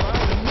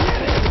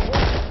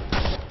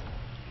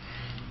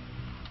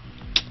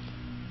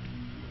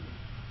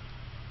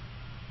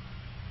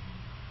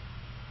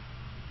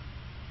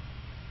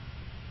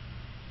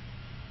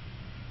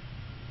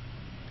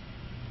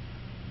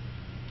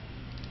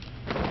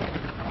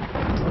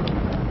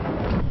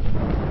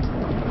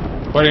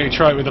 Why don't you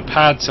try it with a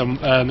pad?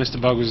 Mr.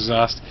 Boggles has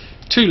asked.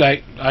 Too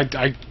late.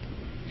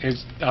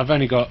 I've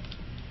only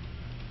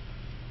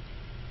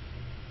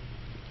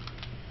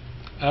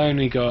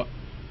got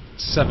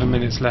 7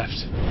 minutes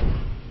left.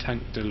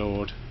 Tank de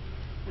Lord.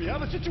 We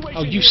have a situation.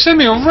 Oh, you sent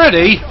me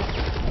already?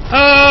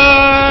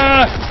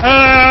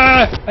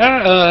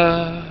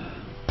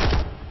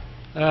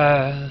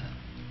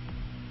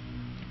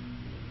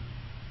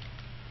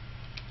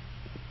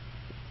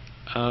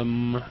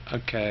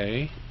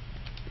 Okay.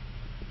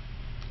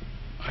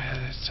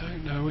 I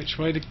don't know which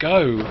way to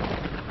go.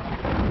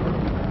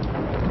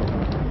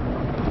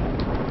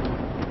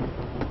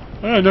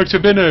 Oh, I knocked a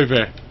bin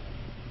over.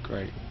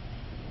 Great.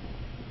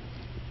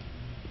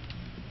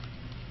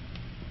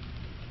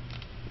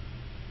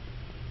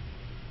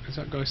 Is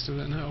that guy still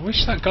there now? I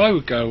wish that guy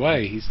would go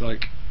away. He's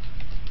like...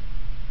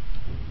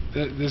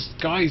 There's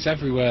guys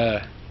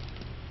everywhere.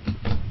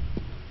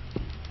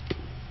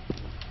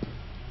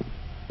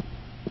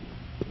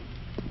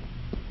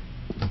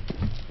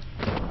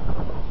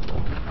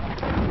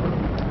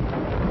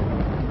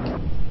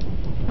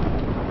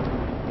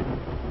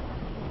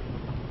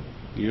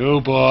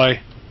 You boy,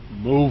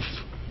 move.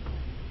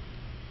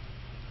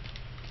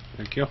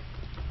 Thank you.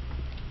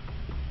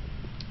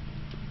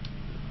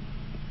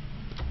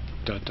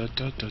 Da da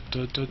da da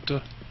da da da.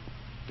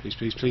 Please,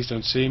 please, please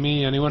don't see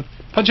me. Anyone?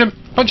 Punch him!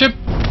 Punch him!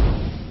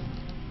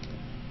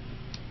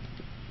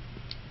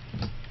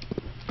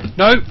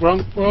 No,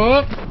 wrong.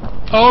 Whoa.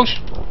 Oh.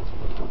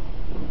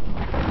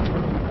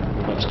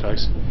 Oh, that's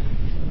close.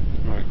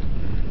 Right.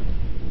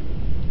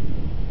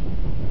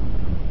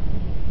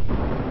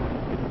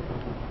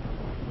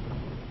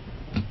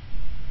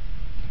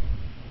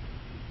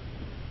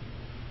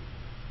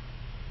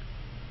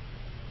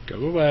 Go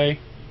away.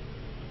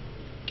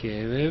 Go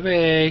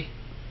away.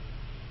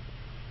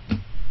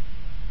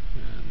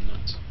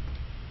 Nuts.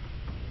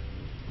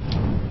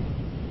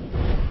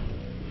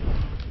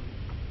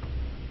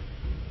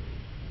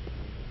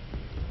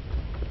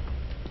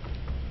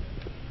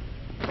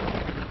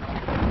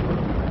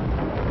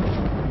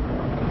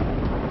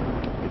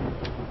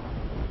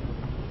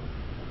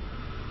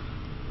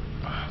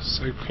 Oh,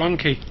 so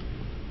clunky.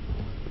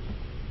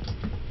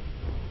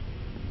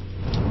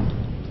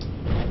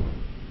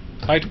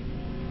 Hide.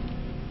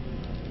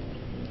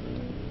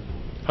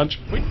 Punch.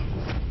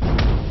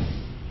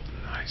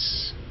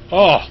 Nice.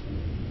 Oh,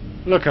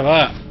 look at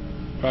that.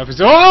 What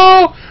happens?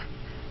 Oh!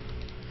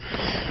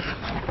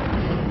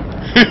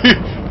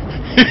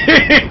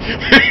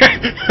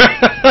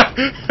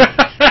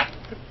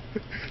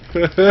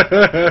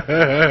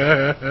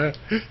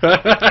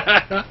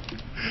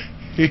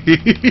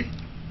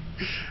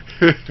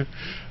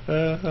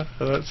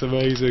 That's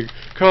amazing.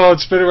 Come on,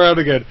 spin around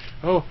again.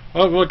 Oh,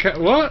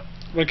 what?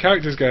 My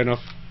character's going off.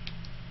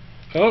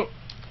 Oh,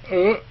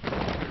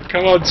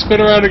 come on, spin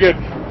around again.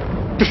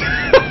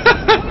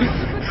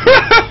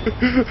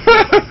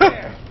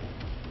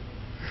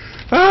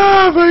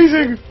 Ah,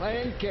 amazing.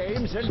 Playing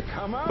games and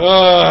come out. Oh,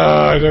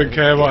 I don't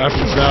care what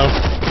happens now.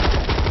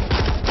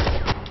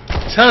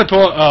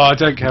 Teleport. Oh, I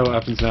don't care what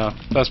happens now.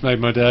 That's made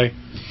my day.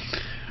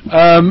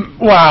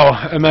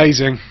 Wow,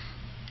 amazing.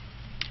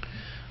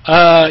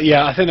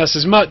 Yeah, I think that's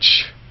as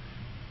much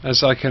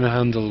as I can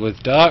handle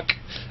with Dark.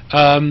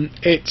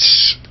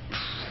 It's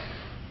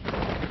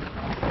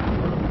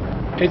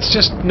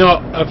just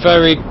not a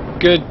very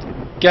good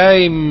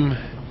game.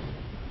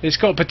 It's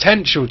got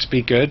potential to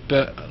be good,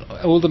 but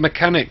all the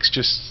mechanics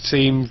just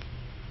seem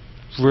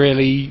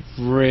really,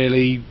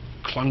 really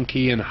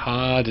clunky and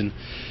hard, and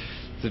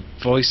the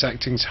voice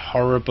acting's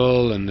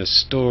horrible, and the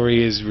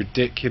story is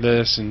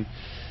ridiculous, and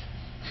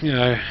you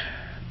know,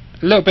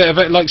 a little bit of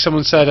it, like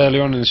someone said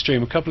earlier on in the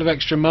stream, a couple of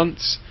extra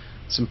months,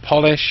 some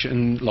polish,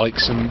 and like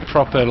some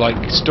proper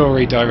like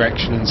story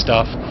direction and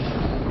stuff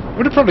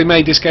would have probably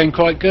made this game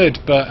quite good,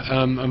 but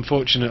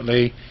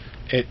unfortunately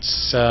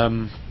it's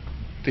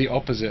the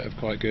opposite of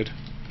quite good.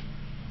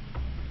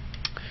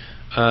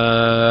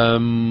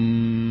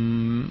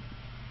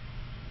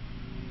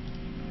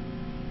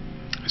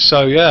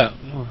 So yeah,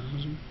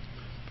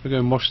 we're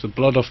going to wash the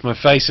blood off my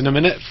face in a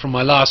minute from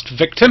my last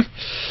victim.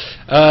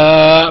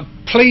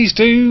 Please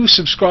do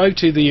subscribe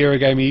to the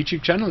Eurogamer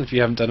YouTube channel if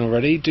you haven't done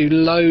already. Do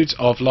loads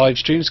of live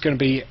streams. Going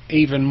to be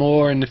even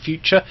more in the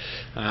future.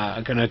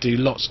 I'm going to do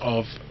lots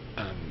of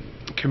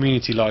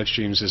community live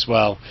streams as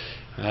well.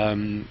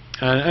 And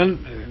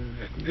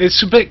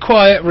it's a bit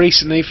quiet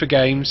recently for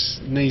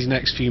games in these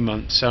next few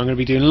months, so I'm going to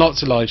be doing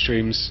lots of live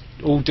streams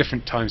all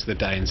different times of the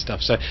day and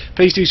stuff, so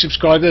please do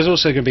subscribe. There's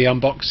also going to be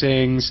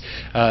unboxings,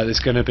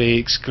 there's going to be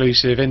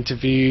exclusive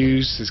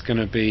interviews, there's going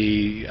to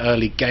be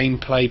early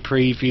gameplay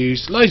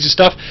previews, loads of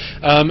stuff,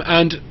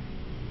 and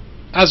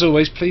as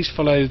always please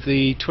follow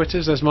the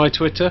Twitters. There's my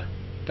Twitter,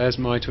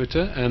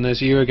 and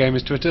there's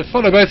Eurogamer's Twitter.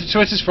 Follow both the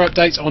Twitters for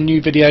updates on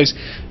new videos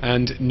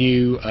and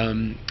new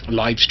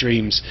live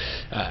streams.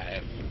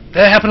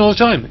 They happen all the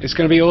time. It's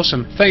going to be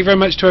awesome. Thank you very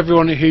much to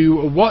everyone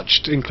who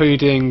watched,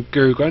 including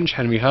Guru Grunge,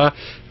 Henry Ha,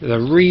 The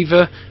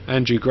Reaver,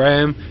 Andrew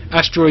Graham,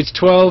 Asteroids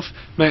 12,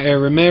 Mateo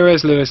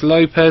Ramirez, Luis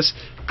Lopez,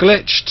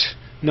 Glitched,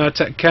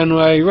 Nartek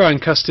Kenway, Ryan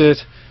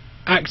Custard,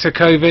 Actor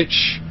Kovic,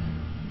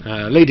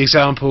 Lead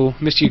Example,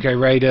 Mr. UK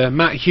Raider,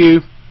 Matt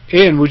Hugh.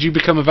 Ian, would you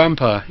become a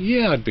vampire?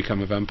 Yeah, I'd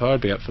become a vampire.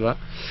 I'd be up for that.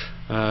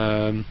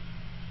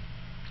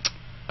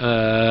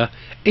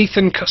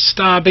 Ethan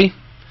Kostabi.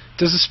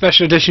 Does the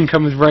special edition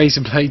come with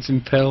razor blades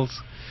and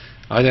pills?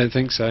 I don't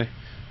think so.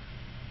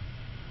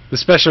 The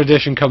special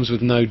edition comes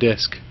with no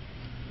disc,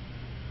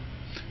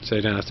 so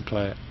you don't have to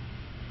play it.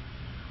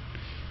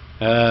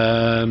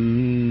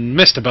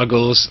 Mr.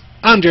 Buggles,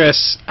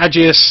 Andreas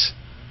Agius,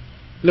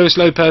 Luis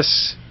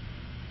Lopez,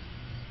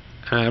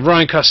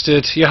 Ryan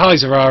Custard, Yahai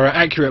Zarara,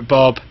 Accurate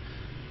Bob,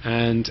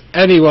 and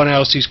anyone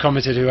else who's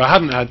commented who I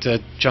haven't had a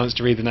chance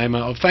to read the name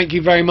out of. Thank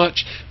you very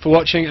much for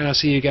watching, and I'll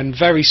see you again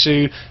very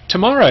soon,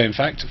 tomorrow in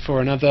fact, for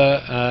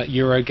another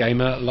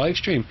Eurogamer live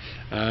stream.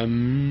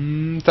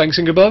 Thanks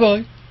and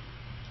goodbye.